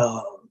across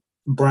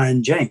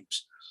Brian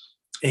James.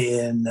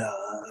 And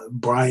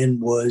Brian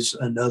was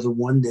another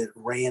one that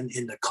ran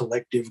in the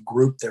collective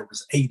group. There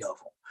was 8 of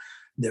them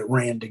that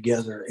ran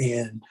together.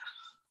 And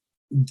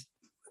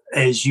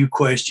as you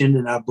questioned,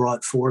 and I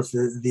brought forth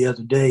the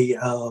other day,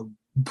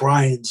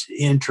 Brian's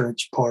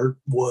entrance part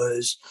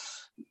was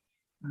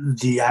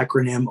the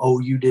acronym, "Oh,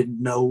 you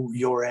didn't know,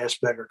 your ass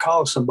better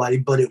call somebody,"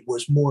 but it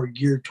was more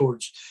geared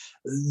towards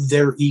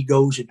their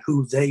egos and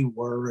who they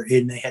were.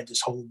 And they had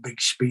this whole big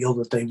spiel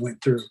that they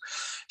went through.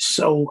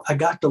 So I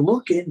got to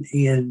looking,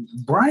 and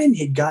Brian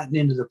had gotten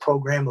into the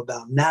program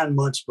about 9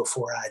 months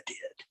before I did.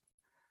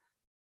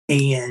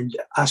 And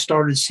I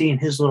started seeing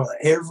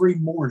every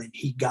morning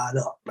he got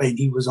up and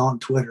he was on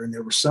Twitter, and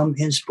there was some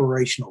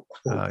inspirational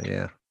quote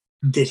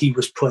that he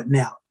was putting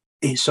out.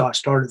 And so I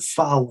started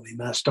following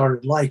him and I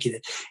started liking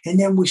it. And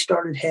then we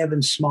started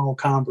having small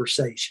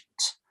conversations.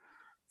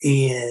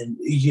 And,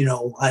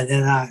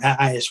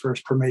 I asked for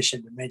his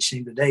permission to mention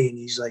him today. And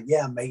he's like,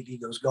 yeah, mate. He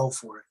goes, go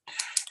for it.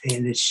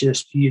 And it's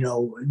just,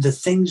 the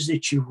things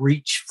that you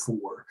reach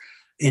for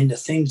and the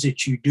things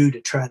that you do to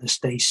try to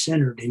stay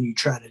centered, and you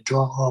try to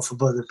draw off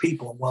of other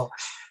people. Well,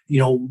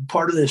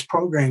 part of this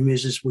program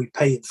is we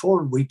pay it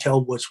forward. We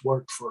tell what's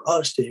worked for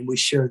us and we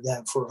share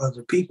that for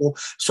other people.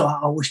 So I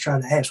always try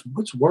to ask,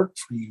 what's worked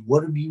for you?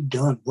 What have you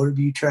done? What have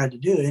you tried to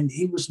do? And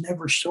he was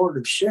never short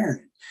of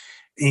sharing.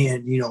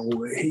 And,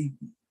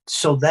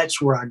 so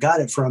that's where I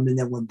got it from. And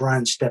then when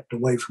Brian stepped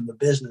away from the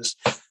business,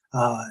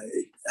 I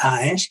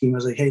asked him, I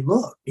was like, hey,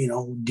 look,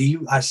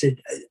 I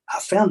said, I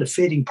found a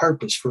fitting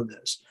purpose for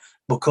this,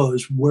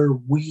 because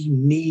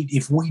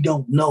if we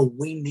don't know,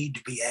 we need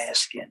to be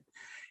asking.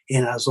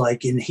 And I was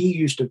like, and he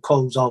used to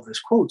close all his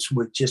quotes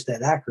with just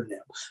that acronym.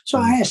 So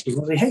I asked him, I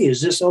was like, hey,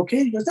 is this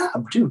okay? He goes,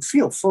 dude,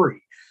 feel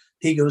free.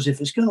 He goes, if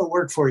it's going to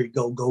work for you,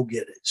 go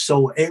get it.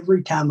 So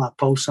every time I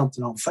post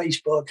something on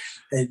Facebook,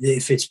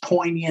 if it's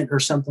poignant or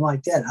something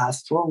like that, I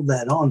throw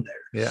that on there.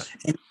 Yeah.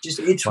 And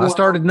I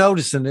started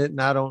noticing it, and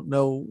I don't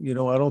know,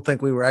 I don't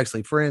think we were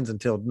actually friends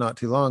until not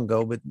too long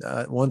ago. But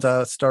once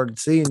I started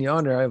seeing you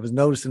on there, I was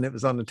noticing it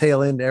was on the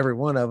tail end of every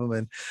one of them.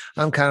 And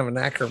I'm kind of an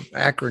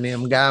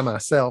acronym guy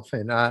myself.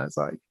 And I was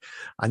like,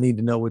 I need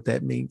to know what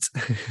that means.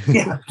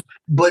 Yeah.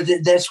 But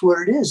that's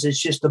where it is. It's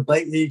just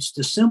it's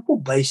the simple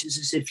basis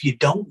is if you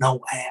don't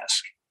know,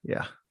 ask.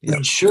 Yeah.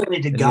 And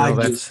surely to God,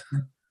 that's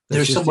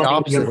there's just somebody the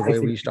opposite of the way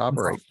we used to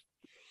operate.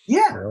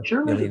 Yeah,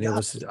 sure.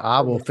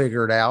 I will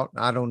figure it out.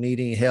 I don't need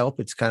any help.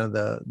 It's kind of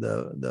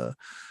the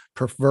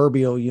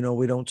proverbial,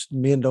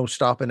 men don't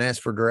stop and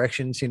ask for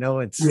directions, and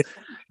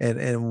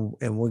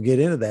we'll get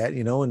into that,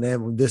 and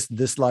then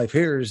this life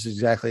here is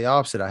exactly the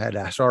opposite.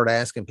 I started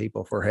asking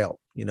people for help,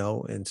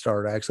 and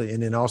started actually,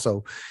 and then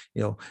also,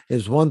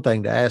 it's one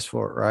thing to ask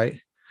for it, right?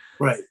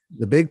 Right.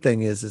 The big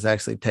thing is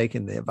actually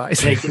taking the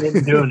advice, taking it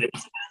and doing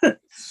it.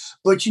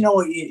 But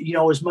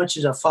as much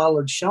as I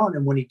followed Sean,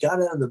 and when he got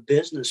out of the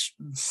business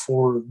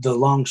for the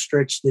long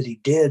stretch that he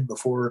did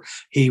before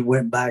he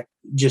went back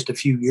just a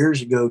few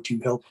years ago to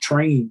help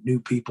train new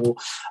people,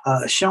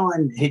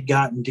 Sean had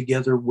gotten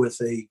together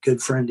with a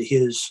good friend of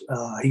his.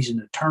 He's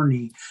an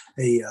attorney,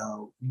 a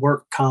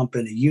work comp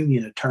and a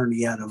union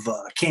attorney out of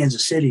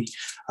Kansas City.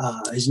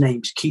 His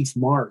name's Keith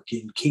Mark,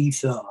 and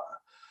Keith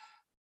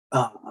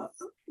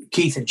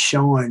and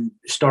Sean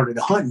started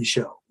a hunting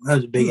show. I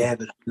was a big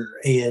avid hunter,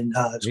 and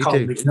it's called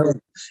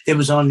McMillan. It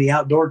was on the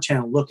Outdoor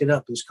Channel. Look it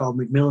up. It's called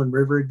McMillan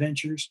River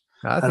Adventures.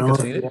 I think I've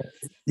seen it.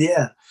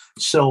 Yeah.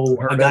 So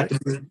I got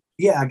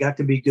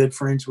to be good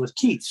friends with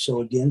Keith.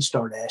 So again,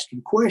 start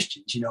asking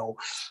questions.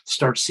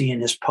 Start seeing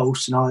his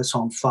posts and all that. So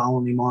I'm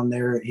following him on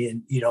there,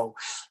 and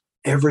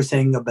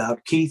everything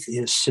about Keith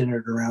is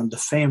centered around the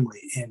family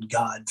and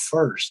God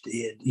first.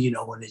 And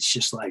it's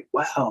just like,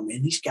 wow,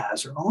 man, these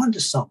guys are on to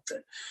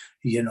something,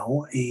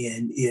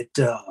 and it,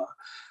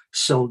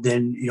 so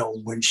then,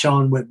 when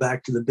Sean went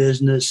back to the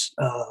business,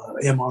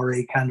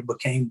 MRA kind of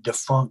became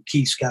defunct.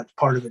 Keith's got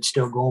part of it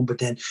still going, but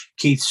then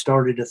Keith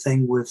started a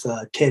thing with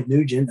Ted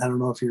Nugent. I don't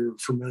know if you're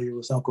familiar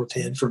with Uncle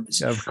Ted from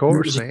his Of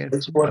course, music. man.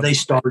 That's where they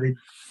started.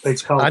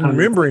 It's called. I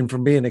remember him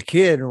from being a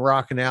kid and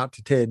rocking out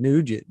to Ted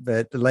Nugent,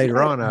 but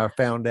later on I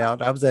found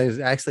out I was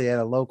actually at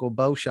a local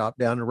bow shop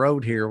down the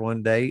road here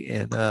one day,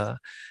 and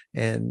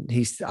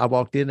I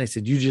walked in, they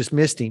said, you just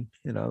missed him.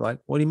 And I was like,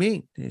 what do you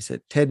mean? And he said,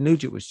 Ted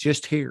Nugent was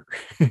just here.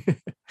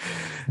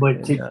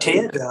 But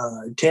Ted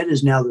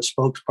is now the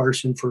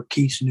spokesperson for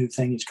Keith's new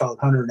thing. It's called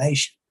Hunter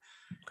Nation.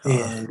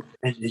 And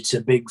it's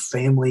a big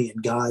family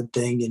and God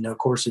thing. And of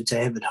course it's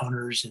avid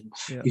hunters and,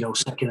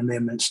 Second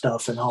Amendment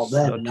stuff and all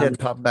that. And Ted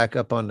popped back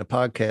up on the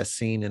podcast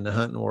scene in the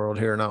hunting world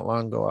here not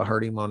long ago. I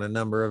heard him on a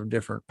number of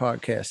different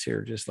podcasts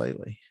here just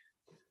lately.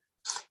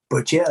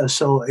 But yeah,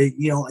 so,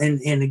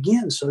 and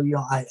again, so,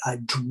 I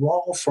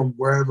draw from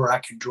wherever I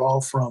can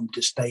draw from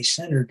to stay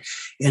centered.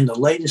 In the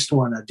latest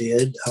one I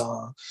did,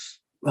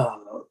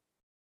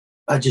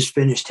 I just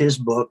finished his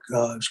book. It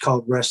was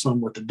called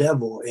Wrestling with the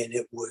Devil, and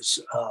it was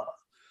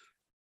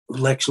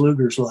Lex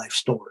Luger's life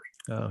story.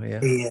 Oh yeah.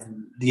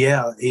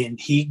 And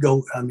he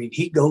goes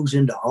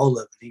into all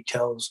of it. He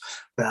tells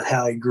about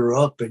how he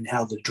grew up and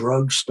how the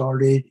drugs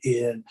started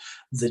and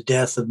the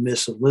death of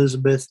Miss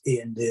Elizabeth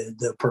and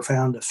the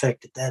profound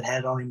effect that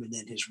had on him, and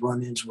then his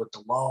run-ins with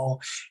the law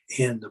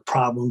and the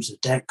problems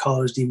that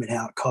caused him and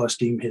how it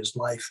cost him his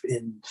life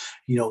in,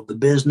 the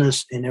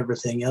business and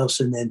everything else.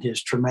 And then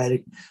his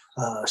traumatic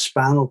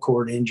spinal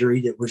cord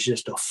injury that was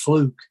just a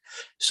fluke.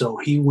 So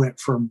he went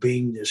from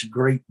being this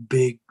great,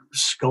 big,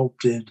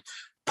 sculpted,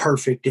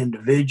 perfect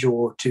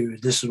individual to,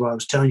 this is what I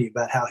was telling you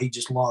about, how he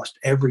just lost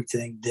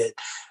everything, that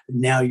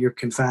now you're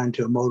confined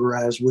to a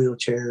motorized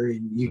wheelchair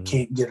and you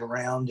can't get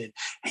around. And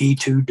he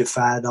too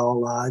defied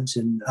all odds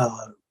and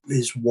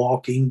is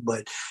walking,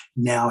 but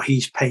now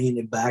he's paying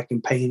it back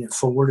and paying it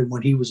forward. And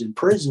when he was in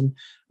prison,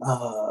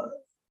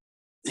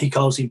 he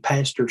calls him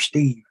Pastor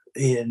Steve,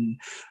 and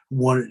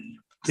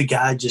the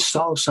guy just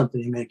saw something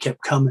in him and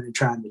kept coming and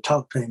trying to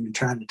talk to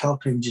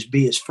him, just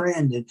be his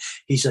friend. And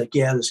he's like,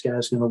 yeah, this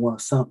guy's going to want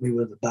to thump me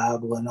with the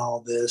Bible and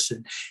all this.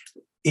 And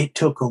it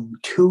took them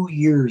 2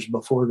 years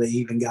before they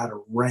even got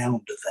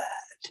around to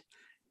that.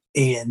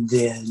 And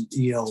then,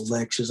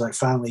 Lex is like,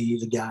 finally,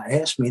 the guy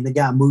asked me, and the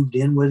guy moved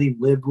in with him,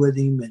 lived with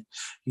him. And,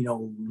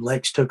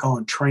 Lex took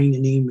on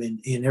training him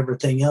and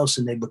everything else.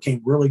 And they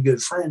became really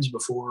good friends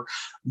before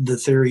the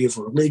theory of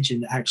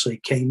religion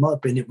actually came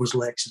up. And it was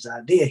Lex's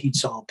idea. He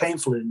saw a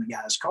pamphlet in the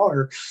guy's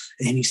car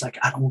and he's like,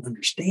 I don't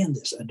understand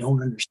this. I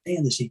don't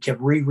understand this. He kept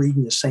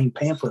rereading the same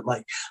pamphlet.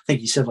 Like, I think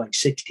he said like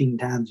 16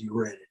 times he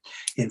read it.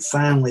 And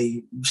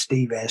finally,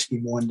 Steve asked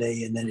him one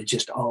day, and then it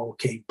just all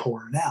came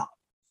pouring out.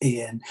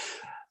 And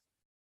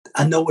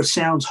I know it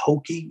sounds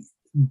hokey,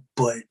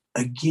 but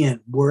again,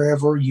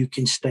 wherever you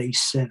can stay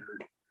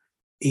centered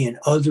in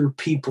other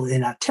people,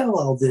 and I tell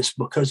all this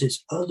because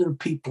it's other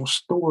people's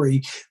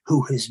story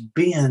who has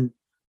been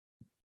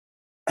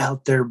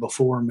out there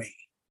before me,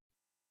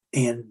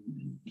 and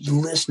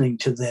listening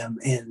to them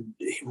and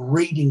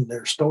reading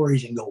their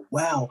stories and go,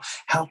 wow,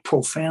 how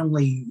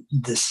profoundly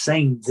the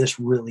same this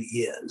really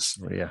is.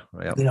 Yeah.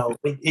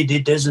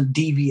 It doesn't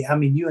deviate. I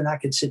mean, you and I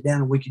could sit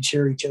down and we could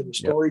share each other's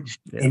story,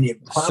 and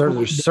it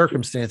probably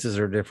circumstances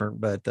are different,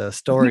 but the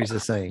story's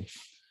the same.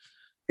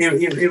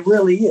 It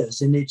really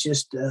is. And it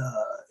just,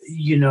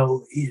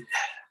 whether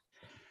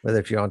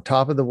if you're on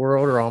top of the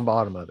world or on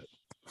bottom of it.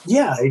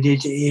 Yeah,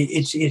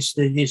 it's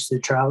the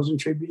trials and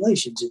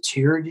tribulations. It's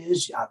here it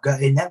is.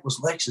 And that was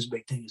Lex's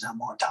big thing, is I'm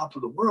on top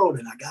of the world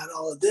and I got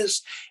all of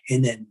this,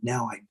 and then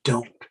now I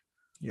don't.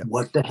 Yep.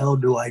 What the hell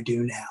do I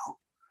do now?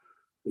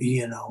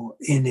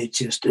 And it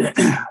just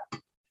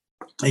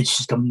it's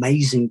just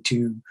amazing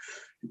to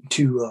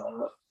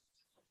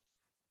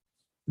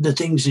the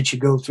things that you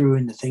go through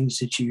and the things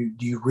that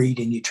you read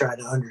and you try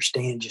to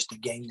understand just to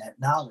gain that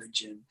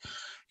knowledge. And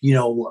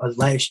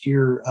last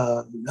year,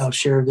 I'll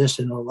share this,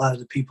 and a lot of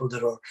the people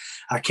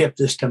I kept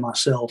this to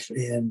myself,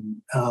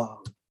 and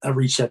I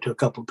reached out to a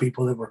couple of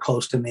people that were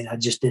close to me, and I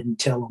just didn't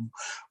tell them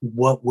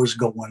what was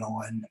going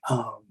on.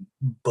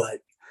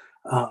 But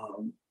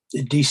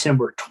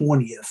December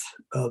 20th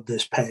of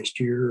this past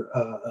year,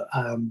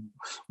 I'm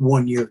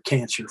 1 year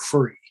cancer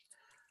free.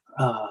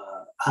 Dan,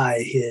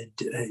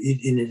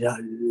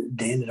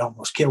 it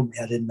almost killed me.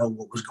 I didn't know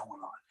what was going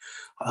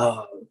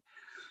on.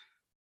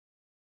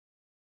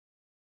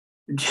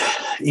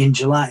 In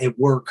July at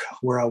work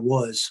where I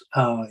was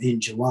in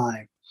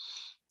July,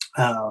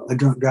 a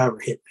drunk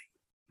driver hit me,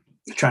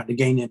 trying to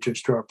gain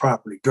entrance to our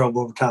property, drove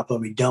over top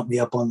of me, dumped me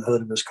up on the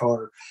hood of his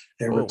car,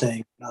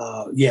 everything.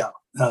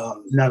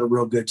 Not a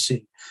real good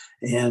scene.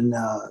 And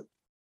I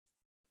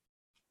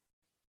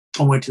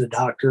went to the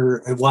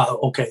doctor. Wow.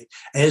 Okay.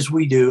 As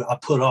we do, I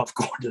put off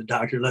going to the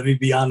doctor. Let me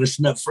be honest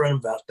and upfront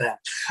about that.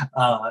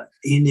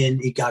 And then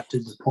it got to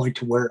the point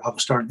to where I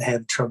was starting to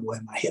have trouble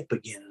in my hip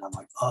again. And I'm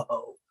like,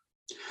 uh-oh.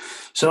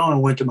 So I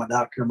went to my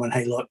doctor and went,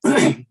 hey, look,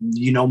 my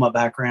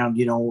background,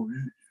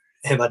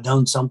 have I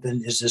done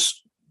something?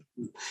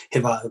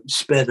 Have I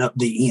sped up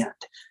the end?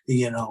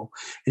 And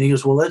he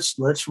goes, well,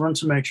 let's run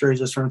some x-rays,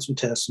 let's run some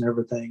tests and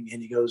everything.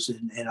 And he goes,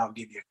 and I'll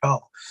give you a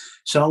call.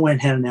 So I went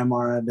and had an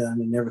MRI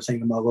done and everything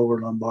in my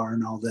lower lumbar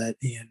and all that.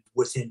 And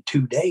within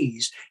 2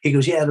 days, he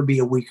goes, yeah, it'll be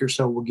a week or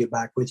so. We'll get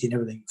back with you and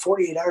everything.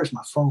 48 hours,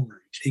 my phone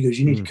rings. He goes,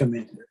 you need to come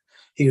in here.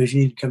 He goes,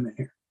 you need to come in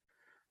here.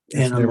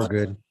 That's never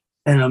good.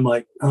 And I'm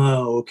like,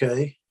 oh,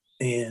 okay.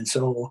 And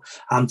so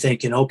I'm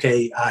thinking,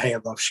 okay,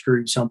 I've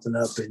screwed something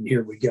up, and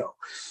here we go.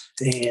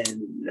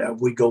 And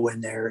we go in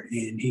there,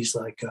 and he's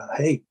like,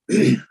 hey,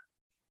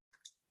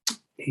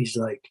 he's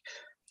like,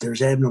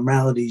 there's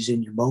abnormalities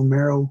in your bone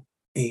marrow,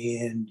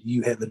 and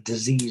you have a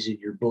disease in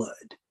your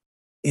blood.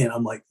 And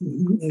I'm like,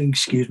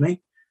 excuse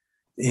me?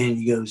 And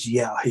he goes,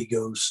 yeah. He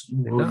goes,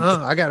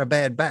 I got a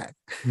bad back.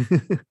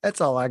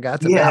 That's all I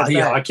got.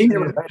 Yeah, I can't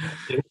remember.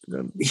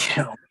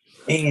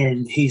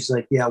 And he's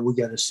like, yeah, we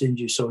got to send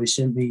you. So he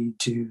sent me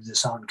to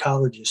this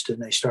oncologist,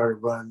 and they started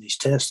running these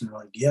tests, and they're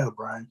like, yeah,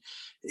 Brian.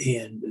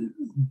 And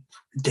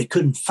they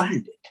couldn't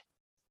find it.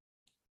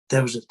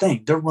 That was the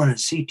thing. They're running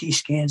CT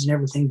scans and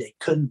everything. They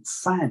couldn't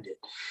find it.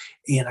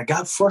 And I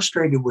got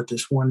frustrated with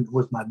this one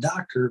with my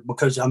doctor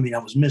because, I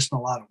was missing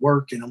a lot of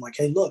work. And I'm like,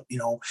 hey, look,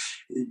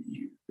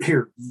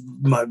 here,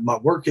 my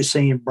work is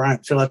saying, Brian,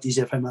 fill out these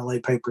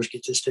FMLA papers,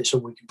 get this so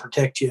we can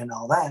protect you and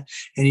all that.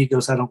 And he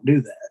goes, I don't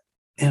do that.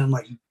 And I'm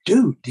like,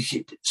 dude.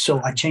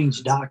 So I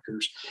changed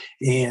doctors,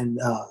 and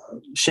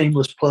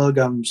shameless plug,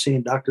 I'm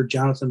seeing Dr.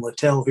 Jonathan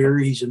Littell here.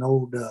 He's an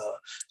old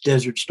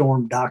Desert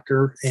Storm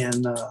doctor.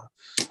 And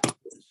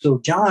so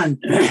John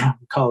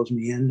calls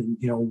me in,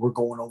 and, we're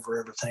going over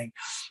everything.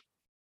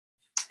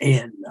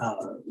 And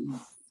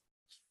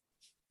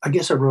I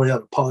guess I really ought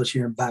to pause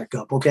here and back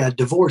up. Okay. I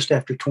divorced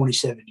after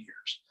 27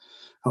 years.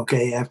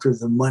 Okay. After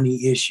the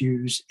money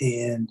issues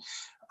and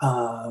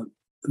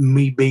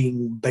me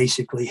being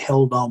basically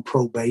held on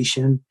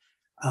probation.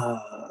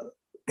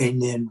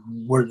 And then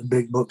where the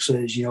big book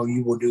says,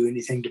 you will do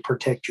anything to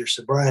protect your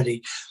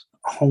sobriety,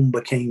 home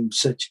became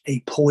such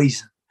a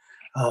poison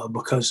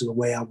because of the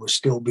way I was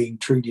still being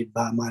treated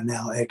by my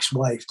now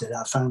ex-wife that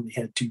I finally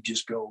had to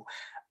just go,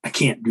 I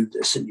can't do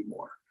this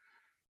anymore.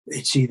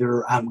 It's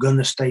either I'm going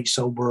to stay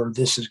sober or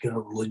this is going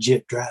to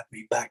legit drive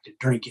me back to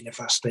drinking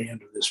if I stay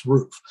under this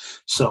roof.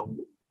 So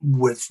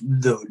with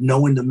the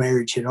knowing the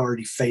marriage had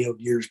already failed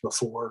years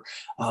before,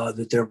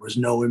 that there was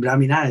no, I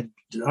mean, I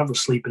was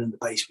sleeping in the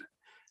basement,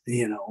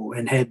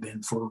 and had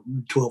been for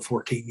 12,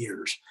 14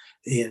 years.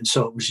 And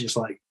so it was just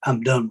like,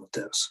 I'm done with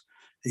this.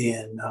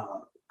 And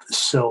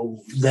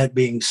so that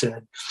being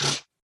said,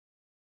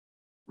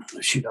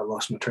 shoot, I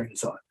lost my train of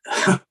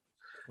thought.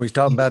 We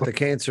talked about the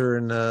cancer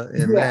and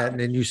Yeah. that, and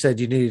then you said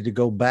you needed to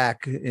go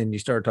back, and you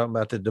started talking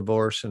about the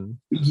divorce and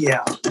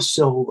Yeah.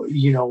 So,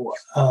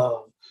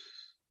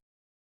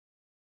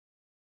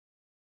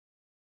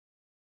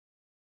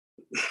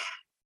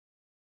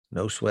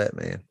 no sweat,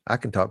 man. I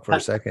can talk for a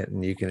second,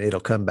 and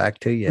it'll come back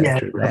to you yeah,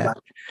 after that.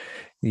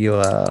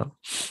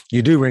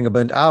 You do ring a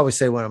bell. I always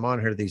say when I'm on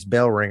here, these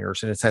bell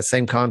ringers, and it's that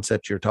same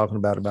concept you're talking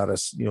about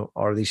us,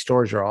 are these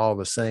stories are all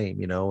the same,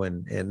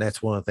 and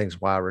that's one of the things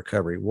why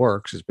recovery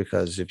works, is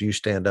because if you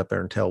stand up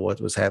there and tell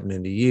what was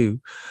happening to you,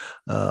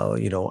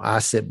 I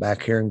sit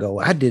back here and go,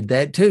 I did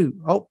that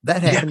too. Oh,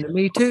 that happened to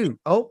me too.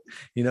 Oh,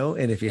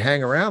 and if you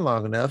hang around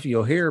long enough,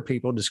 you'll hear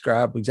people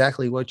describe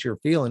exactly what you're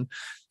feeling.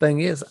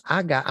 Thing is,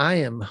 I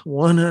am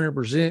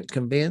 100%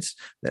 convinced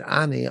that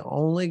I'm the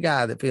only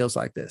guy that feels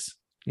like this.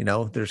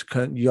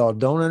 Y'all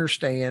don't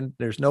understand.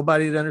 There's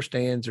nobody that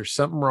understands. There's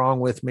something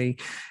wrong with me.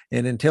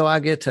 And until I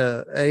get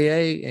to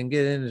AA and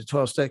get into the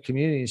 12-step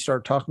community and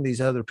start talking to these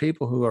other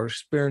people who are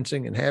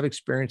experiencing and have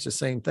experienced the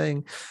same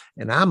thing,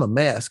 and I'm a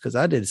mess because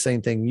I did the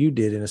same thing you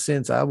did. In a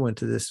sense, I went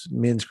to this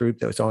men's group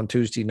that was on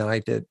Tuesday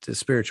night at the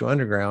Spiritual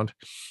Underground,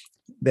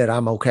 that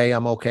I'm okay.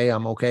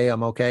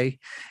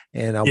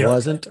 And I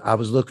wasn't. I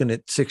was looking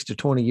at 6 to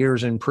 20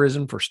 years in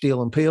prison for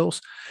stealing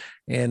pills,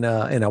 and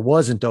I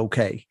wasn't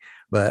okay.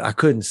 But I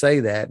couldn't say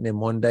that. And then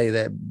one day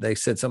that they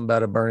said something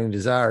about a burning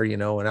desire,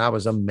 and I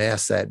was a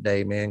mess that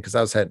day, man, because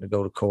I was having to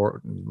go to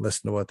court and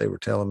listen to what they were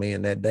telling me.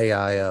 And that day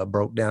I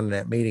broke down in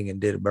that meeting and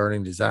did a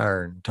burning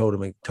desire and told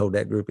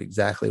that group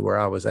exactly where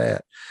I was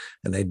at.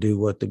 And they do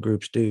what the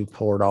groups do,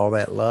 poured all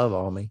that love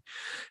on me.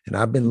 And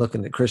I've been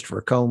looking at Christopher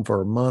Combe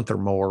for a month or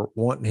more,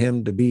 wanting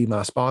him to be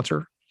my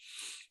sponsor.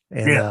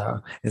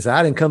 And so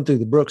I didn't come through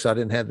the Brooks. I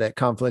didn't have that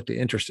conflict of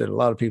interest that a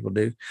lot of people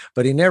do,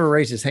 but he never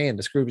raised his hand.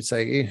 The group would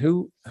say, hey,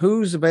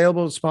 who's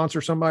available to sponsor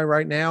somebody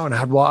right now? And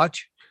I'd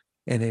watch,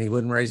 and then he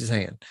wouldn't raise his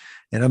hand.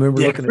 And I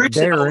remember looking at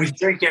Darren. Always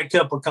drink that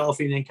cup of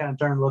coffee and then kind of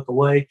turn and look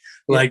away.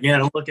 Like,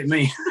 don't look at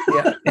me.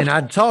 And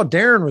I saw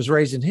Darren was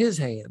raising his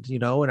hand,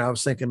 and I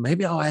was thinking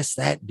maybe I'll ask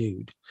that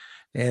dude.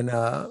 And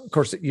of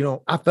course,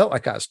 I felt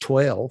like I was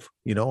 12,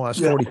 I was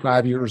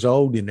 45 years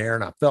old in there,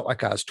 and I felt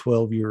like I was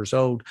 12 years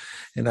old.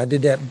 And I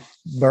did that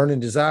burning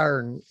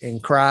desire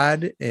and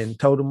cried and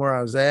told him where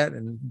I was at.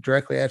 And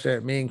directly after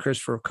that, me and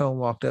Christopher Combe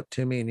walked up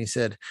to me and he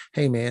said,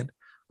 hey man,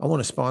 I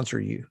want to sponsor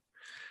you.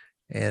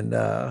 And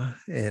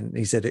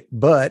he said,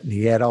 but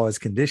he had all his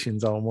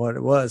conditions on what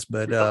it was.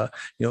 But,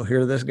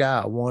 here this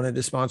guy wanted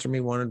to sponsor me,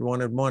 wanted.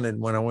 When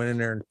I went in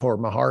there and poured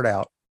my heart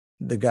out,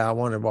 the guy I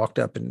wanted walked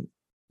up and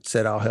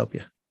said, I'll help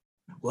you.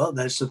 Well,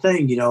 that's the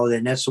thing,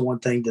 and that's the one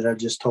thing that I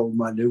just told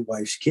my new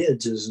wife's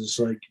kids is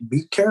like,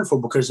 be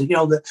careful, because,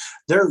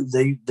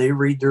 they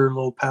read their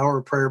little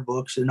power prayer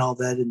books and all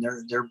that. And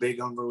they're big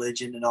on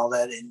religion and all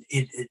that. And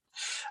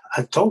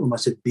I told them, I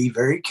said, be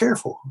very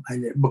careful,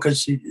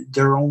 because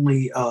they're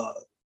only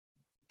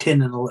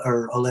 10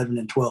 or 11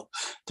 and 12.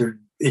 They're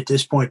at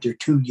this point, they're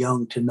too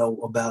young to know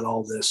about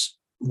all this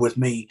with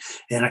me.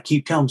 And I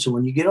keep telling them, so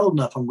when you get old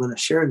enough, I'm going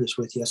to share this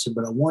with you. I said,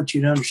 but I want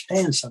you to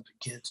understand something,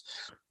 kids.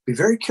 Be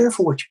very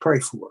careful what you pray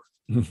for.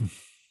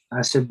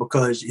 I said,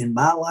 because in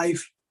my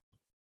life,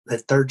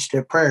 that 3rd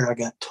step prayer, I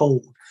got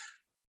told,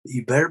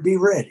 you better be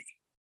ready,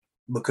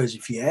 because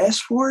if you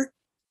ask for it,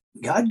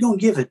 God's going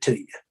to give it to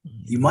you.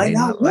 You might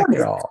not want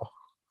it all,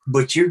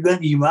 but you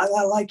might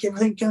not like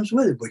everything comes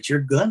with it, but you're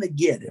going to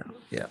get it.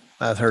 Yeah.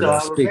 I've heard so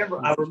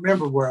I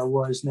remember where I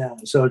was now.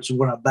 So it's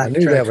when I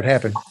knew that would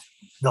happen.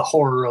 The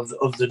horror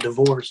of the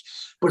divorce.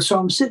 But so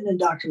I'm sitting in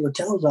Dr.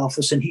 Littell's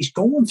office, and he's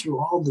going through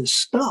all this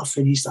stuff.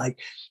 And he's like,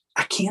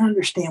 I can't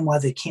understand why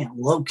they can't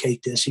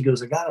locate this. He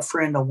goes, I got a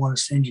friend I want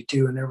to send you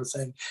to and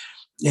everything.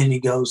 And he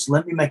goes,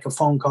 let me make a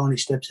phone call. And he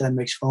steps out and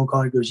makes a phone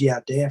call. He goes, yeah,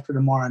 day after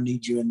tomorrow, I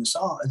need you in this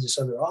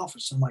other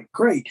office. I'm like,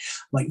 great.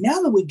 I'm like,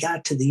 now that we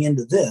got to the end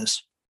of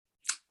this,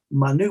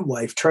 my new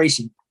wife,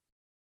 Tracy,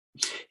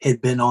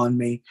 had been on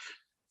me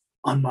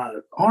on my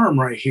arm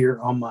right here,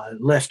 on my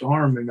left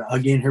arm. And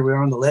again, here we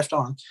are on the left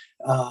arm.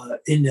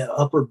 In the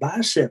upper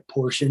bicep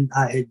portion,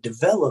 I had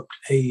developed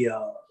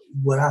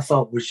what I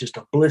thought was just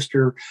a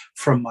blister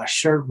from my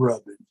shirt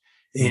rubbing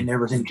and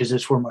everything, because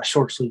that's where my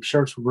short sleeve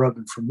shirts were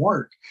rubbing from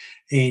work.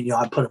 And,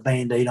 I put a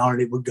Band-Aid on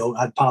it. It would go,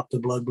 I'd pop the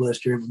blood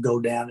blister. It would go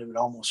down. It would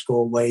almost go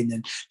away. And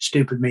then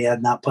stupid me,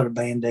 I'd not put a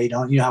Band-Aid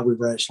on. You know how we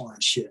wrestle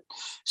and shit.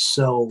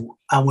 So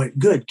I went,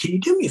 good. Can you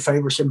do me a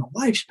favor? I said, my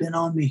wife's been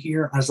on me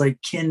here. I was like,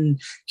 can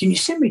you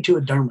send me to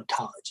a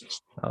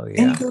dermatologist? Oh,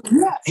 yeah. And he goes,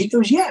 yeah. He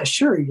goes, yeah,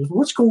 sure. He goes,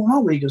 what's going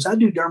on? He goes, I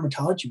do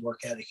dermatology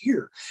work out of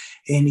here.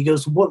 And he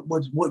goes,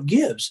 what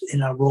gives?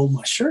 And I rolled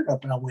my shirt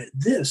up and I went,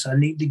 I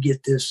need to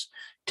get this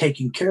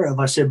taken care of.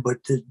 I said, but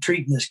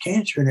treating this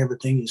cancer and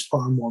everything is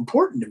far more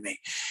important to me.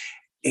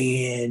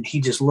 And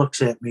he just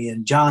looks at me,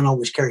 and John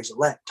always carries a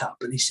laptop,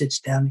 and he sits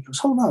down and he goes,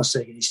 hold on a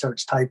second. He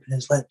starts typing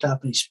his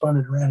laptop and he spun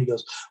it around. He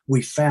goes,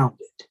 we found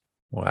it.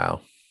 Wow.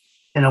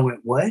 And I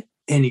went, what?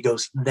 And he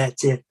goes,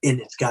 that's it.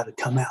 And it's got to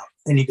come out.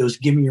 And he goes,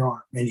 give me your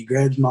arm. And he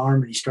grabs my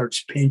arm and he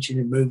starts pinching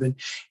and moving.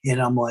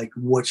 And I'm like,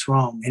 what's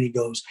wrong? And he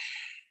goes,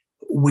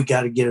 we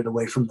got to get it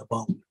away from the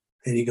bone.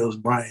 And he goes,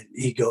 Brian,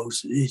 he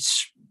goes,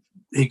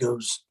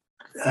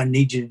 I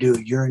need you to do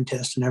a urine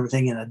test and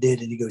everything. And I did.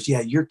 And he goes,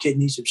 yeah, your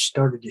kidneys have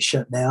started to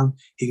shut down.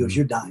 He goes,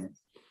 you're dying.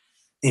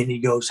 And he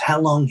goes, how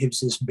long has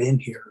this been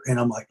here? And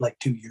I'm like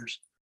 2 years.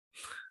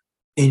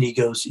 And he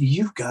goes,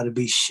 you've got to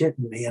be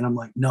shitting me. And I'm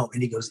like, no.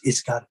 And he goes,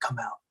 it's got to come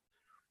out.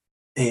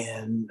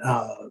 And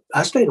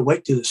I stayed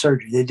awake through the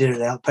surgery. They did it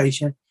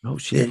outpatient. Oh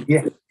shit.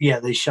 And yeah.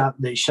 They shot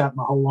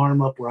my whole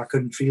arm up where I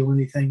couldn't feel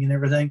anything and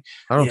everything.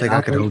 I don't think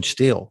I could hold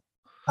still.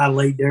 I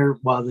laid there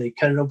while they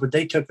cut it open.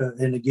 They took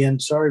and again,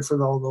 sorry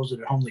for all those that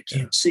are home that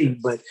can't see,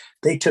 but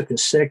they took a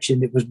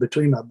section. It was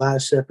between my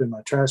bicep and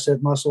my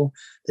tricep muscle.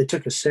 They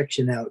took a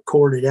section out,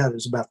 cored it out. It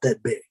was about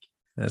that big.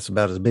 That's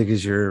about as big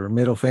as your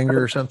middle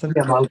finger or something.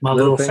 Yeah, my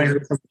little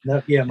finger.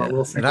 Yeah, my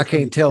little finger. And I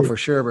can't tell for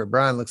sure, but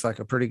Brian looks like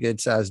a pretty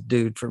good sized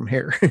dude from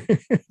here.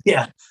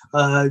 Yeah.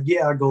 I'm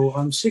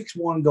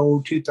 6'1",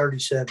 go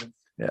 237.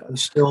 Yeah. I'm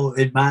still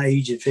at my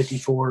age at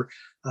 54.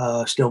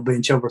 Still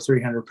bench over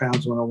 300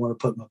 pounds when I want to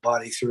put my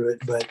body through it,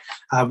 but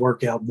I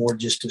work out more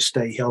just to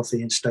stay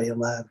healthy and stay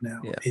alive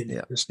now.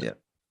 Yeah.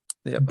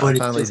 But I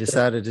finally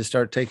decided to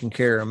start taking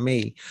care of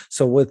me.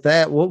 So with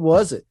that, what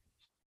was it?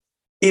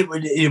 It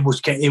was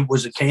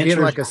a cancer.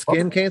 Like a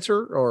skin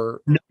cancer, or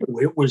no?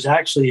 It was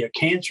actually a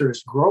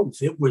cancerous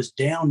growth. It was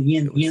down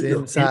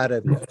inside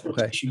of it.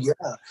 Okay.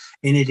 Yeah,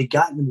 and it had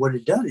gotten what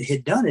it done. It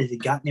had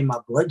gotten in my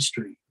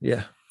bloodstream.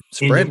 Yeah,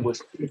 spreading.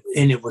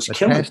 And it was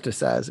killing,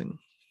 metastasizing.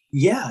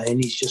 Yeah,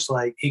 and he's just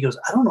like, he goes,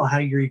 I don't know how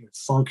you're even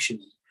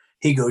functioning.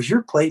 He goes,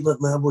 your platelet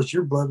levels,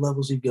 your blood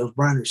levels. He goes,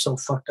 Brian, are so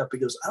fucked up. He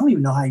goes, I don't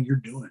even know how you're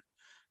doing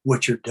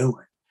what you're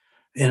doing.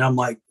 And I'm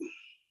like,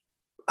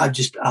 I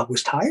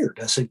was tired.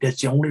 I said,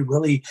 that's the only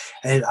really,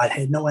 I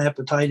had no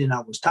appetite and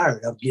I was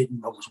tired. I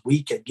was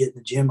weak. I'd get in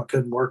the gym. I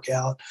couldn't work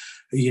out,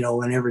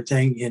 and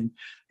everything. And,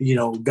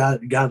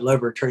 God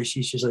love her,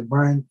 Tracy. She's like,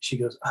 Brian, she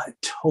goes, I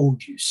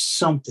told you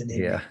something.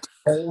 And I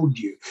told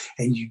you.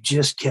 And you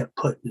just kept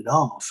putting it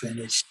off. And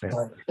it's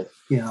like,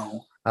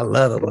 I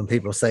love it when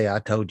people say, I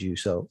told you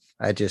so.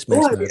 I just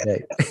makes my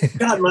day.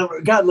 God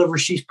love her.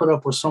 She's put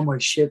up with so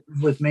much shit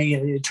with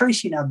me.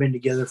 Tracy and I have been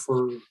together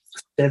for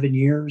 7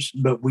 years,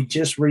 but we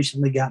just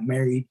recently got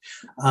married.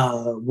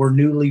 We're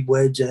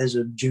newlyweds as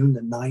of June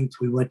the 9th.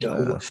 We went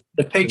to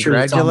the picture.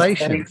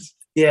 Congratulations.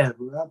 Yeah,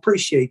 I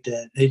appreciate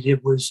that.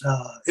 It was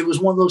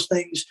one of those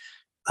things.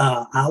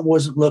 I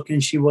wasn't looking.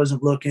 She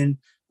wasn't looking.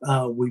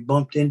 We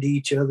bumped into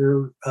each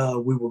other.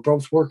 We were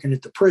both working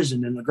at the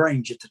prison in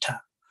LaGrange at the time.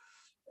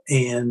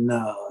 And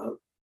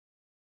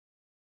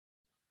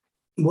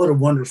what a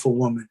wonderful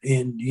woman.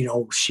 And,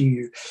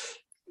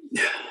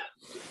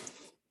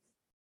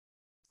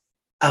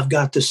 I've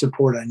got the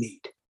support I need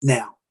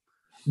now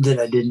that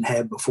I didn't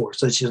have before.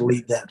 So let's just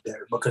leave that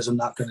there, because I'm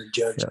not going to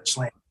judge and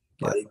slam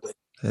anybody. But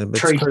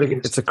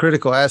it's a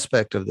critical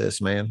aspect of this,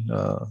 man.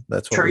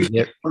 That's what we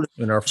get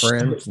in our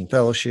friends and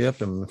fellowship.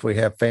 And if we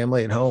have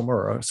family at home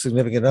or a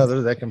significant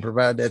other that can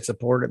provide that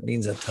support, it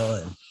means a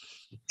ton.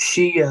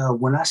 She,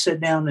 when I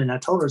sat down and I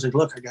told her, I was like,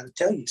 look, I got to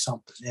tell you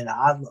something. And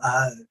I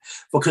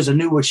because I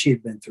knew what she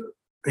had been through,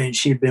 and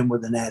she had been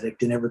with an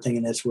addict and everything.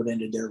 And that's what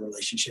ended their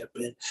relationship.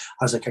 And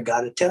I was like, I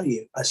got to tell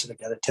you. I said,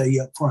 I got to tell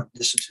you up front,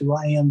 this is who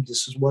I am.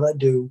 This is what I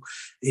do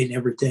and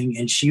everything.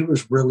 And she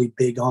was really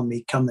big on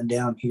me coming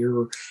down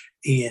here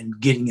and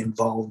getting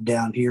involved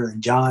down here.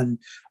 And John,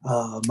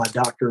 my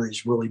doctor,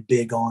 is really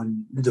big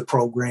on the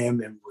program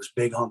and was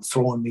big on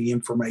throwing me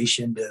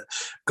information to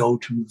go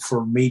to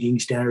for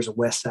meetings down. There's a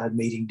West Side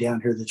meeting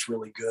down here that's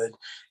really good,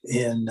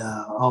 and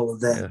all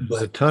of that. Yeah,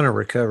 there's a ton of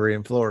recovery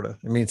in Florida.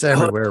 I mean, it's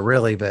everywhere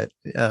really, but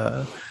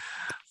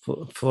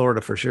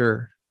Florida for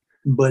sure.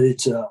 But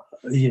it's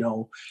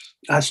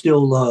I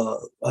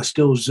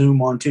still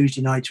Zoom on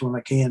Tuesday nights when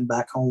I can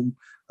back home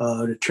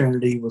to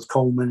Trinity with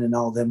Coleman and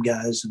all them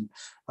guys, and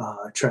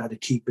try to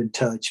keep in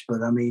touch.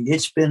 But I mean,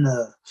 it's been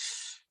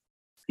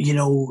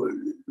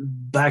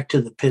back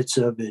to the pits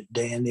of it,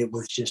 Dan. It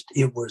was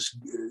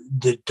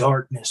the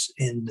darkness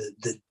and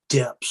the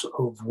depths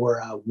of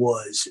where I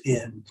was.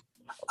 And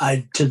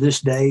I, to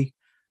this day,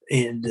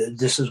 and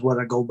this is what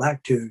I go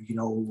back to,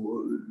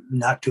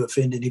 not to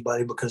offend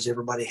anybody, because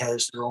everybody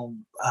has their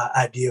own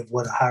idea of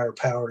what a higher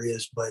power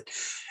is, but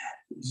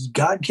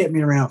God kept me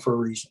around for a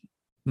reason.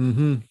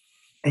 Mm-hmm.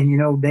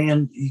 And,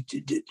 Dan,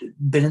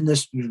 been in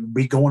this,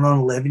 be going on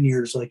 11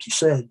 years, like you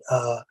said.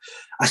 I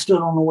still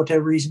don't know what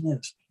that reason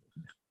is,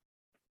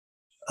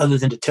 other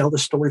than to tell the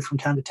story from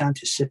time to time,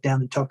 to sit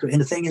down and talk to. And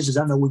the thing is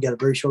I know we got a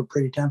very short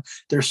period of time.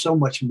 There's so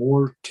much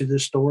more to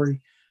this story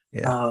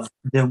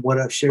than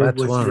what I've shared.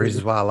 That's one of the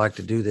reasons why I like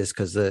to do this,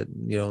 because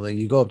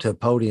you go up to a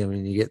podium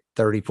and you get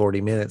 30,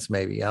 40 minutes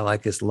maybe. I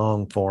like this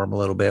long form a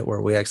little bit,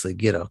 where we actually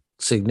get a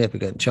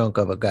significant chunk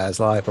of a guy's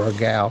life or a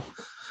gal.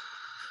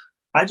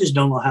 I just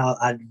don't know how.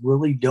 I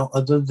really don't,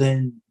 other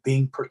than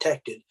being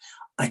protected.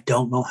 I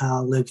don't know how I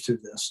lived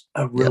through this.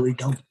 I Yep. really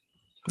don't.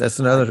 That's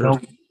I another,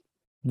 don't.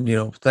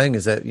 thing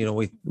is that,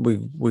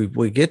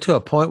 we get to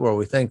a point where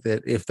we think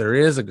that if there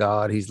is a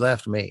God, he's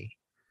left me,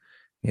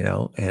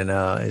 and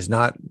is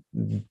not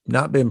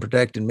been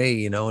protecting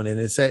me, and then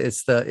it's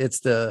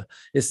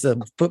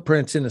the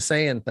footprints in the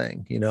sand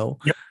thing,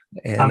 Yep.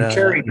 and I'm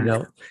carrying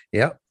it.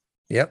 yep.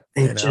 It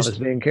And I just was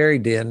being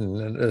carried in,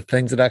 and the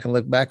things that I can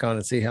look back on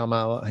and see how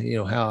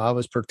how I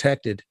was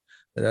protected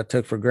that I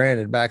took for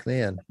granted back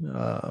then.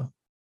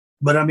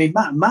 But I mean,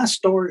 my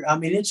story, I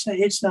mean,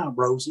 it's not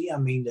rosy. I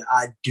mean,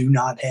 I do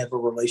not have a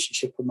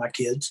relationship with my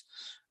kids.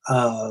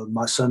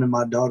 My son and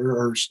my daughter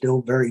are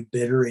still very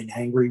bitter and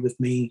angry with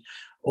me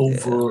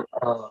Yeah.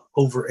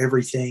 over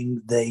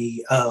everything.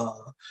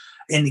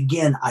 And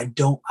again, I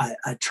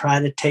try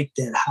to take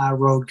that high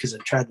road because I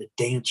try to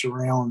dance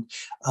around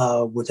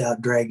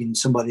without dragging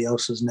somebody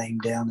else's name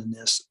down in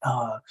this.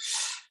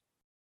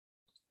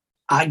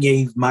 I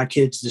gave my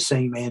kids the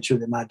same answer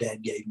that my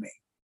dad gave me,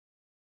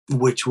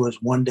 which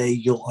was, one day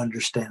you'll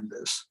understand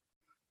this.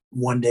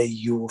 One day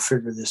you will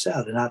figure this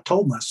out. And I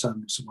told my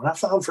son, so when I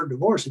filed for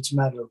divorce, it's a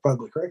matter of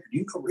public record.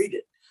 You go read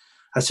it.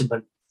 I said,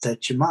 but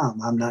that's your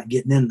mom. I'm not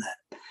getting in that.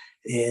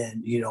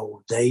 And,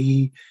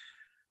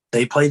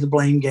 they play the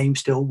blame game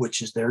still,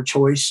 which is their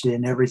choice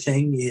and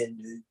everything.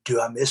 And do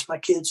I miss my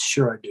kids?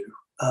 Sure, I do.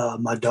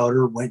 My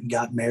daughter went and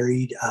got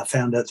married. I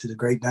found out through the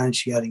grapevine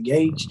she got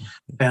engaged.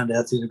 Found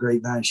out through the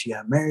grapevine she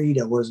got married.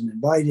 I wasn't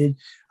invited.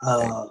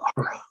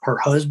 Her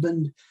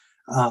husband,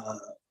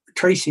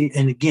 Tracy,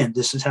 and again,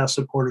 this is how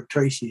supportive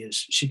Tracy is.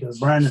 She goes,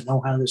 Brian, I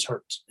know how this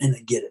hurts, and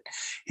I get it.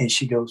 And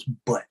she goes,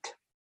 but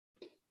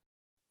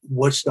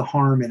what's the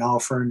harm in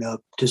offering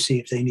up to see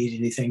if they need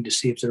anything, to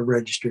see if they're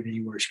registered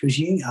anywhere? Because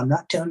I'm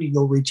not telling you to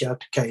go reach out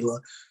to Kayla,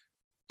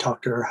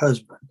 talk to her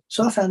husband.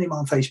 So I found him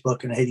on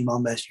Facebook and I hit him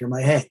on Messenger. I'm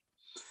like, hey,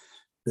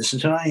 this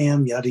is who I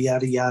am, yada,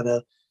 yada,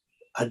 yada.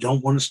 I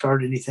don't want to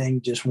start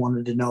anything. Just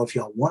wanted to know if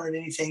y'all wanted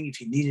anything, if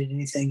you needed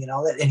anything and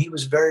all that. And he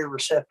was very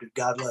receptive.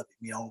 God love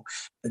him.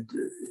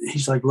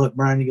 He's like, look,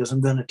 Brian, he goes,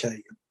 I'm going to tell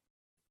you.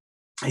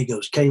 He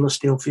goes, Kayla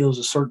still feels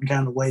a certain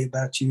kind of way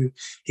about you.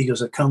 He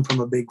goes, I come from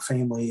a big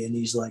family. And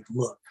he's like,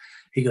 look,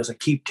 he goes, I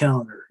keep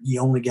telling her, you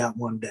only got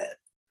one dad.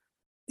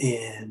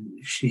 And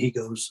he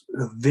goes,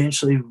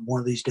 eventually,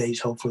 one of these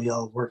days, hopefully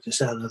I'll work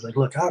this out. And I was like,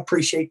 look, I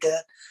appreciate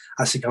that.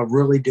 I said, I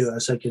really do. I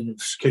said,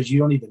 because you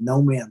don't even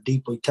know me. I'm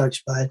deeply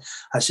touched by it.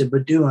 I said,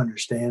 but do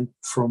understand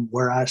from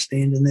where I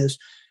stand in this,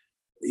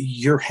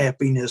 your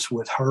happiness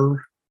with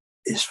her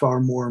is far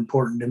more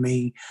important to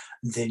me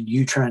than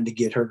you trying to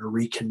get her to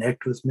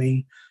reconnect with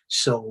me.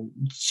 So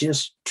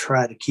just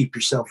try to keep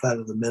yourself out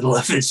of the middle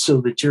of it so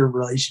that your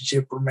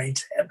relationship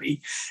remains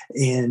happy.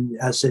 And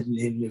I said,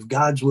 and if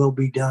God's will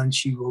be done,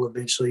 she will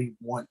eventually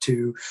want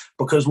to,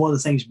 because one of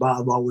the things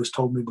Bob always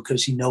told me,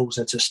 because he knows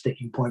that's a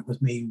sticking point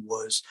with me,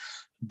 was,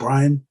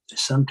 Brian,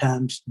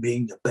 sometimes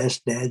being the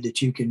best dad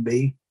that you can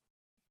be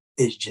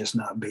is just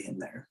not being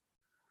there.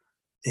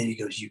 And he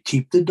goes, you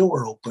keep the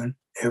door open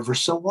ever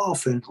so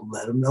often,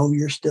 let them know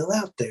you're still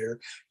out there.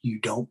 You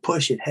don't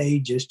push it. Hey,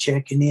 just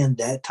checking in,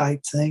 that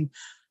type thing.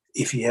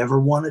 If you ever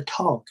want to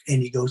talk.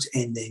 And he goes,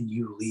 and then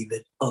you leave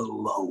it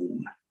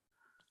alone.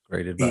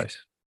 Great advice.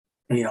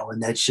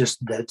 And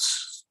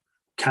that's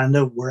kind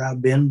of where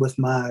I've been with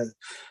my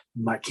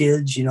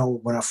kids.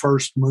 When I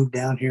first moved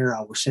down here,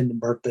 I was sending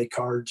birthday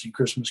cards and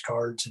Christmas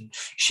cards and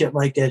shit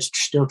like that,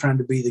 still trying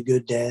to be the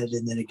good dad.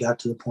 And then it got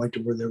to the point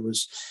to where there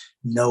was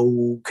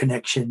no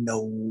connection,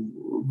 no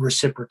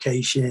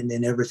reciprocation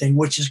and everything,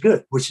 which is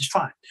good, which is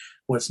fine.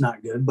 What's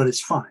not good, but it's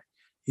fine,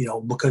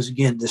 because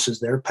again, this is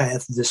their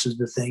path. This is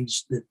the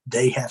things that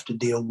they have to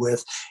deal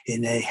with,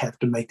 and they have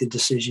to make the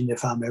decision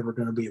if I'm ever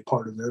going to be a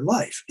part of their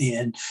life.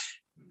 And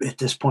at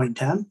this point in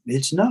time,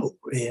 it's no.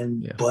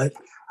 But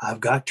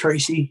I've got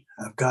Tracy,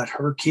 I've got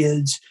her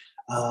kids.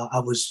 I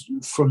was,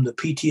 from the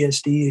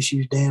PTSD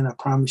issues, Dan, I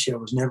promise you I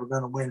was never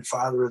going to win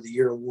Father of the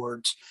Year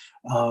awards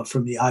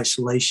from the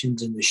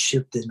isolations and the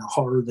shit and the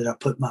horror that I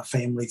put my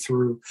family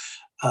through.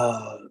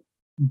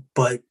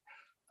 But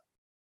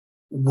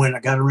when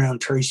I got around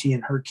Tracy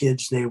and her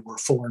kids, they were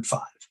 4 and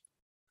 5.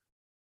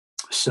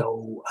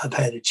 So I've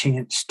had a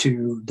chance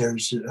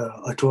there's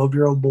a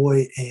 12-year-old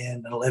boy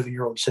and an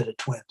 11-year-old set of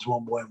twins,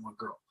 one boy and one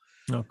girl.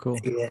 Oh, cool.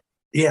 And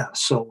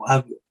so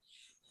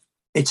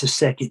it's a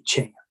second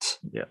chance.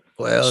 Yeah.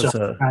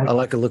 Well, I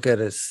like to look at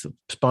it as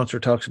sponsor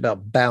talks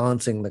about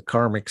balancing the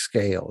karmic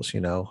scales.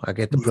 I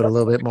get to put a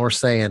little bit more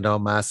sand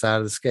on my side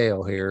of the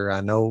scale here. I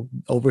know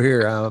over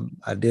here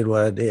I did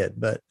what I did,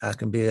 but I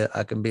can be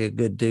a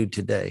good dude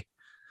today.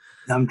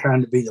 I'm trying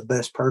to be the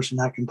best person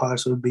I can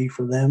possibly be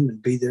for them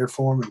and be there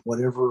for them in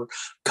whatever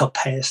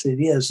capacity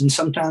it is. And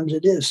sometimes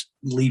it is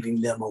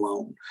leaving them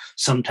alone.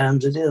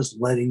 Sometimes it is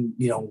letting,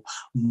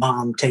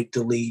 mom take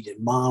the lead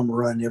and mom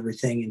run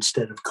everything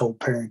instead of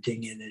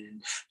co-parenting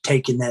and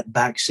taking that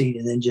back seat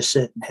and then just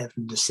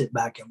having to sit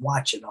back and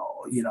watch it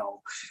all,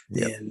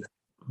 Yep. And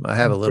I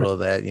have a little of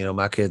that.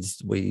 My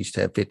kids, we used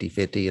to have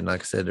 50-50, and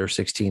like I said, they're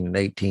 16 and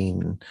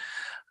 18.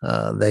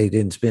 And they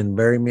didn't spend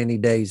very many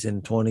days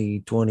in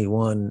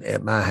 2021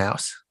 at my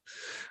house.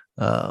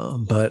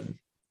 But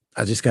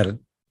I just got to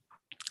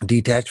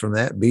detach from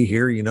that, be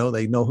here.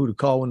 They know who to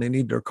call when they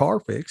need their car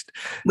fixed.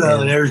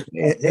 Well,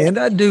 And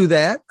I do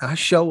that. I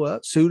show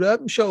up, suit up,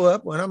 and show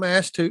up when I'm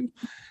asked to.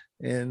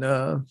 And,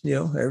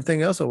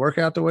 everything else will work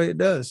out the way it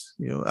does.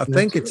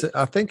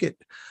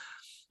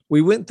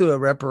 We went through a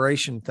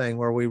reparation thing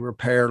where we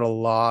repaired a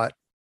lot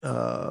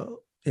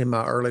in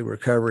my early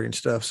recovery and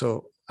stuff.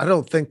 So I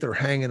don't think they're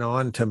hanging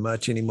on to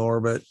much anymore,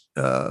 but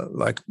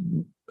I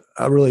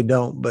really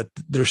don't. But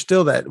there's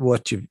still that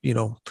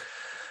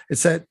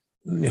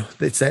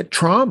it's that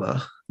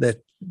trauma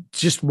that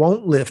just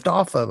won't lift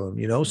off of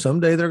them.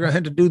 Someday they're going to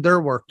have to do their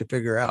work to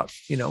figure out,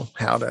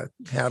 how to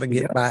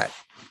get back.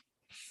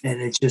 And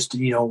it's just,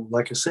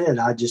 like I said,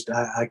 I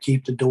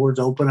keep the doors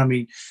open. I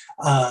mean,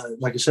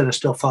 like I said, I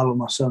still follow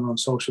my son on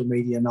social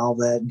media and all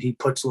that. And he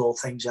puts little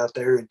things out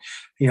there, and,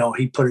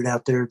 he put it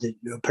out there that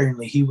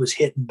apparently he was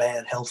hitting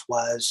bad health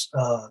wise.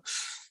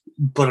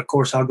 But of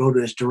course, I'll go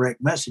to his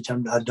direct message.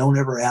 I don't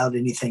ever out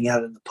anything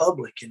out in the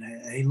public. And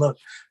hey, look,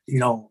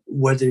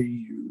 whether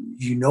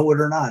you know it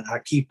or not, I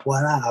keep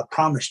one eye. I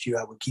promised you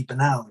I would keep an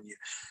eye on you.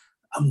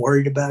 I'm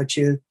worried about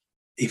you.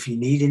 If you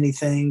need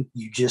anything,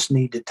 you just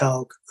need to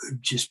talk.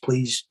 Just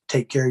please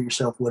take care of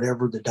yourself.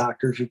 Whatever the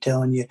doctors are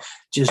telling you,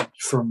 just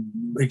from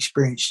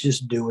experience,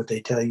 just do what they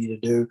tell you to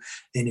do.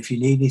 And if you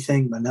need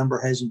anything, my number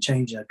hasn't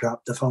changed. I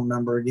dropped the phone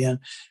number again.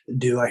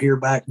 Do I hear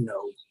back?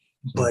 No.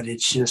 But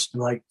it's just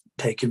like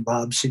taking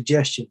Bob's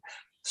suggestion.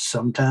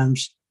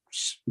 Sometimes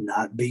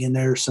not being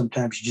there,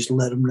 sometimes you just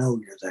let them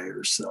know you're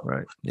there. So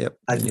right. Yep.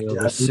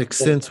 The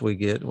sixth sense we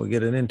get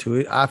an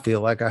intuition. I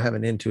feel like I have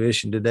an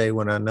intuition today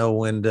when I know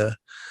when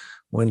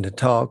to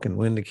talk and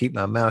when to keep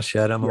my mouth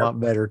shut. I'm a lot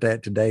better at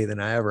that today than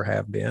I ever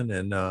have been.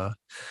 And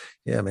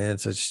yeah, man,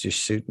 so it's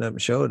just shooting up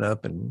and showing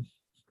up, and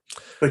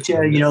but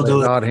yeah,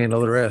 God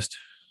handle the rest.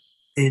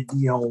 I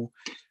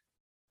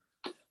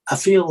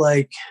feel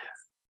like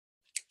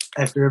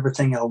after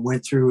everything I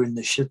went through and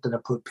the shit that I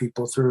put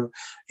people through,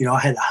 I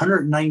had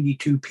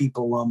 192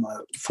 people on my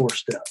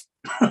 4-step.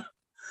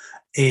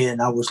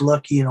 And I was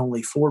lucky, and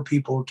only 4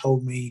 people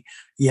told me,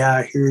 yeah,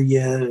 I hear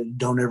you.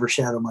 Don't ever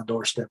shadow my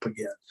doorstep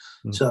again.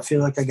 Mm-hmm. So I feel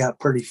like I got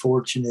pretty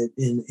fortunate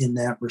in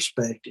that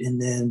respect.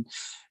 And then,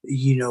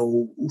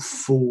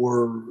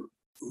 for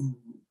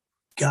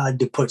God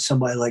to put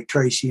somebody like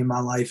Tracy in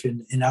my life,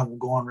 and I will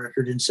go on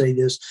record and say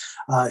this,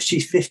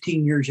 she's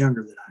 15 years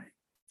younger than I am.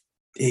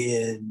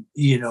 And,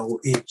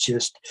 it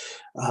just,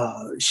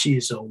 she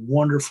is a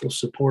wonderful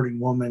supporting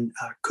woman.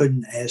 I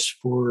couldn't ask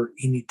for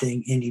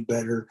anything any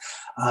better.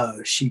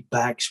 She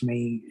backs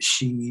me.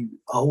 She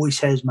always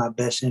has my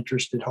best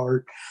interest at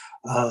heart.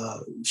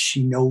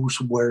 She knows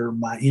where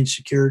my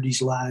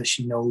insecurities lie.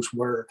 She knows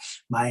where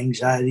my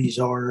anxieties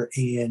are,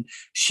 and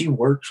she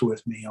works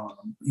with me on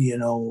them,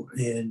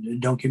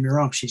 and don't get me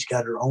wrong, she's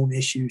got her own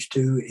issues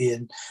too.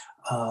 And,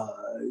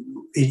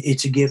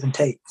 it's a give and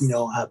take.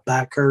 I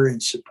back her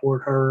and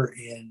support her,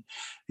 and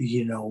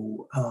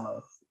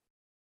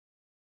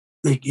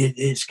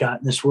it's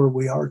gotten us where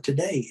we are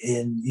today.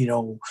 And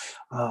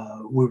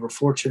we were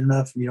fortunate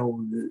enough,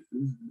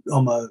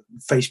 on my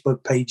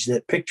Facebook page,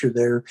 that picture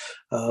there,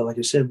 like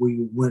I said,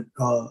 we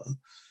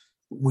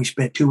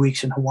spent 2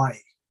 weeks in Hawaii.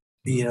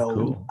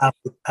 Cool. I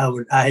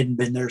hadn't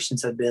been there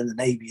since I'd been in the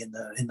Navy in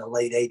the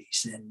late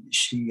 80s, and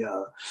she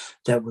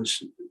that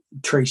was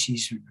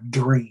Tracy's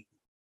dream.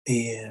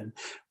 And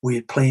we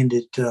had planned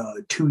it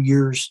 2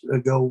 years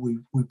ago. We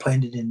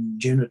planned it in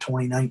June of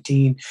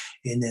 2019,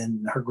 and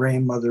then her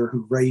grandmother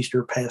who raised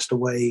her passed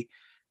away.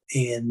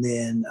 And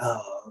then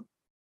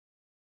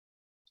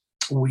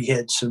we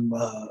had some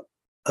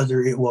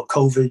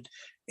COVID.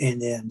 And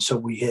then so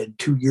we had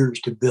 2 years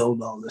to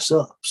build all this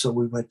up. So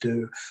we went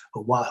to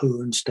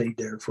Oahu and stayed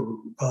there for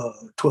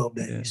 12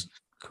 days.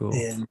 Yeah, cool.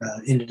 And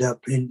ended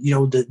up, and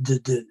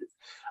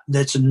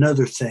that's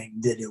another thing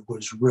that it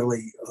was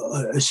really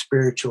a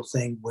spiritual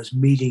thing, was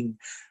meeting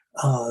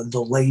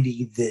the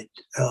lady that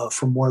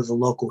from one of the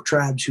local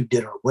tribes who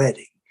did our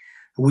wedding.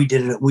 We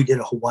did a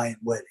Hawaiian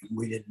wedding.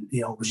 We didn't,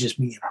 it was just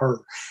me and her.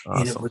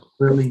 Awesome. And it was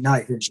really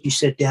nice. And she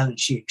sat down and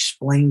she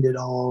explained it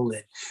all,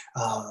 and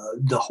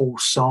the whole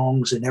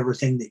songs and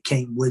everything that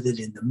came with it,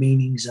 and the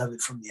meanings of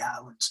it from the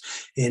islands.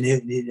 And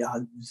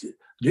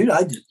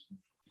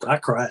I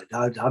cried.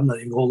 I'm not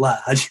even gonna lie.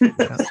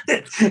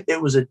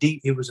 It was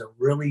a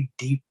really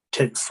deep,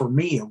 for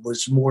me, it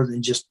was more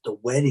than just the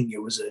wedding.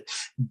 It was a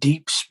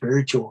deep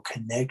spiritual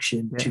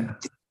connection to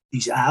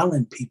these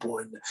island people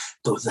and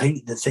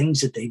the things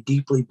that they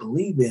deeply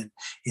believe in.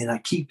 And I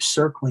keep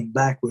circling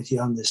back with you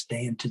on this,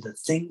 Dan, to the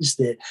things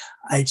that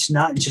it's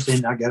not just,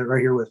 and I got it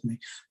right here with me,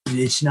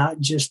 it's not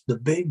just the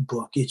big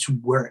book. It's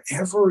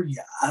wherever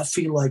I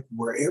feel like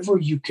wherever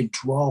you can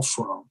draw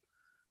from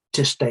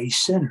to stay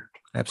centered.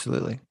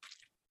 Absolutely.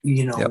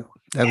 Yep.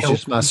 That was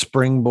just my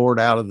springboard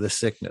out of the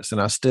sickness.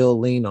 And I still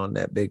lean on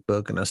that big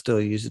book, and I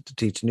still use it to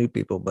teach new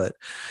people. But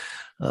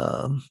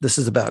this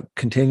is about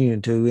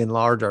continuing to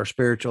enlarge our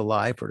spiritual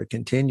life, or to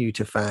continue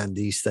to find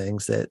these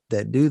things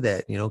that do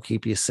that,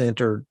 keep you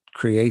centered,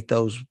 create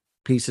those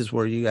pieces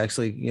where you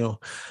actually,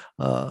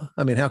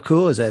 I mean, how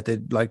cool is that?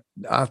 That, like,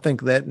 I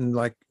think that, and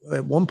like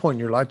at one point in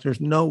your life, there's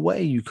no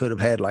way you could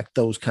have had like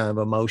those kind of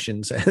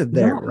emotions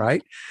there, No.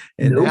 right?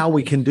 And Nope. now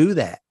we can do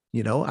that.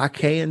 I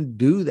can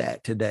do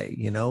that today,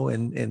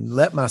 and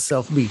let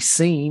myself be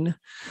seen.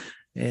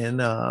 And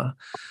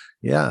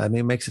yeah, I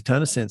mean, it makes a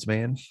ton of sense,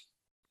 man.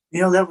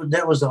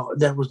 That was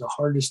the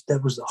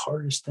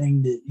hardest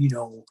thing that,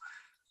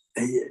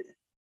 eh,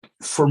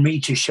 for me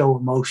to show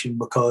emotion,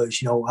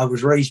 because I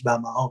was raised by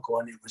my uncle,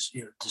 and it was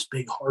this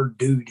big hard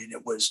dude, and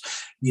it was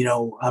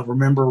I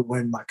remember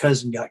when my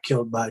cousin got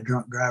killed by a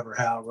drunk driver,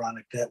 how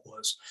ironic that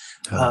was.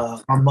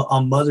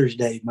 On Mother's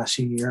Day, my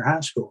senior year in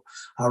high school,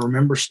 I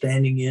remember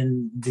standing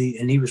and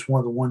he was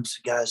one of the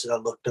guys that I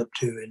looked up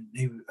to, and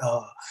he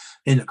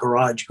in the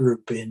garage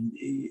group, and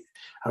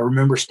I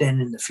remember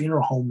standing in the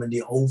funeral home and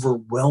the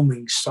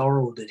overwhelming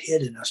sorrow that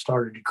hit, and I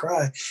started to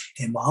cry.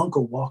 And my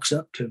uncle walks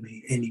up to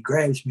me and he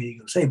grabs me and he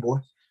goes, "Hey, boy."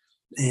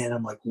 And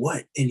I'm like,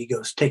 "What?" And he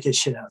goes, "Take that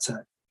shit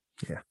outside."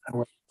 Yeah.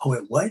 I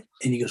went, "What?"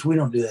 And he goes, "We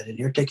don't do that in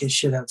here. Take that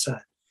shit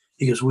outside."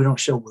 He goes, "We don't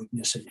show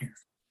weakness in here."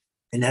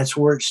 And that's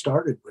where it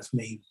started with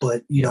me.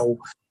 But,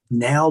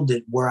 now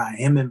that where I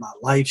am in my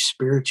life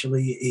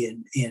spiritually,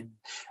 and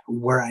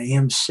where I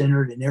am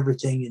centered and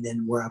everything, and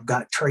then where I've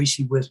got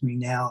Tracy with me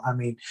now, I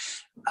mean,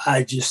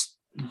 I've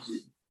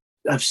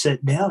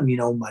sat down,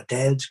 my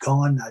dad's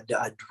gone.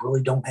 I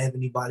really don't have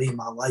anybody in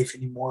my life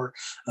anymore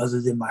other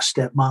than my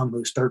stepmom,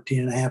 who's 13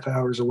 and a half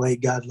hours away.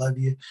 God love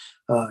you,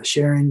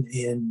 Sharon.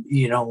 And,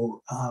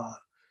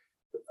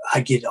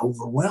 I get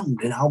overwhelmed,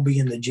 and I'll be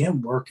in the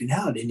gym working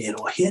out, and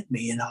it'll hit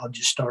me, and I'll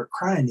just start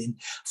crying. And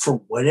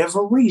for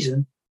whatever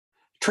reason,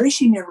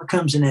 Tracy never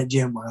comes in that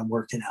gym where I'm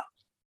working out,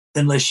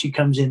 unless she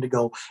comes in to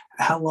go,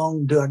 "How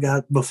long do I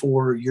got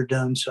before you're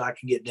done so I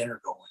can get dinner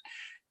going?"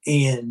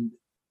 And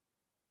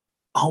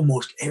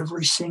almost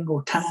every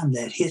single time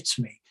that hits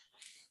me,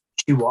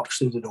 she walks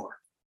through the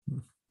door.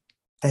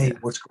 "Hey, Yeah.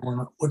 what's going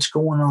on? What's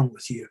going on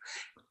with you?"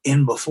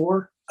 And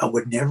before, I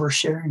would never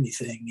share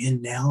anything.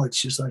 And now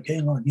it's just like, "Hey,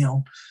 look,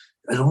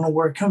 I don't know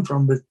where it come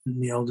from, but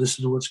this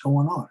is what's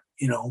going on.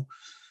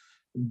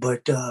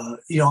 But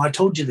I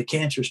told you the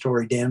cancer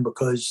story, Dan,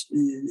 because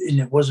and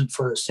it wasn't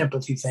for a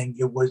sympathy thing.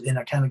 It was, and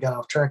I kind of got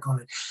off track on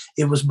it.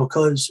 It was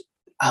because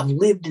I've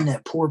lived in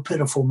that poor,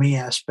 pitiful me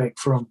aspect,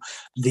 from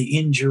the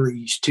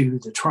injuries to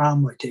the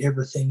trauma to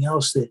everything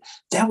else.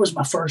 That was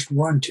my first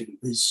run to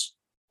is,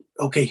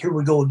 okay, here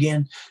we go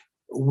again.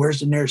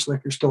 Where's the nearest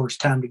liquor store? It's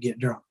time to get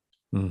drunk.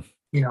 Mm.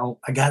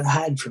 I got to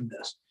hide from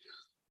this.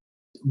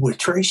 With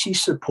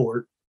Tracy's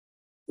support,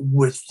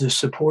 with the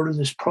support of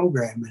this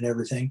program and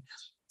everything,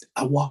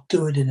 I walked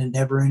through it and it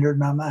never entered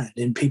my mind.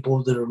 And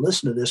people that are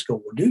listening to this go,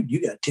 "Well, dude, you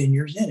got 10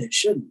 years in. It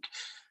shouldn't."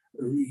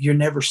 You're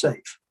never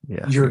safe.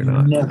 Yeah, You're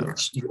not, never, no.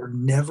 you're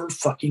never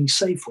fucking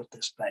safe with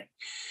this thing.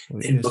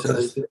 Well, And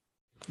because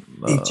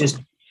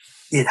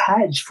it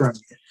hides from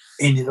you,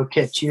 and it'll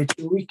catch you at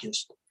your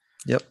weakest.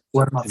 Yep.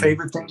 One of my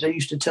favorite things I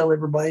used to tell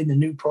everybody in the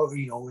new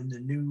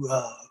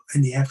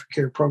in the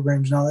aftercare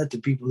programs and all that, the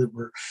people that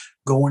were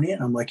going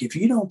in, I'm like, if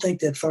you don't think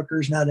that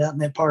fucker's not out in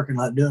that parking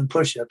lot doing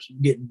push-ups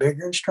and getting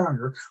bigger and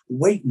stronger,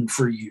 waiting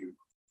for you,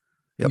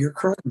 you're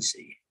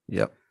crazy.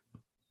 Yep.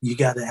 You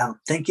got to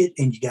outthink it,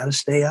 and you got to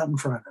stay out in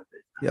front of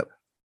it.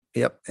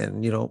 Yep.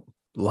 And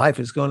life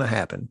is going to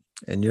happen,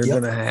 and you're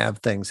going to have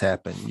things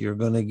happen. You're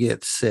going to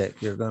get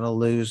sick. You're going to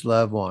lose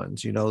loved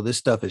ones. This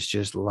stuff is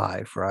just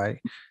life, right?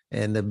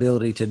 And the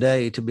ability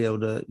today to be able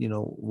to,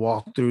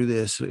 walk through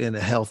this in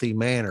a healthy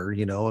manner,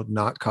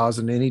 not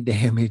causing any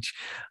damage,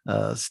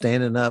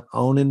 standing up,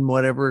 owning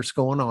whatever's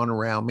going on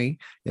around me.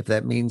 If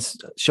that means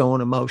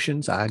showing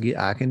emotions, I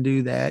can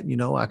do that.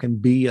 I can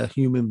be a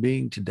human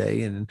being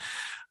today. And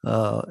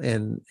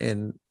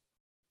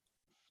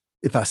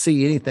if I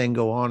see anything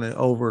go on and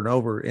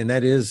over, and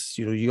that is,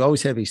 you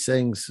always have these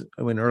things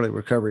in early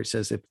recovery. It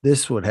says, if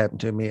this would happen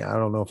to me, I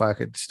don't know if I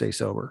could stay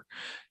sober.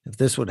 If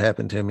this would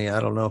happen to me, I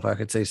don't know if I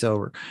could stay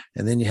sober.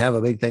 And then you have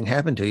a big thing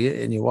happen to you,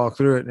 and you walk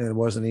through it, and it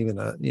wasn't even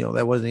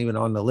that wasn't even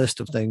on the list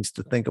of things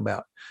to think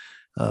about.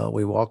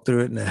 We walk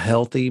through it in a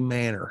healthy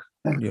manner.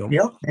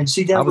 Yep. And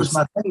see, that was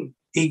my thing.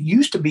 It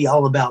used to be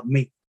all about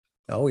me.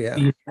 Oh yeah.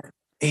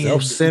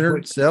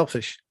 Self-centered,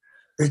 selfish.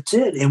 That's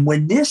it. And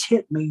when this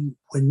hit me,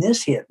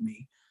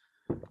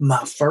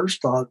 my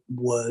first thought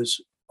was,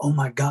 "Oh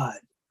my God,"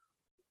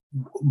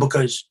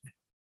 because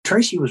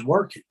Tracy was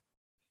working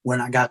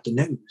when I got the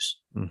news.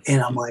 Mm-hmm.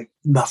 And I'm like,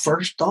 my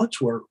first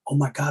thoughts were, "Oh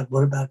my God,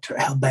 what about,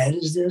 how bad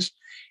is this?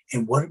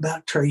 And what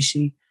about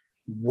Tracy?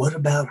 What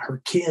about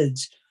her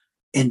kids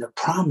and the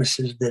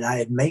promises that I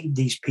had made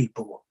these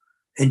people?"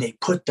 And they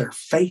put their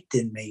faith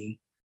in me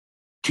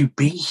to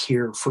be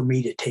here for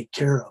me to take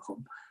care of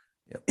them.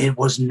 Yep. It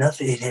was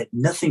nothing. It had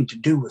nothing to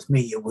do with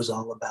me. It was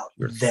all about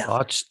your them.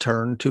 Thoughts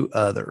turn to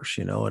others,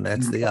 and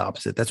that's the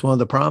opposite. That's one of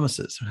the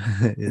promises.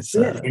 And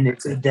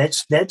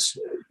that's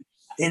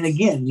And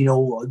again, you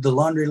know, the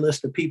laundry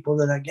list of people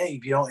that I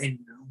gave, you know, and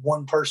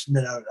one person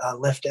that I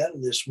left out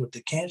of this with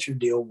the cancer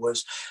deal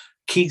was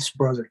Keith's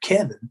brother,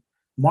 Kevin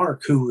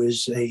Mark, who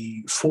is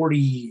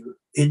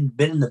been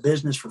in the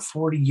business for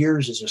 40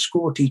 years as a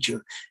school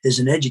teacher, as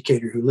an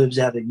educator who lives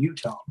out in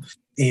Utah.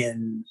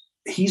 And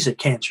he's a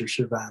cancer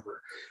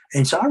survivor.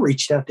 And so I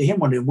reached out to him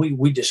one day.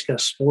 We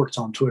discuss sports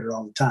on Twitter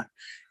all the time.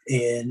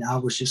 And I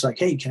was just like,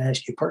 hey, can I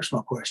ask you a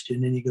personal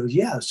question? And he goes,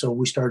 yeah. So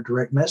we started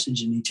direct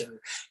messaging each other.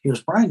 He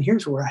goes, Brian,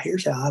 here's how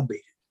I beat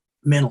it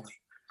mentally.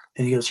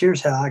 And he goes,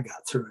 here's how I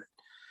got through it.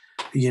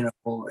 You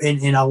know,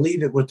 and I'll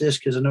leave it with this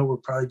because I know we're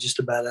probably just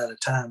about out of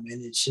time.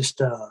 And it's just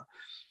the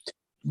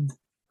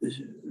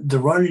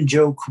running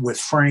joke with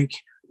Frank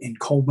and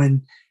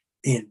Coleman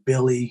and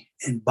Billy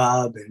and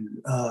Bob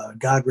and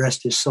God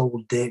rest his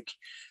soul, Dick,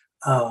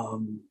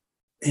 and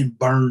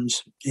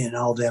Burns and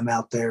all them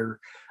out there.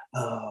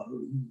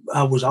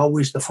 I was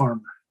always the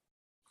farmer.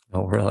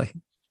 Oh, really?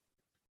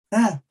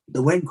 The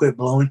wind quit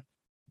blowing.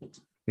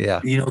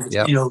 Yeah. You know,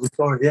 yep. you know the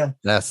story. Yeah.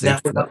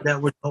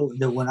 That was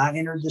when I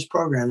entered this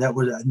program, that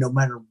was no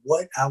matter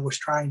what I was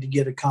trying to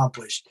get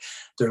accomplished.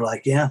 They're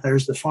like, yeah,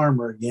 there's the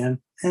farmer again.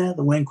 The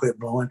wind quit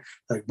blowing.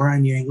 Like,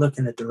 Brian, you ain't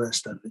looking at the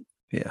rest of it.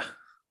 Yeah.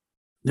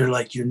 They're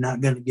like, you're not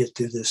going to get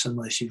through this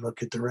unless you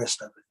look at the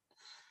rest of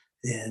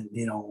it. And,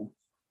 you know,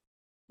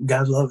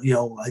 God love, you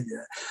know,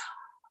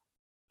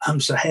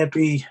 I'm so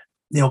happy.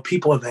 You know,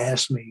 people have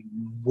asked me,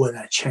 would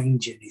I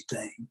change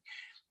anything?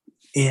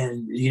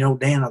 And, you know,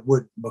 Dan, I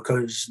would,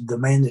 because the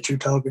man that you're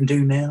talking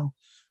to now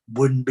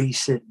wouldn't be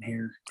sitting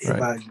here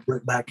if I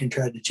went back and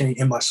tried to change.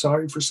 Am I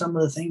sorry for some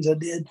of the things I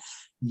did?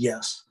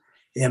 Yes.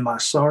 Am I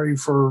sorry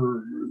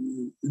for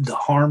the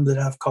harm that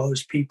I've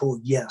caused people?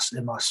 Yes.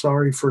 Am I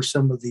sorry for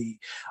some of the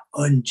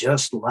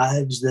unjust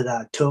lives that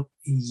I took?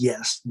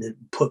 Yes. That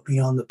put me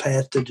on the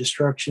path to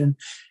destruction?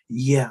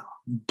 Yeah.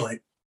 But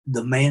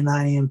the man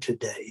I am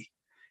today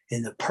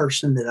and the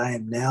person that I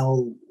am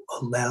now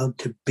allowed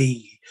to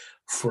be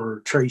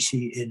for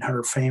Tracy and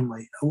her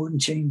family, I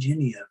wouldn't change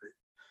any of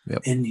it.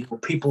 Yep. And, you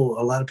know,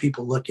 a lot of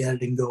people look at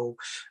it and go,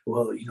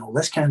 well, you know,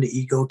 that's kind of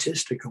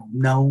egotistical.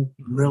 No,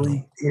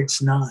 really,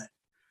 it's not.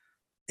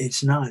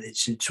 It's not.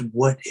 It's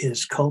what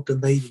has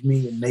cultivated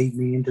me and made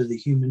me into the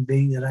human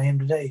being that I am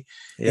today.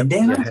 Yep. And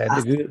Dan, you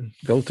had to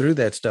go through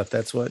that stuff.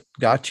 That's what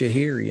got you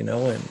here, you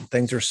know, and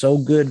things are so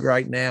good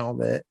right now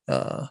that,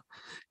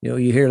 you know,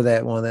 you hear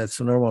that one. That's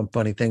the number one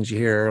funny things you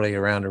hear early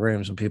around the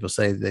rooms when people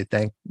say they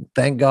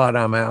thank God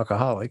I'm an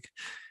alcoholic.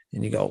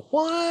 And you go,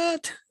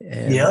 what?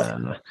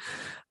 And,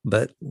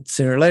 but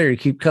sooner or later, you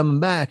keep coming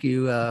back,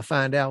 you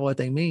find out what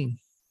they mean.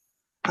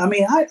 I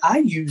mean, I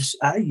use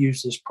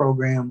this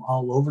program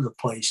all over the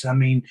place. I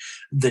mean,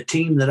 the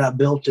team that I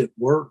built at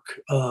work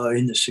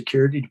in the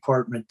security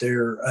department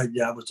there,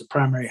 I was the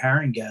primary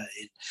hiring guy.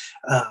 And,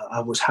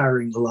 I was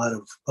hiring a lot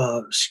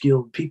of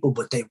skilled people,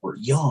 but they were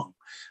young.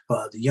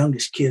 The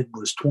youngest kid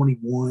was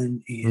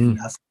 21 and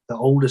I think the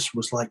oldest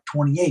was like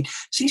 28.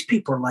 So these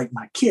people are like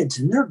my kids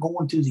and they're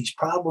going through these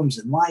problems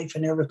in life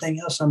and everything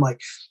else. I'm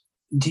like,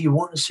 do you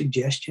want a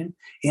suggestion?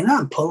 And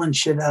I'm pulling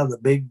shit out of the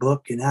big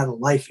book and out of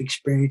life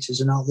experiences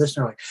and all this.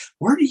 And they're like,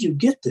 where do you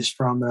get this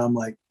from? And I'm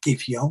like,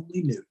 if you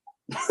only knew.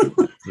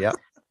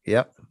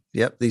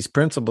 Yep. These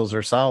principles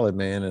are solid,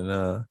 man.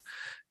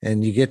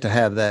 And you get to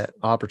have that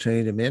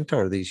opportunity to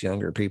mentor these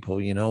younger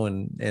people, you know,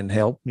 and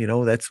help, you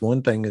know. That's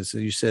one thing, as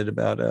you said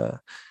about,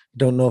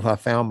 don't know if I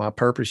found my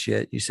purpose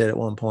yet. You said at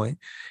one point,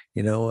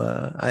 you know,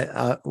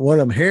 I what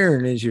I'm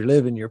hearing is you're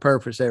living your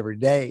purpose every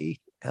day.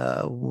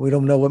 We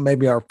don't know what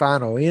maybe our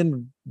final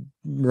end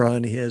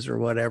run is or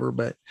whatever,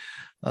 but,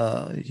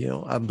 you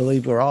know, I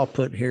believe we're all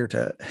put here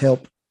to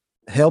help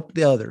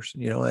the others,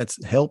 you know.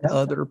 That's help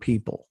other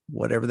people,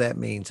 whatever that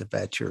means. If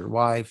that's your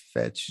wife, if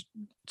that's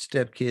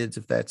stepkids,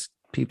 if that's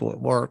people at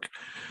work,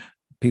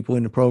 people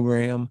in the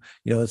program,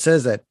 you know, it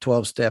says that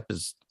 12 step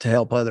is to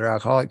help other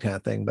alcoholic kind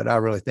of thing, but I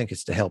really think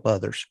it's to help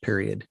others,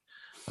 period.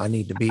 I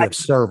need to be of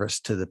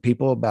service to the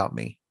people about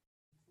me.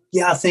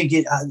 Yeah, I think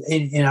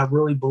and I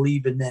really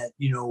believe in that,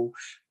 you know,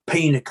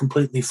 paying it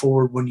completely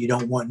forward when you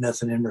don't want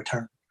nothing in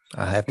return.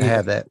 I have to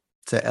have that.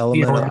 It's an element.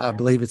 You know, I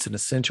believe it's an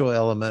essential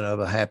element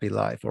of a happy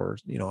life, or,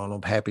 you know, I don't know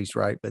if happy's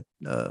right, but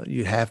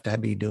you have to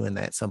be doing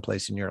that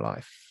someplace in your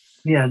life.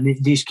 Yeah.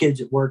 These kids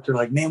at work, they're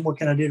like, man, what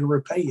can I do to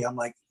repay you? I'm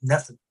like,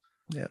 nothing.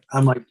 Yeah.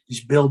 I'm like,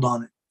 just build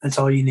on it. That's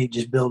all you need.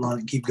 Just build on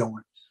it and keep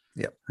going.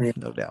 Yep.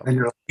 No doubt. And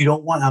they're like, you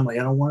don't want, I'm like,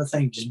 I don't want a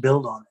thing. Just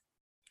build on it.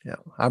 Yeah.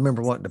 I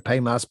remember wanting to pay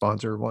my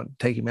sponsor, wanting to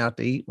take him out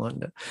to eat,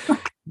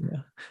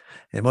 yeah.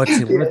 And what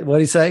did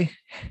he say?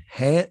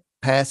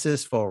 Pass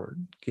this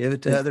forward, give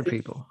it to other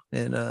people.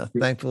 And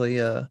thankfully,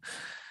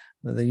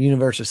 the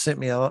universe has sent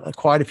me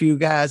quite a few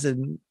guys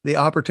and the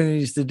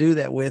opportunities to do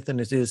that with. And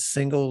it is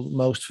single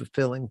most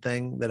fulfilling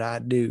thing that I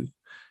do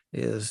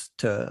is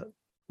to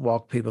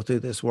walk people through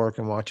this work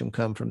and watch them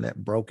come from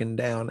that broken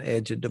down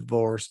edge of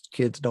divorce.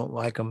 Kids don't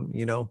like them,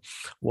 you know,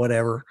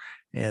 whatever,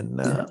 and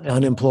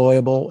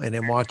unemployable, and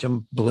then watch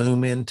them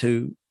bloom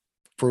into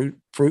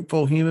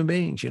fruitful human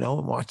beings, and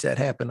watch that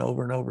happen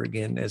over and over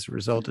again as a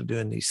result of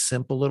doing these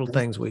simple little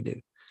things we do.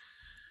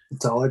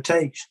 It's all it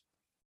takes.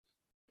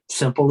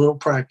 Simple little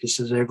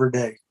practices every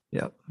day.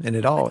 Yeah. And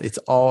it's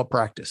all a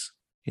practice,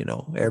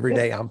 every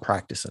day I'm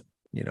practicing,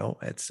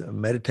 it's a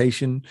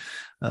meditation.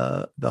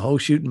 The whole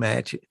shooting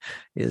match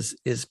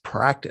is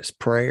practice,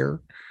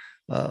 prayer.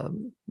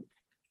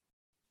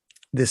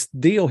 This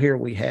deal here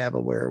we have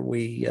where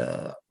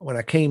when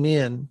I came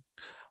in,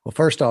 well,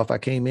 first off, I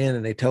came in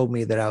and they told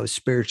me that I was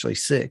spiritually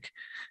sick.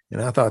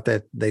 And I thought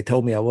that they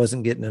told me I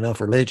wasn't getting enough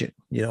religion.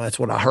 That's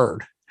what I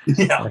heard.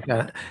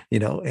 Yeah.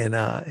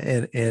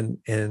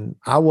 And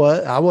I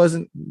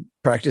wasn't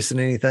practicing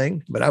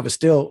anything, but I was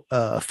still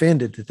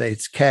offended that they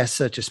cast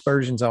such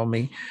aspersions on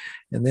me.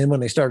 And then when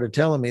they started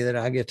telling me that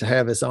I get to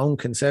have this own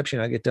conception,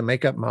 I get to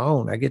make up my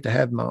own, I get to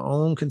have my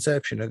own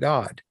conception of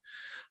God.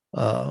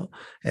 And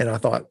I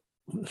thought,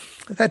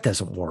 that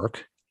doesn't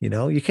work.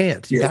 You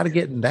can't. You got to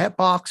get in that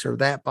box or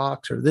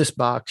this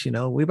box.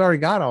 We've already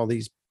got all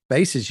these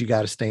bases you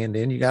got to stand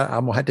in.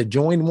 I'm gonna have to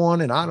join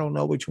one, and I don't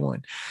know which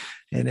one.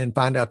 And then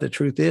find out the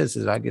truth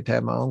is I get to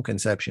have my own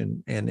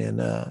conception. And then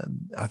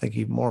I think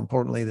even more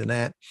importantly than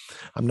that,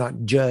 I'm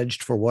not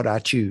judged for what I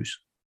choose,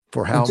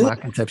 for how my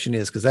conception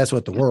is, because that's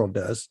what the world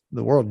does.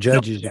 The world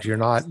judges if you're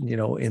not,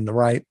 in the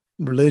right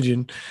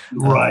religion,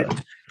 right?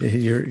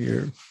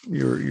 You're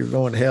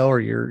going to hell, or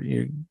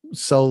your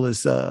soul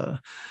is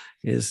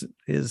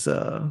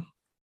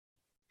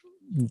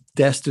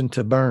destined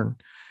to burn.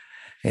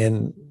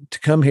 And to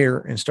come here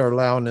and start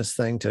allowing this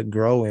thing to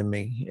grow in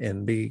me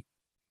and be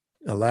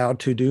allowed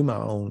to do my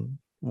own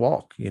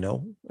walk,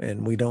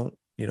 and we don't,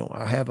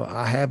 I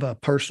have a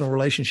personal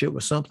relationship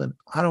with something.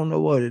 I don't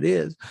know what it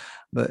is,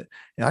 but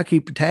I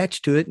keep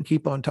attached to it and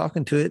keep on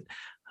talking to it.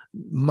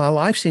 My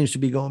life seems to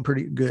be going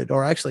pretty good,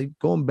 or actually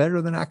going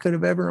better than I could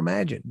have ever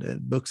imagined. The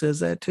book says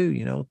that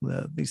too,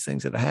 these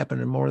things that have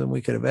happened are more than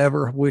we could have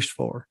ever wished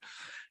for.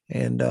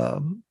 And,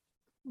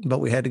 but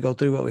we had to go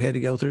through what we had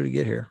to go through to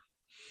get here.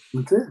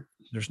 Okay.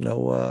 There's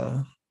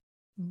no,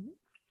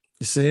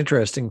 it's an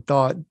interesting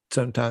thought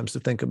sometimes to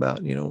think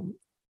about,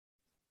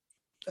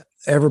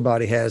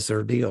 everybody has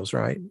their deals,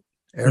 right?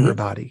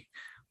 Everybody,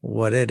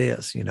 what it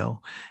is,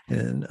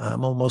 and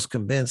I'm almost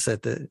convinced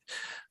that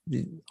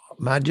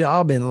my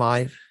job in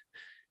life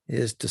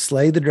is to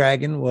slay the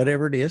dragon,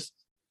 whatever it is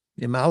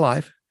in my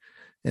life,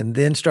 and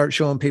then start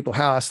showing people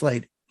how I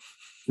slayed it.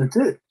 That's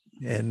it.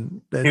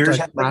 And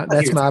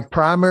that's my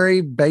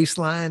primary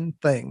baseline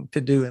thing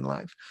to do in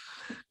life.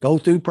 Go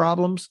through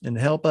problems and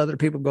help other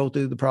people go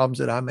through the problems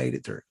that I made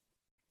it through.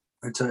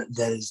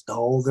 That is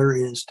all there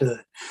is to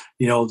it.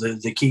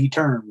 The key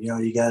term,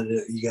 you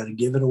gotta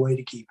give it away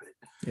to keep it.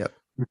 Yep.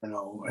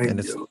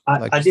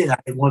 I did. I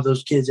had one of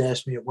those kids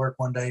ask me at work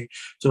one day.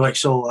 So I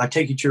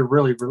take it you're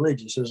really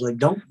religious. I was like,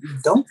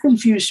 don't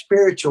confuse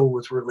spiritual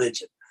with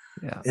religion.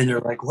 Yeah. And they're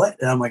like, what?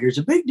 And I'm like, there's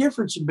a big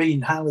difference in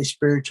being highly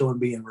spiritual and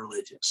being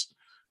religious.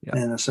 Yeah.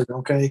 And I said,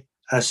 okay.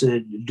 I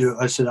said,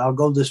 I'll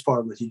go this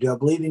far with you. Do I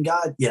believe in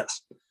God?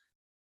 Yes.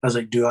 I was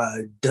like, do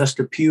I dust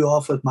a pew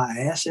off with my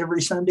ass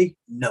every Sunday?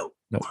 No.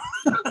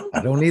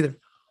 I don't either.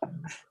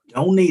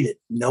 Don't need it.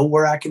 Know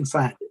where I can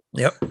find it.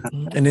 Yep.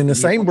 And in the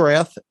same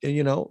breath,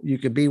 you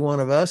could be one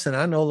of us. And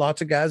I know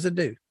lots of guys that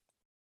do.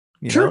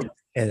 Sure.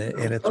 And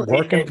it's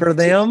working for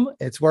them.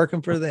 It's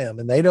working for them.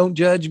 And they don't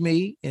judge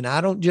me and I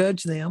don't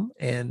judge them.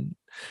 And,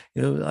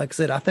 like I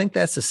said, I think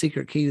that's the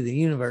secret key to the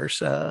universe.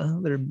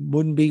 There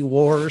wouldn't be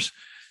wars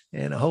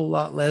and a whole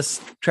lot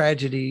less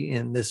tragedy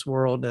in this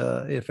world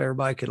if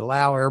everybody could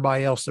allow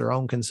everybody else their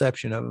own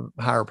conception of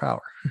higher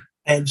power.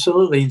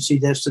 Absolutely. And see,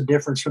 that's the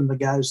difference from the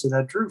guys that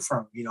I drew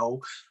from.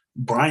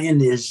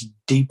 Brian is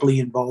deeply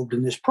involved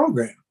in this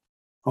program.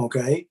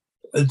 Okay.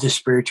 The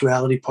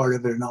spirituality part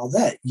of it and all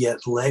that.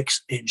 Yet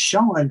Lex and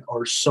Sean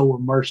are so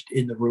immersed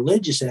in the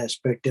religious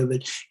aspect of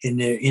it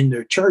in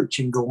their church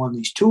and go on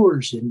these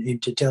tours and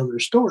to tell their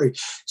story.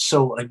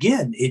 So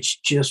again, it's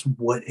just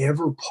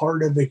whatever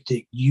part of it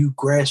that you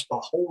grasp a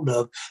hold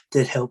of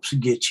that helps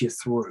get you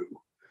through.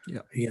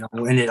 Yeah.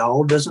 And it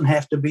all doesn't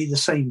have to be the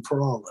same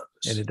for all of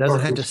us. And it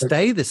doesn't have to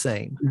stay the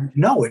same.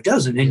 No, it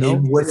doesn't.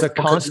 And it's a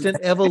constant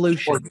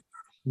evolution.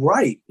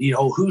 Right.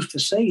 Who's to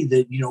say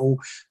that,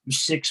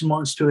 6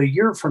 months to a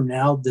year from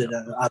now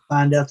that I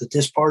find out that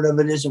this part of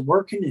it isn't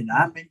working and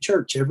I'm in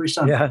church every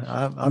Sunday.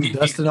 Yeah, I'm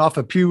dusting off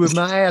a pew with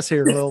my ass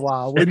here in a little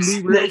while. Wouldn't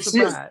be real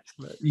surprised.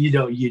 But. You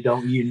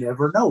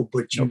never know,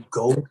 but you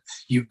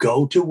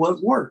go to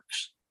what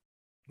works.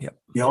 Yep.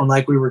 And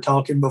like we were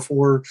talking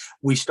before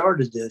we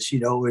started this,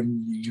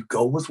 and you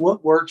go with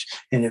what works.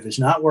 And if it's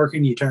not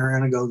working, you turn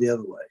around and go the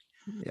other way.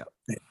 Yeah.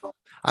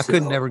 I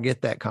could never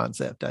get that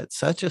concept. That's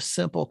such a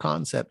simple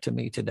concept to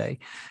me today.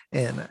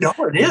 And no,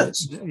 it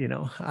is.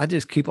 I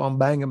just keep on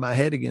banging my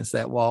head against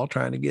that wall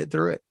trying to get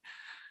through it.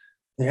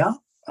 Yeah.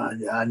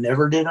 I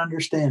never did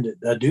understand it.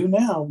 I do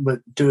now, but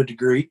to a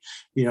degree,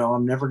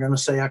 I'm never going to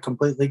say I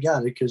completely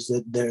got it because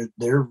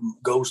there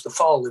goes the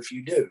fall if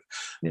you do.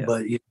 Yeah.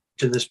 But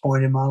to this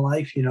point in my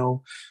life,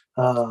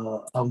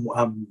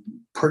 I'm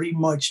pretty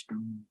much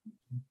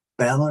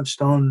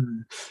balanced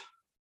on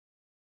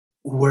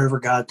wherever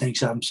God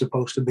thinks I'm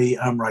supposed to be,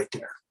 I'm right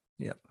there.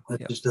 Yep.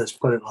 Let's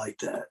put it like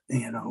that,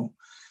 and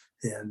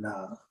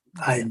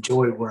I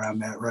enjoy where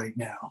I'm at right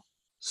now.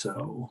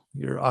 So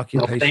Your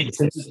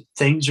occupation.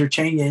 Things are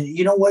changing.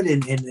 You know what?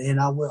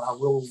 And I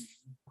will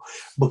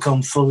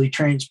become fully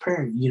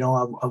transparent.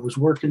 I was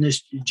working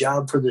this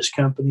job for this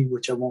company,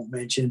 which I won't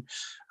mention,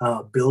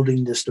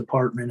 building this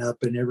department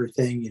up and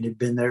everything, and had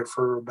been there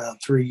for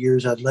about 3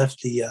 years. I'd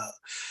left the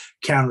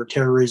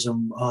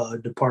counterterrorism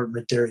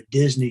department there at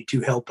Disney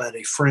to help out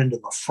a friend of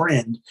a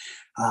friend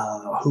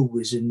who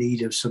was in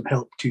need of some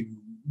help to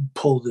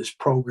pull this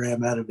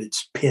program out of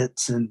its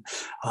pits and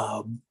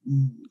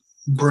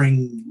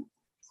bring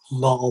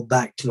law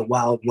back to the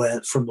Wild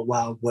West, from the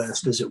Wild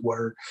West, as it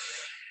were.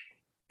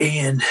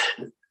 And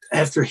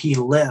after he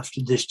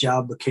left, this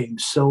job became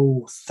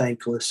so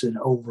thankless and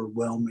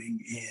overwhelming.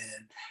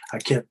 And I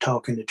kept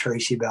talking to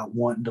Tracy about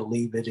wanting to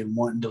leave it.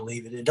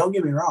 And don't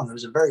get me wrong, it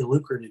was a very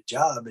lucrative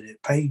job and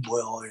it paid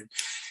well. And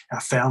I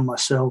found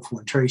myself,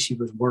 when Tracy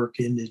was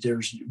working,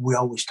 we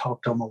always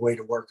talked on my way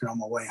to work and on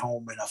my way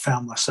home. And I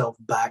found myself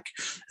back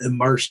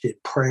immersed in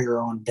prayer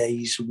on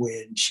days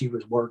when she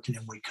was working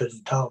and we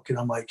couldn't talk. And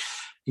I'm like,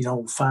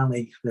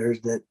 finally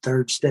there's that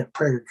third step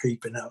prayer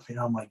creeping up.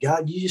 I'm like,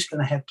 God, you're just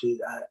going to have to,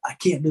 I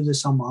can't do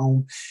this on my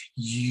own.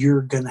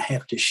 You're going to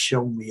have to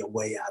show me a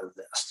way out of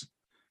this.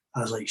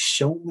 I was like,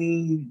 show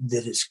me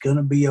that it's going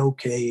to be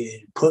okay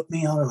and put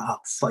me on it. I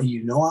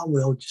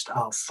will,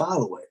 I'll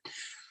follow it.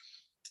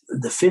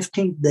 The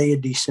 15th day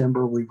of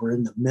December, we were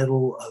in the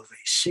middle of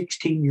a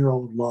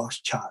 16-year-old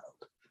lost child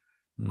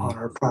on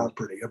our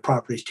property. Our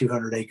property is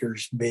 200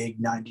 acres big,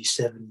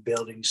 97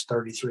 buildings,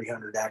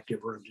 3,300 active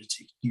rooms.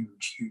 It's a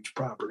huge, huge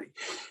property.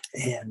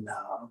 And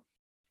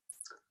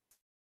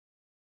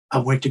I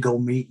went to go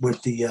meet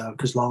with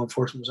because law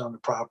enforcement was on the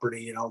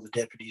property and all the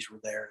deputies were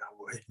there. And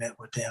I had met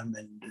with them,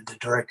 and the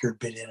director had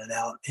been in and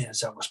out. And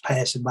as I was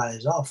passing by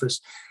his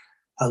office,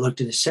 I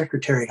looked at his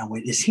secretary and I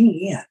went, is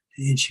he in?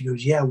 And she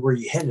goes, yeah, where are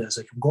you headed? I was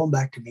like, I'm going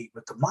back to meet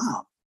with the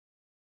mom.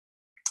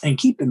 And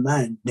keep in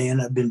mind,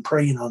 Dan, I've been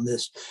praying on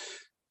this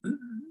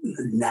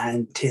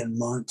 9-10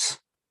 months,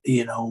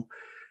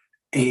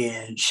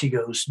 and she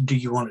goes, do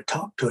you want to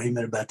talk to him?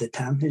 And about that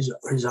time, his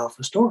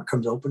office door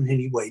comes open and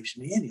he waves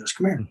me in. He goes,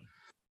 come here.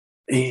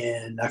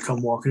 And I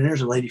come walking in.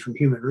 There's a lady from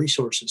Human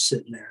Resources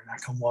sitting there. And I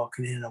come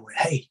walking in and I went,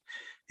 hey.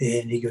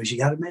 And he goes, you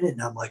got a minute?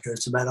 And I'm like,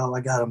 that's about all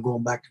I got. I'm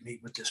going back to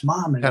meet with this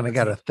mom. And kind of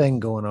got a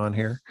thing going on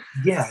here.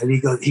 Yeah. And he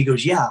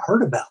goes, yeah, I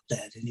heard about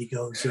that. And he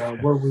goes,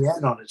 where are we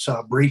at on it? So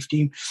I briefed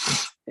him.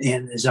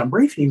 And as I'm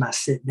briefing him, I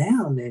sit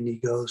down and he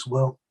goes,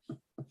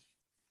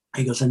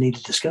 I need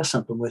to discuss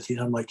something with you.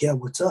 And I'm like, yeah,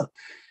 what's up?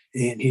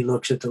 And he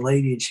looks at the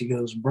lady and she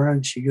goes,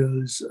 Brian, she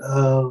goes,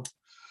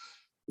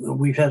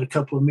 we've had a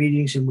couple of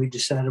meetings and we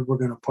decided we're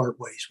going to part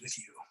ways with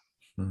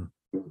you.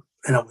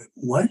 And I went,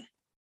 what?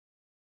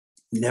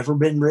 Never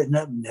been written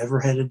up, never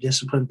had a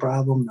discipline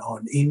problem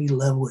on any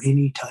level,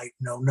 any type,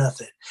 no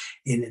nothing.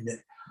 And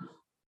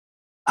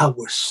I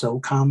was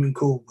so calm and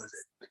cool with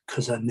it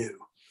because I knew.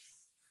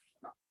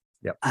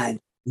 Yep. I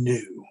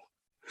knew.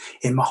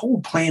 And my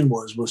whole plan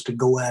was to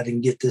go out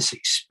and get this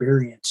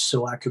experience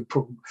so I could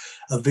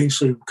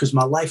eventually, because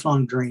my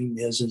lifelong dream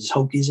is, as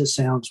hokey as it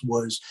sounds,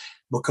 was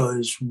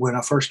because when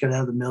I first got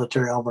out of the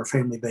military, all of our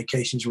family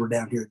vacations were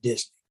down here at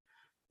Disney.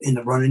 And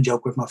the running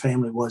joke with my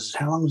family was,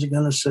 how long is it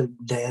going to say,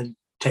 Dad,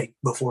 take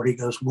before he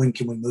goes, when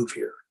can we move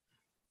here?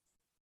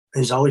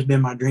 It's always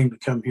been my dream to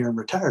come here and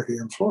retire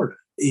here in Florida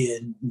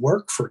and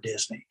work for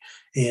Disney.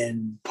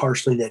 And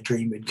partially that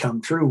dream had come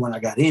true when I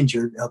got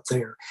injured up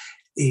there.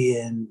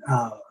 And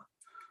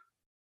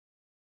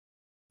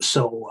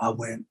so I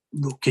went,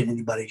 can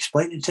anybody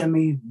explain it to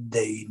me?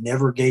 They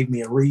never gave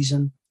me a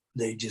reason.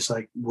 They just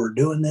like, we're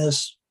doing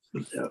this.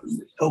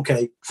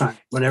 Okay, fine,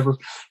 whatever.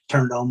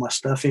 Turned all my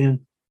stuff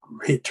in,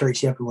 hit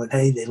Tracy up and went,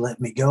 hey, they let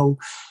me go.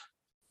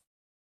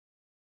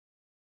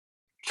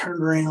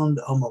 Turned around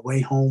on my way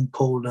home,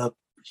 pulled up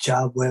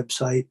job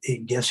website,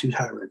 and guess who's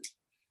hiring?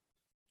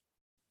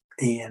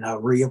 And I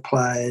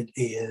reapplied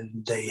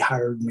and they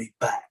hired me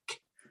back.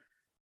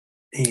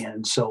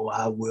 And so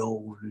I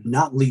will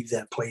not leave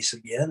that place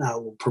again. I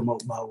will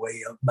promote my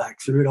way up back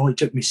through. It only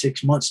took me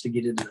 6 months to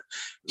get into the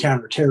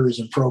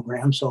counterterrorism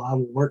program. So I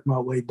will work my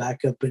way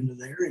back up into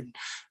there. And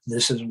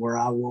this is where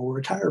I will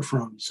retire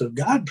from. So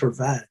God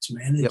provides,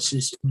 man. It's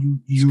just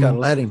you gotta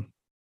let him.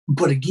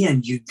 But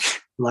again,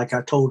 like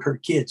I told her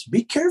kids,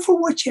 be careful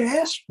what you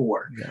ask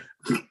for.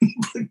 Yeah.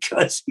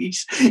 Because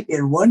he's,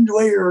 in one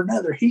way or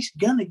another, he's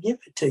gonna give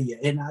it to you.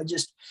 And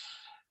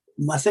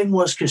my thing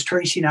was, because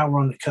Tracy and I were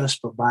on the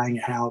cusp of buying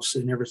a house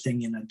and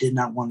everything, and I did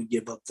not want to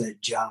give up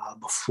that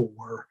job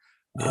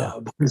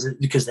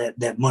because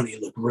that money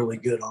looked really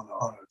good on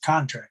a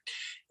contract.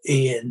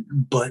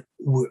 But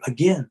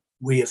again,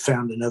 we have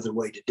found another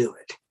way to do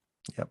it.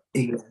 Yep.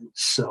 And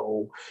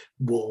so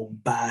we'll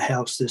buy a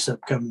house this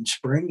upcoming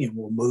spring and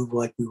we'll move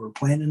like we were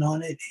planning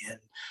on it. And,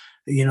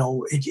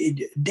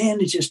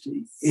 Dan, it's just,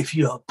 if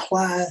you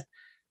apply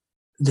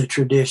the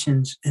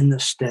traditions and the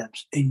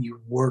steps and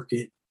you work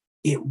it,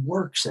 it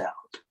works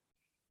out.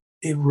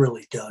 It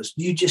really does.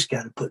 You just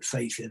got to put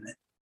faith in it.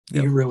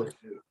 Yep. You really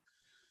do.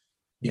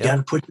 You got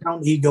to put your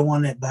own ego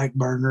on that back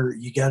burner.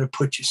 You got to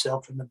put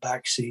yourself in the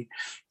back seat.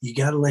 You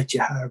got to let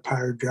your higher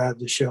power drive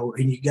the show,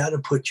 and you got to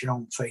put your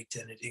own faith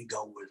in it and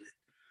go with it.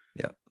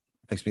 Yeah.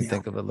 Makes me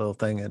think of a little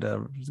thing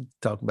that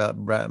talk about.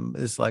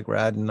 It's like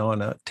riding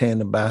on a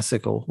tandem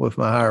bicycle with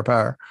my higher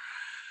power.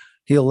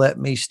 He'll let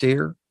me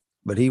steer,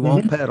 but he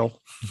won't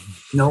pedal.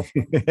 Nope.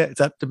 It's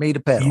up to me to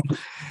pedal.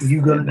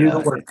 You're going to do the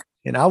work.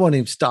 And I want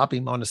him to stop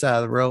him on the side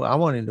of the road. I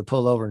want him to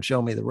pull over and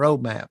show me the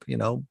road map,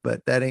 but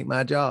that ain't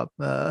my job.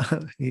 No.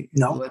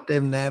 Let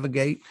them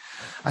navigate.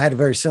 I had a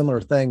very similar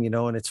thing,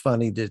 and it's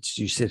funny that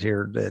you sit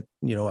here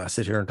I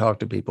sit here and talk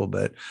to people,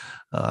 but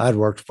I'd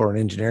worked for an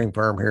engineering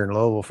firm here in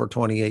Louisville for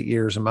 28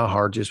 years and my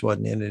heart just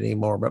wasn't in it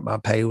anymore, but my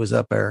pay was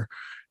up there.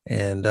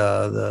 And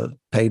the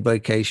paid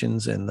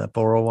vacations and the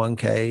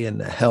 401k and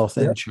the health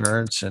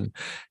insurance. And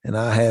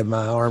I had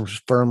my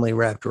arms firmly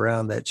wrapped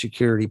around that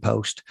security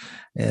post.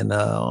 And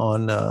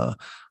on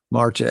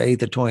March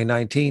 8th of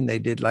 2019, they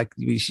did like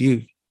the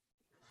VCU.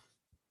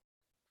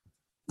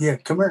 Yeah,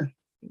 come here.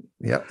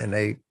 Yep. And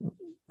they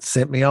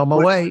sent me on my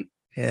way.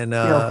 And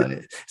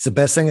it's the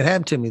best thing that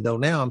happened to me, though.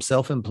 Now I'm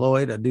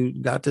self-employed. I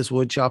got this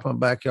wood shop in my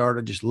backyard.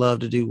 I just love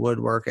to do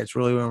woodwork. That's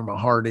really where my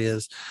heart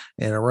is.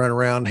 And I run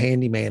around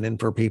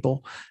handymanning for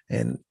people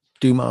and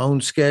do my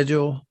own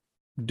schedule,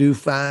 do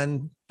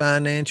fine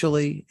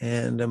financially,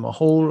 and I'm a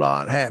whole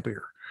lot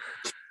happier.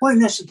 Well,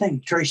 and that's the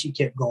thing. Tracy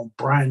kept going,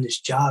 Brian,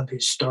 this job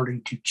is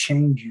starting to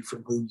change you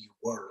from who you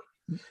were.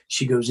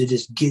 She goes, it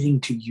is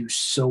getting to you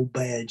so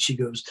bad. She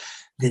goes,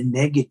 the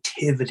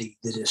negativity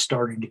that is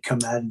starting to come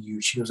out of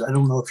you. She goes, I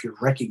don't know if you're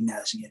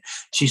recognizing it.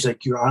 She's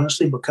like, you're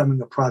honestly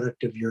becoming a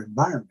product of your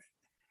environment.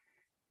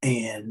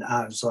 And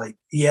I was like,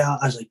 yeah.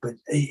 I was like,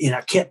 and I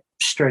kept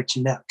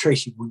stretching out.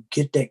 Tracy, we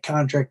get that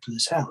contract for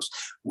this house.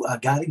 I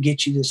got to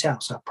get you this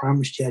house. I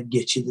promised you I'd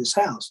get you this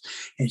house.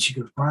 And she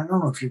goes, Brian, I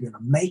don't know if you're going to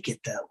make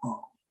it that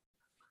long.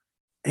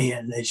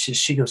 And it's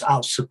just, she goes,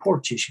 I'll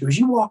support you. She goes,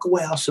 you walk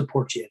away, I'll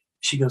support you.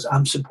 She goes,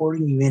 I'm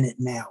supporting you in it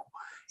now.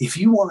 If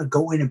you want to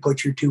go in and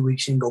put your 2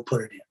 weeks in, go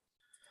put it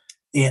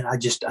in. And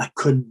I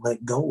couldn't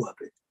let go of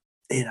it.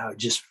 And I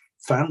just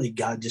finally,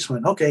 God just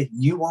went, okay,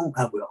 you won't,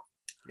 I will.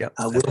 Yep.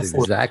 That's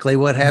exactly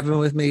what happened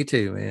with me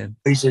too, man.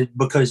 He said,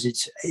 because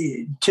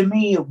to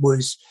me, it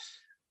was,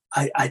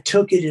 I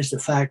took it as the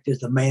fact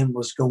that the man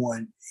was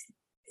going,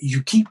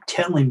 you keep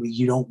telling me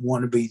you don't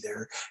want to be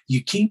there.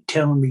 You keep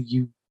telling me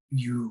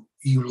you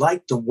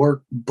like the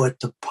work, but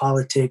the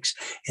politics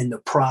and the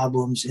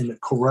problems and the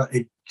corrupt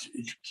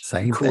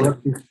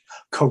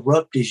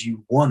as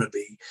you want to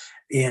be.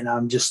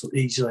 And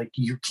he's like,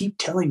 you keep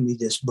telling me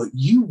this, but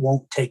you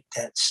won't take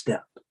that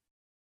step.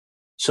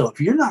 So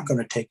if you're not going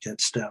to take that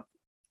step,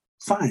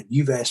 fine.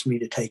 You've asked me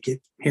to take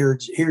it.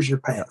 Here's your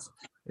path.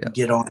 Yeah.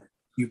 Get on it.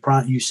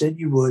 You said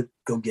you would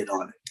go get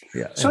on it.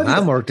 Yeah. So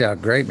mine worked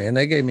out great, man.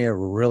 They gave me a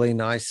really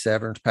nice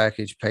severance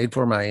package, paid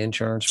for my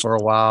insurance for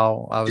a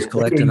while. I was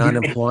collecting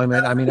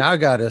unemployment. I mean, I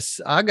got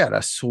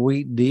a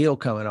sweet deal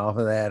coming off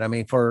of that. I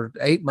mean, for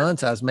 8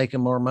 months, I was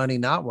making more money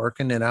not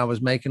working than I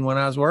was making when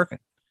I was working.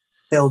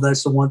 Hell,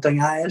 that's the one thing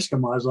I asked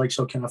him. I was like,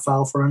 so can I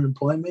file for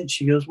unemployment?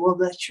 She goes, well,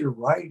 that's your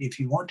right if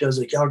you want to. I was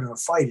like, y'all going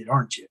to fight it,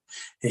 aren't you?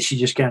 And she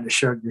just kind of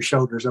shrugged her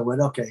shoulders. I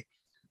went, okay.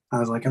 I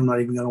was like, I'm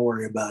not even going to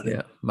worry about it.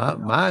 Yeah.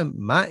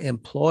 My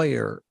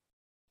employer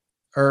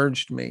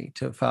urged me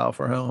to file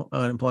for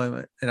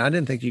unemployment. And I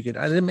didn't think it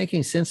didn't make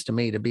any sense to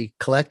me to be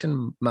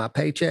collecting my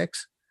paychecks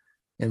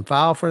and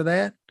file for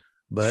that.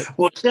 But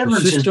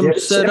severance the system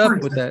set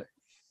up with that.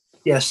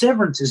 Yeah.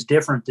 Severance is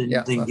different than.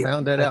 I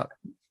found that out.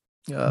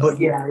 But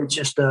yeah, it's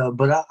just,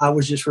 I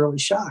was just really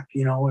shocked,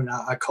 and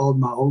I called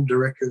my old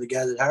director, the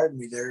guy that hired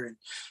me there, and,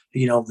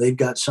 they've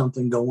got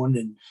something going,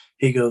 and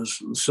he goes,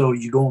 so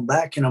you going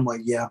back? And I'm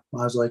like, yeah.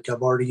 I was like,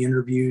 I've already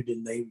interviewed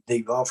and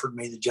they've offered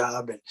me the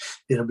job, and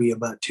it'll be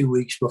about 2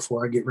 weeks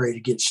before I get ready to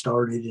get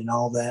started and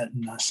all that.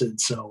 And I said,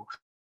 so.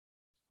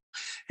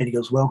 And he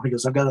goes,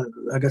 I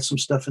got some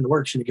stuff in the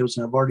works. And he goes,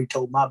 and I've already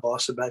told my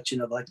boss about you,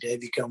 and I'd like to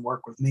have you come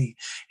work with me.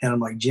 And I'm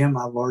like, Jim,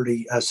 I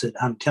said,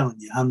 I'm telling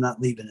you, I'm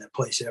not leaving that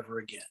place ever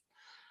again.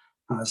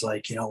 I was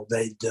like,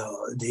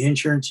 the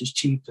insurance is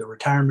cheap. The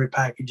retirement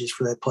packages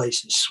for that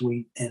place is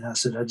sweet. And I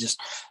said, it's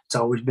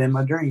always been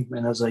my dream.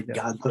 And I was like,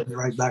 God put me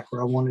right back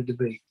where I wanted to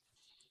be.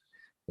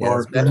 Yeah,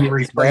 or let me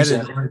rephrase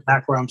it, right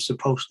back where I'm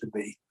supposed to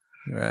be.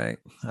 Right.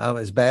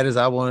 As bad as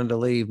I wanted to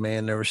leave,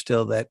 man, there was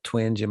still that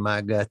twinge in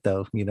my gut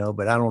though,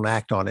 but I don't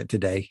act on it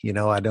today.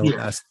 I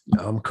don't,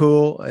 I'm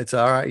cool. It's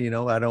all right.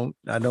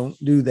 I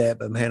don't do that,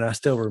 but man, I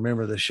still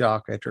remember the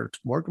shock after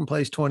working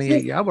place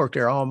 28 years. I worked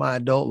there all my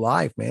adult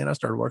life, man. I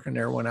started working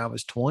there when I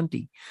was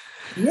 20.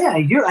 Yeah.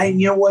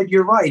 You know what?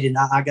 You're right. And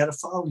I got to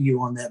follow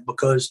you on that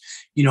because,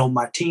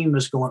 my team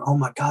is going, oh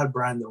my God,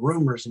 Brian, the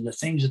rumors and the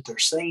things that they're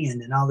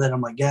saying and all that.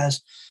 I'm like,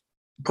 guys,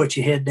 put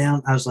your head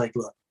down. I was like,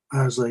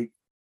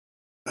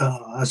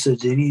 I said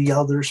to any of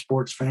y'all that are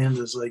sports fans,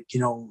 I was like,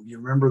 you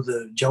remember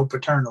the Joe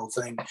Paterno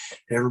thing.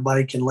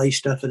 Everybody can lay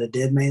stuff at a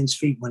dead man's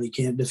feet when he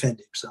can't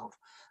defend himself.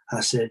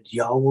 I said,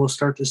 y'all will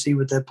start to see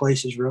what that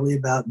place is really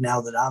about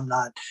now that I'm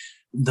not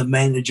the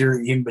manager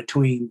in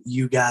between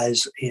you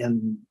guys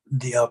and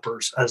the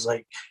uppers. I was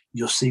like,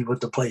 you'll see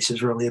what the place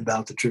is really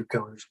about. The true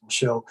colors will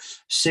show.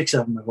 6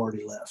 of them have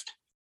already left.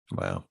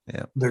 Wow.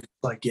 Yeah. They're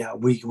like, yeah,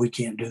 we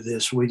can't do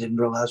this. We didn't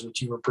realize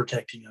what you were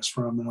protecting us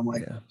from. And I'm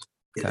like, Yeah.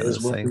 it Kind of is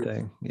the what same it is.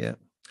 thing. Yeah.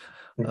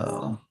 You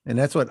know? And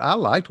that's what I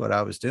liked what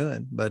I was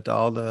doing, but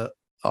all the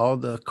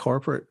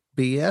corporate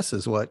BS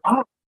is what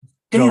Oh,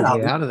 Dan, drove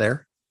me out of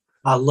there.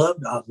 I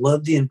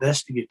loved the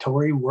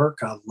investigatory work.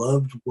 I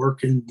loved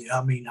working.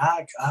 I mean,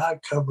 I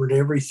covered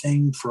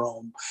everything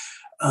from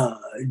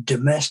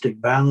domestic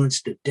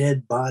violence to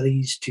dead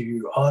bodies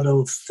to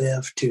auto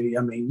theft to,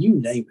 I mean, you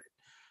name it,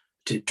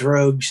 to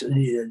drugs.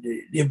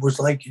 It was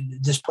like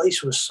this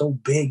place was so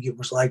big. It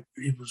was like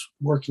it was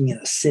working in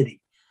a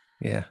city.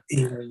 Yeah.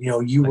 And,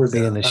 you Like were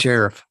being the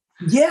sheriff.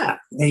 yeah,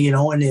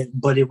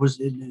 but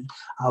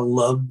I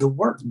loved the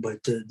work.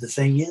 But the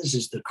thing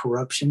is the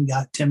corruption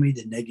got to me,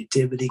 the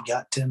negativity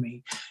got to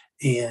me.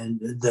 And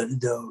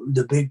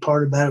the big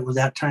part about it,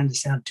 without trying to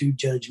sound too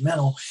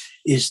judgmental,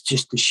 is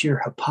just the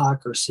sheer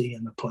hypocrisy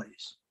in the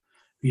place.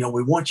 We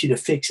want you to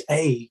fix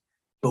A,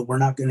 but we're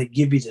not going to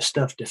give you the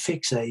stuff to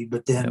fix A.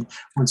 But then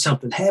when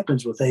something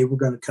happens with A, we're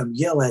going to come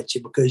yell at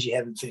you because you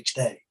haven't fixed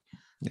A.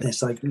 And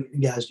it's like,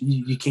 guys,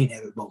 you can't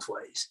have it both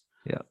ways.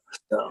 Yeah.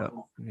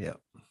 So, yeah.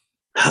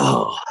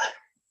 Oh,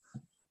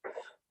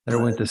 There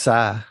went the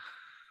sigh.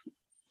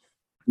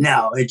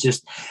 no, it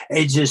just,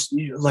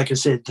 like I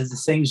said, the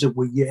things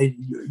that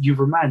you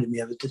reminded me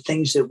of it, the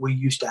things that we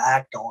used to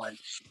act on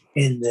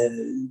and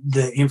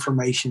the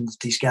information that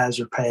these guys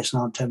are passing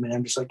on to me. And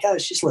I'm just like,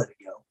 guys, just let it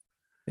go.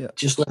 Yeah.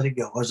 Just let it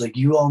go. I was like,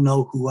 you all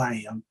know who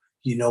I am.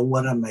 You know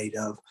what I'm made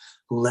of.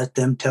 Let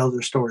them tell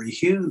their story.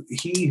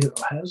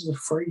 How's the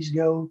phrase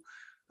go?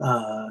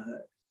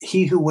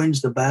 He who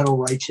wins the battle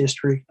writes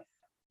history.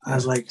 I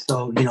was like,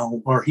 so,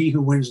 or he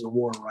who wins the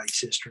war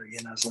writes history.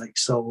 And I was like,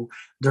 so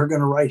they're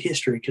going to write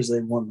history because they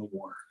won the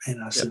war.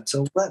 And I said,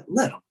 so let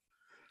them.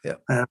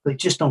 Yeah. But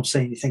just don't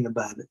say anything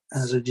about it. I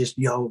said, just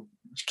y'all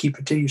keep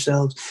it to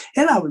yourselves.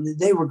 And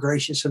they were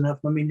gracious enough.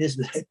 I mean,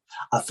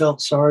 I felt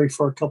sorry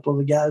for a couple of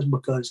the guys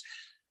because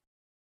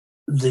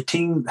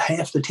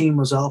half the team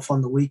was off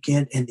on the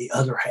weekend and the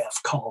other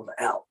half called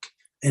out.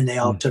 And they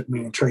all took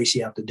me and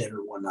Tracy out to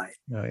dinner one night.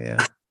 Oh,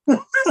 yeah.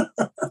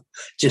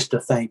 Just to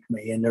thank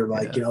me. And they're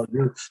like,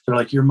 they're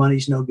like, your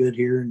money's no good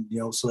here. And,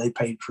 so they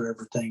paid for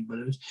everything, but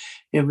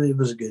it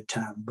was a good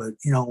time. But,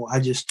 I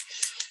just,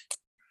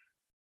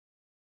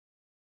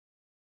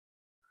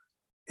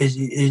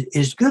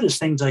 as good as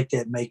things like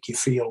that make you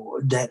feel,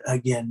 that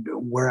again,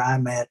 where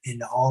I'm at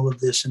in all of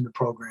this in the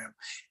program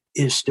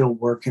is still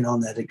working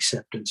on that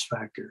acceptance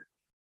factor.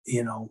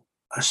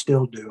 I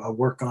still do. I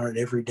work on it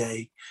every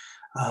day.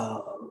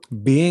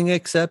 Being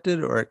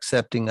accepted or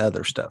accepting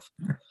other stuff?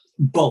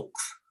 Both.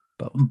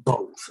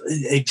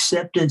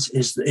 Acceptance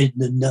is, in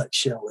the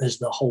nutshell, is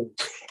the whole.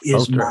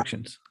 Is both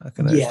directions. I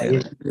can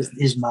understand.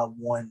 Is my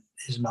one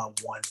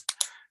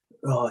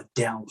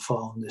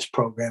downfall in this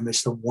program.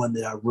 It's the one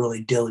that I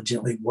really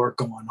diligently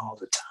work on all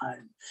the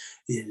time.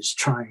 Is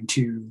trying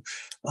to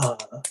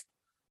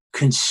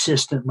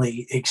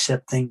consistently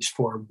accept things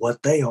for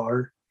what they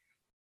are.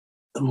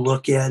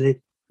 Look at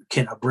it.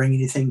 Can I bring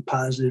anything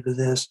positive to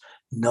this?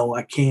 No,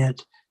 I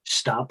can't.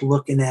 Stop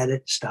looking at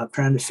it. Stop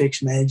trying to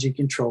fix, manage, and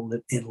control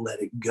it, and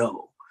let it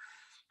go.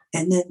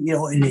 And then,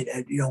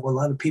 a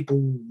lot of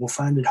people will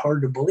find it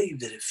hard to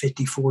believe that at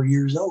 54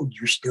 years old,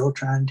 you're still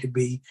trying to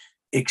be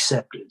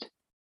accepted.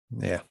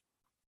 Yeah.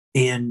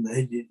 And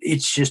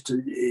it's just,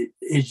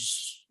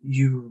 as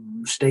you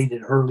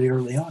stated early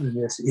on in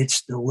this,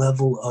 it's the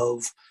level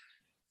of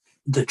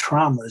the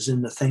traumas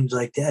and the things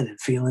like that,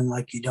 and feeling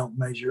like you don't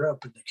measure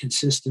up, and the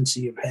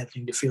consistency of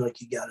having to feel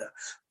like you got to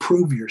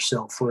prove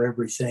yourself for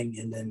everything.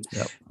 And then,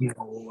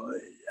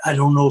 I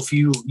don't know if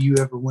you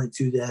ever went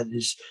through that,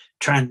 is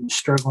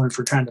struggling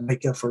for trying to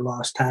make up for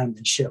lost time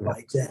and shit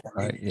like that.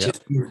 Right.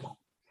 Just,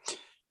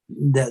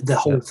 the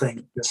whole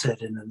thing is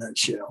said in a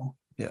nutshell.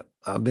 Yeah.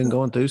 I've been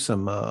going through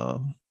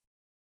some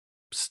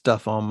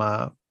stuff on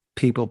my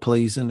people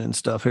pleasing and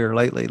stuff here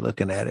lately,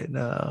 looking at it.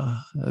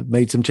 I've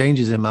made some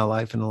changes in my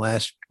life in the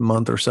last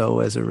month or so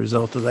as a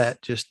result of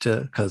that, just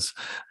because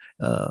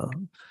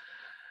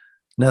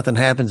nothing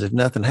happens if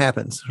nothing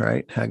happens,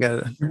 right? I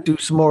got to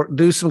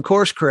do some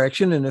course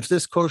correction. And if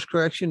this course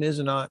correction is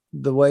not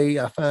the way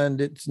I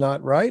find it's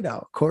not right,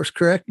 I'll course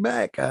correct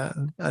back. I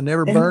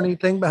never burn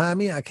anything behind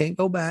me. I can't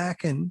go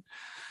back. And,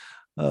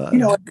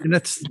 and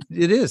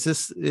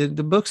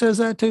the book says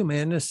that too,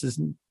 man.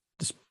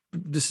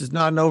 This is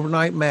not an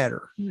overnight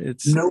matter.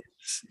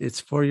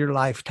 It's for your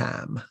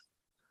lifetime.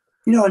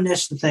 And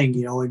that's the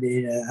thing,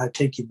 I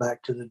take you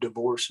back to the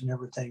divorce and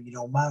everything.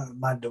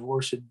 My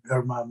divorce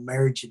or my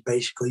marriage had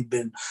basically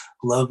been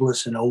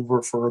loveless and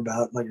over for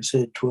about, like I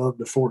said, 12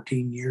 to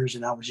 14 years.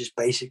 And I was just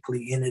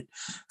basically in it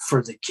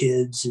for the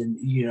kids. And,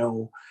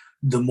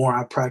 the more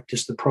I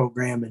practiced the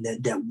program, and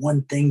that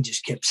one thing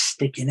just kept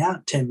sticking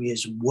out to me,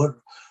 is what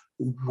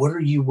are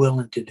you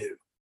willing to do?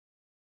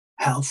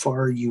 how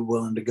far are you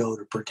willing to go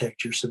to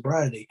protect your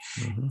sobriety?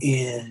 Mhm.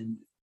 And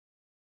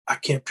I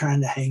kept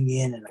trying to hang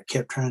in and I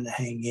kept trying to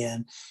hang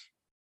in.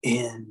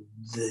 And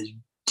the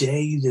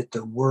day that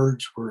the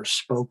words were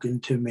spoken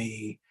to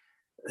me,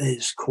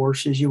 as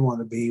coarse as you want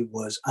to be,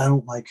 was, I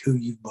don't like who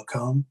you've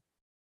become.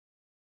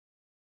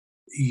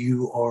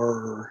 You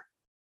are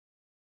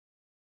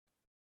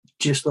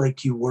just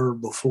like you were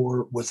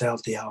before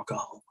without the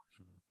alcohol.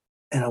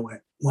 And I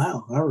went,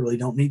 wow, I really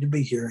don't need to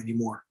be here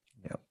anymore.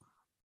 Yep.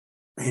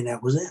 And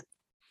that was it.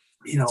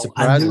 It I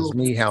surprises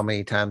knew. me how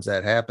many times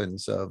that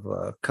happens of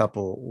a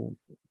couple,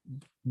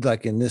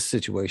 like in this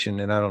situation,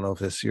 and I don't know if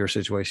this your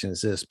situation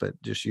is this, but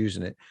just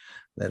using it,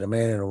 that a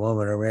man and a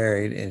woman are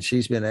married, and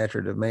she's been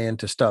after the man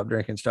to stop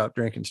drinking, stop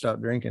drinking,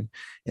 stop drinking,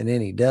 and then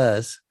he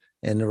does,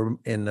 and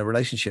the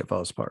relationship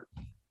falls apart.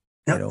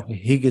 You Yep. know,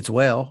 he gets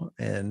well,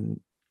 and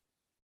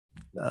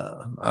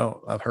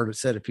I've heard it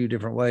said a few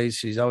different ways.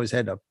 She's always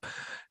had to,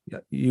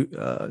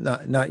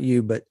 not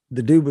you, but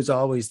the dude was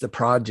always the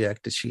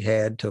project that she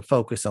had to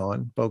focus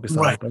on,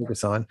 Right.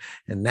 focus on.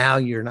 And now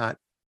you're not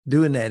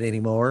doing that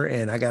anymore.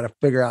 And I got to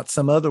figure out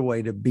some other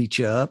way to beat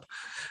you up.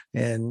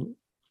 And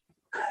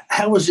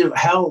How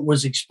it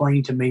was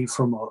explained to me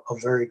from a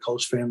very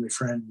close family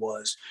friend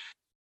was,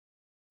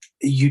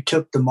 you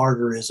took the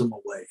martyrism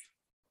away.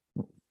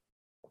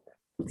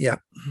 yeah,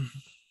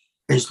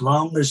 As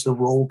long as the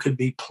role could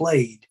be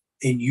played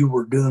and you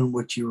were doing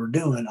what you were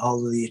doing,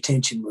 all of the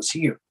attention was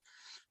here.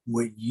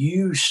 When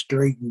you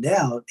straightened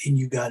out and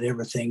you got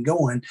everything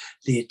going,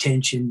 the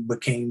attention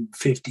became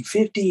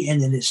 50-50,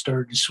 and then it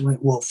started to swing.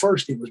 Well,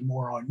 first it was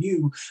more on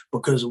you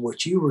because of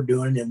what you were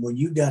doing. And when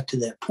you got to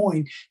that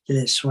point, then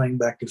it swung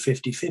back to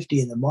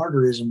 50-50, and the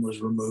martyrism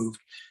was removed.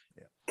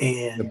 the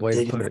And way to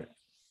they put it.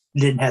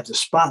 didn't have the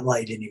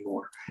spotlight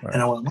anymore. Right.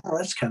 And I went, wow,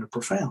 that's kind of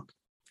profound.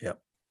 Yep.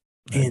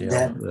 And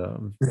that,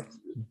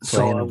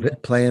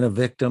 playing a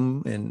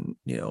victim, and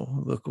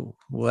look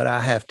what I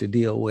have to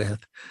deal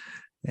with.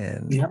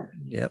 And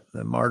yep,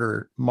 the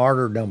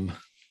martyrdom.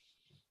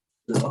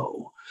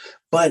 So,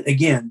 but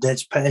again,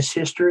 that's past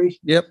history.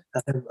 Yep.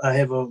 I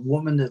have a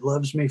woman that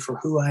loves me for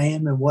who I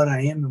am and what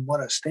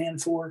I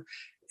stand for,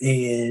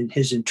 and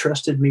has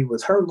entrusted me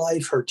with her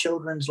life, her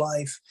children's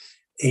life.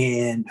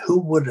 And who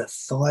would have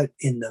thought,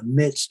 in the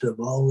midst of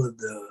all of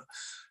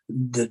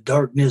the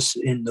darkness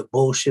and the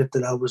bullshit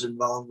that I was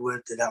involved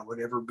with, that I would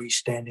ever be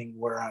standing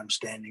where I'm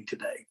standing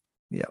today.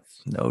 Yep,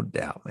 no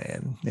doubt,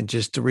 man. And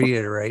just to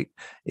reiterate,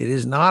 it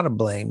is not a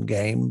blame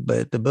game,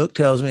 but the book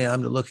tells me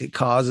I'm to look at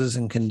causes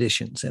and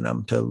conditions, and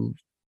I'm to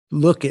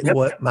look at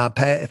what my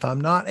past. If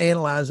I'm not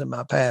analyzing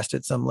my past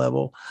at some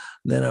level,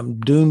 then I'm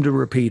doomed to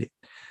repeat it.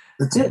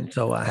 That's it.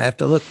 So I have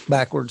to look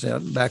backwards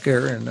out back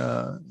there,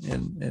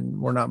 and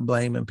we're not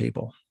blaming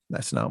people.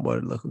 That's not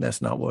what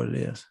That's not what it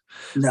is.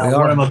 No,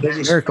 one of my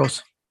biggest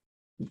miracles.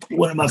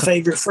 One of my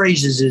favorite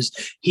phrases is,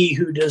 "He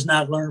who does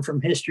not learn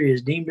from history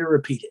is deemed to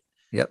repeat it."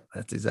 Yep,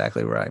 that's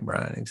exactly right,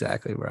 Brian.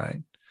 Exactly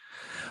right.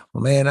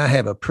 Well, man, I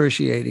have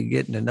appreciated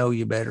getting to know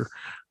you better.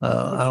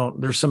 I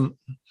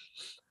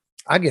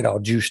get all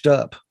juiced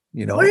up,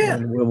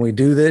 when we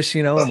do this,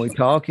 and we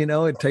talk,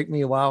 it take me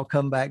a while to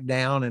come back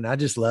down, and I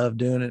just love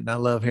doing it. And I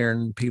love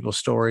hearing people's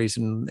stories,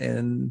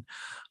 and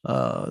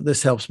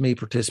this helps me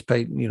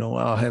participate.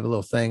 I'll have a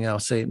little thing. I'll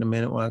say it in a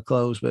minute when I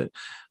close, but,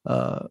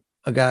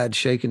 a guy had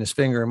shaken his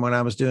finger. And when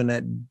I was doing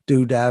that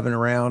diving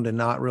around and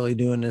not really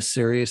doing this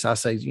serious, I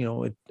say,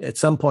 at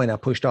some point I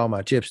pushed all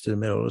my chips to the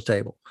middle of the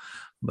table,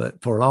 but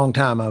for a long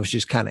time I was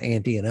just kind of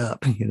anteing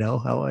up,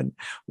 I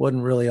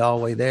wasn't really all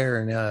the way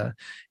there.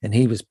 And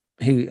he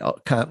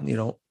kind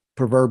of,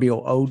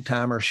 proverbial old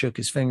timer shook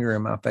his finger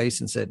in my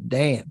face and said,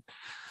 Dan,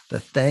 the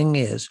thing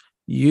is,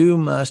 you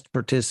must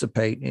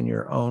participate in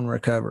your own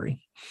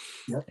recovery.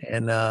 Yep.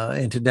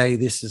 And today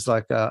this is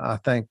like, I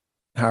thank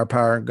higher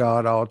power and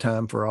God all the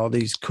time for all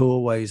these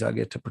cool ways I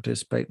get to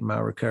participate in my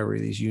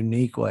recovery, these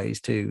unique ways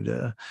too,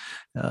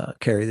 to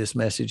carry this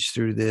message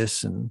through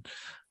this. And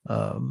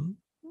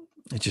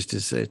it just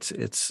is,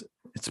 it's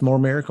more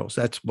miracles.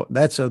 That's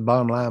the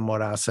bottom line.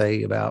 What I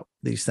say about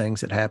these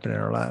things that happen in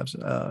our lives.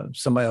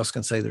 Somebody else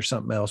can say there's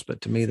something else, but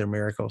to me, they're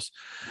miracles.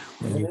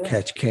 When you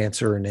catch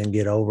cancer and then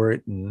get over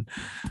it and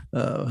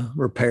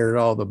repair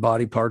all the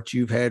body parts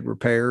you've had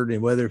repaired,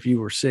 and whether if you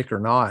were sick or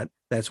not,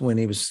 that's when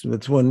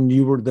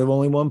you were the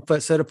only one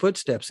set of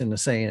footsteps in the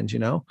sand,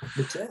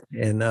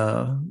 And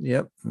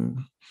yep.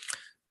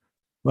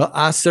 Well,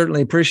 I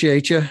certainly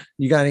appreciate you.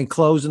 You got any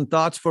closing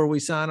thoughts before we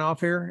sign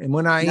off here? And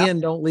when I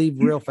end, don't leave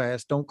real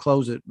fast. Don't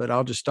close it, but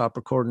I'll just stop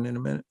recording in a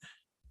minute.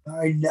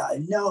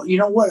 No, you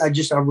know what? I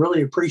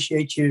really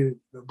appreciate you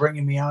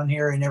bringing me on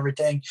here and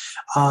everything.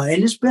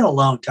 And it's been a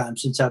long time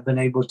since I've been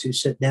able to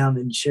sit down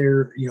and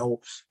share,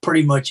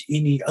 pretty much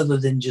any other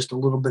than just a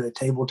little bit of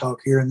table talk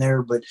here and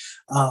there, but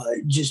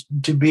just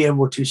to be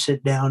able to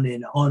sit down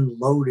and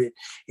unload it.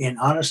 And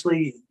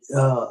honestly,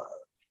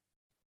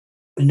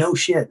 no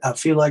shit, I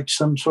feel like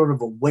some sort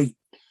of a weight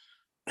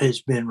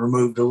has been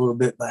removed a little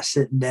bit by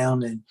sitting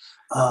down, and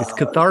it's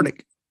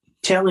cathartic.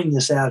 telling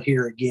this out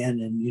here again.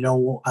 And,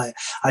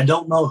 I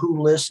don't know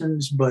who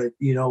listens, but,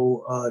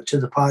 to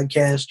the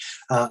podcast,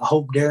 I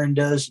hope Darren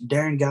does.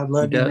 Darren, God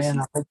love you,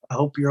 man. I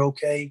hope you're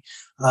okay.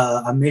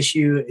 I miss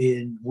you,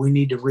 and we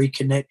need to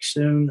reconnect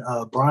soon.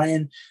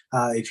 Brian,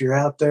 if you're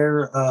out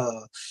there,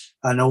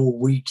 I know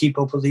we keep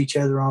up with each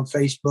other on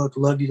Facebook.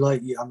 Love you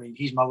like you. I mean,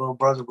 he's my little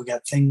brother. We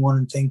got Thing 1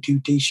 and Thing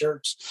 2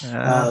 t-shirts.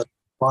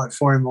 Bought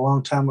for him a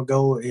long time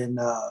ago. And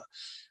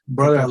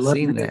brother, I love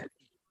you. That.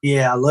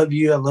 Yeah, I love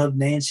you. I love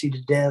Nancy to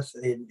death.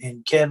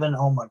 And Kevin,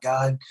 oh my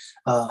God.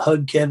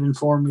 Hug Kevin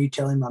for me.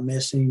 Tell him I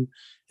miss him.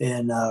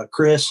 And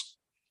Chris,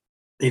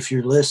 if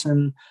you're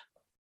listening,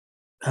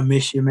 I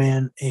miss you,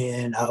 man.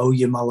 And I owe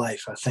you my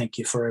life. I thank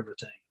you for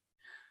everything.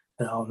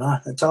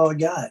 That's all I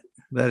got.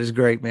 That is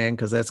great, man,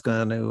 because that's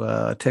going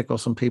to tickle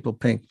some people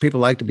pink. People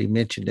like to be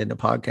mentioned in the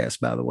podcast,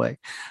 by the way.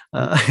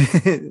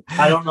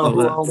 I don't know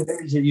who all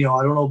is. I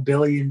don't know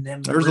Billy and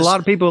them. There's a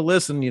lot of people that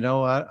listen.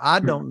 I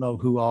don't know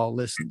who all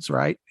listens,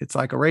 right? It's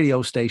like a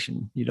radio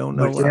station. You don't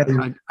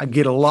know. I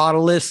get a lot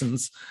of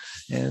listens,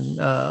 and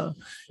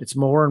it's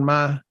more than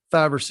my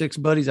 5 or 6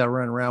 buddies I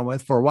run around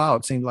with. For a while,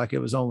 it seemed like it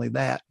was only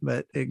that,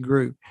 but it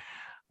grew.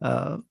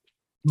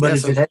 But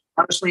if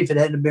it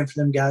hadn't been for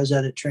them guys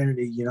out at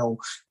Trinity,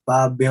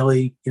 Bob,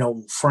 Billy,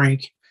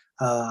 Frank,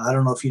 I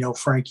don't know if you know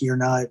Frankie or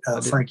not,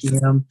 Frankie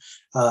M.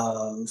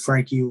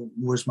 Frankie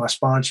was my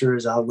sponsor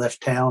as I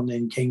left town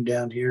and came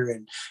down here,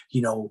 and,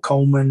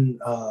 Coleman,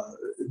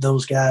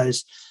 those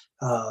guys,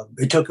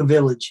 it took a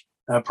village.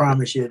 I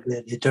promise you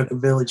that it took a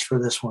village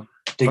for this one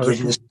to get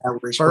this.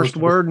 First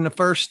word and the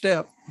first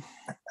step.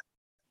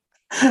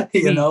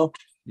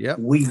 Yep.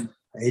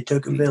 It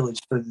took a village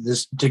for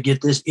this to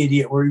get this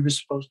idiot where he was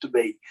supposed to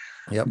be.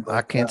 Yep. But,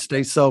 I can't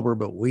stay sober,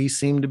 but we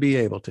seem to be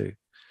able to.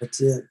 That's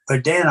it.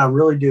 But Dan, I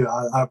really do.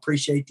 I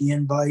appreciate the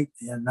invite.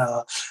 And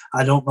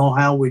I don't know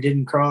how we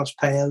didn't cross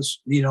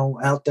paths,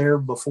 out there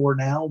before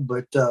now,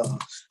 but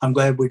I'm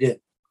glad we did.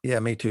 Yeah,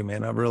 me too,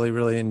 man. I really,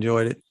 really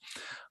enjoyed it.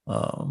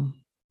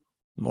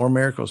 More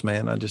miracles,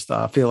 man.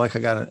 I feel like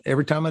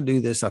every time I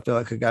do this, I feel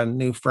like I got a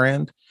new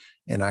friend.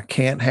 And I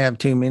can't have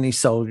too many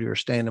soldiers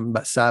standing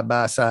side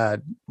by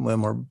side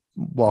when we're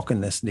walking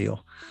this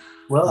deal.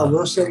 Well, I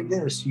will say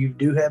this. You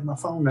do have my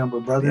phone number,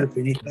 brother. Yeah. If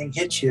anything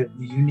hits you,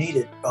 you need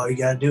it. All you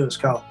got to do is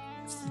call.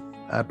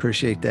 I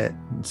appreciate that.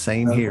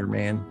 Same here,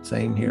 man.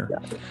 Same here.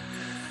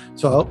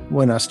 So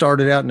when I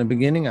started out in the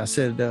beginning, I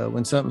said,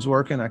 when something's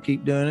working, I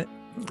keep doing it.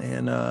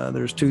 And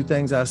there's 2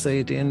 things I say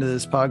at the end of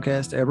this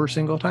podcast every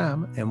single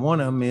time. And one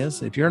of them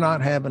is, if you're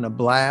not having a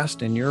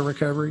blast in your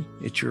recovery,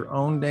 it's your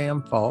own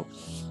damn fault.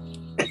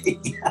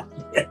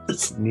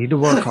 Yes. You need to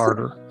work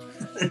harder,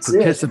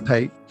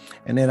 participate.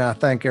 And then I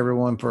thank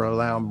everyone for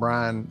allowing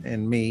Brian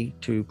and me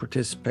to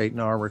participate in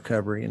our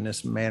recovery in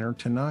this manner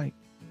tonight.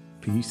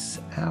 Peace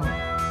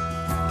out.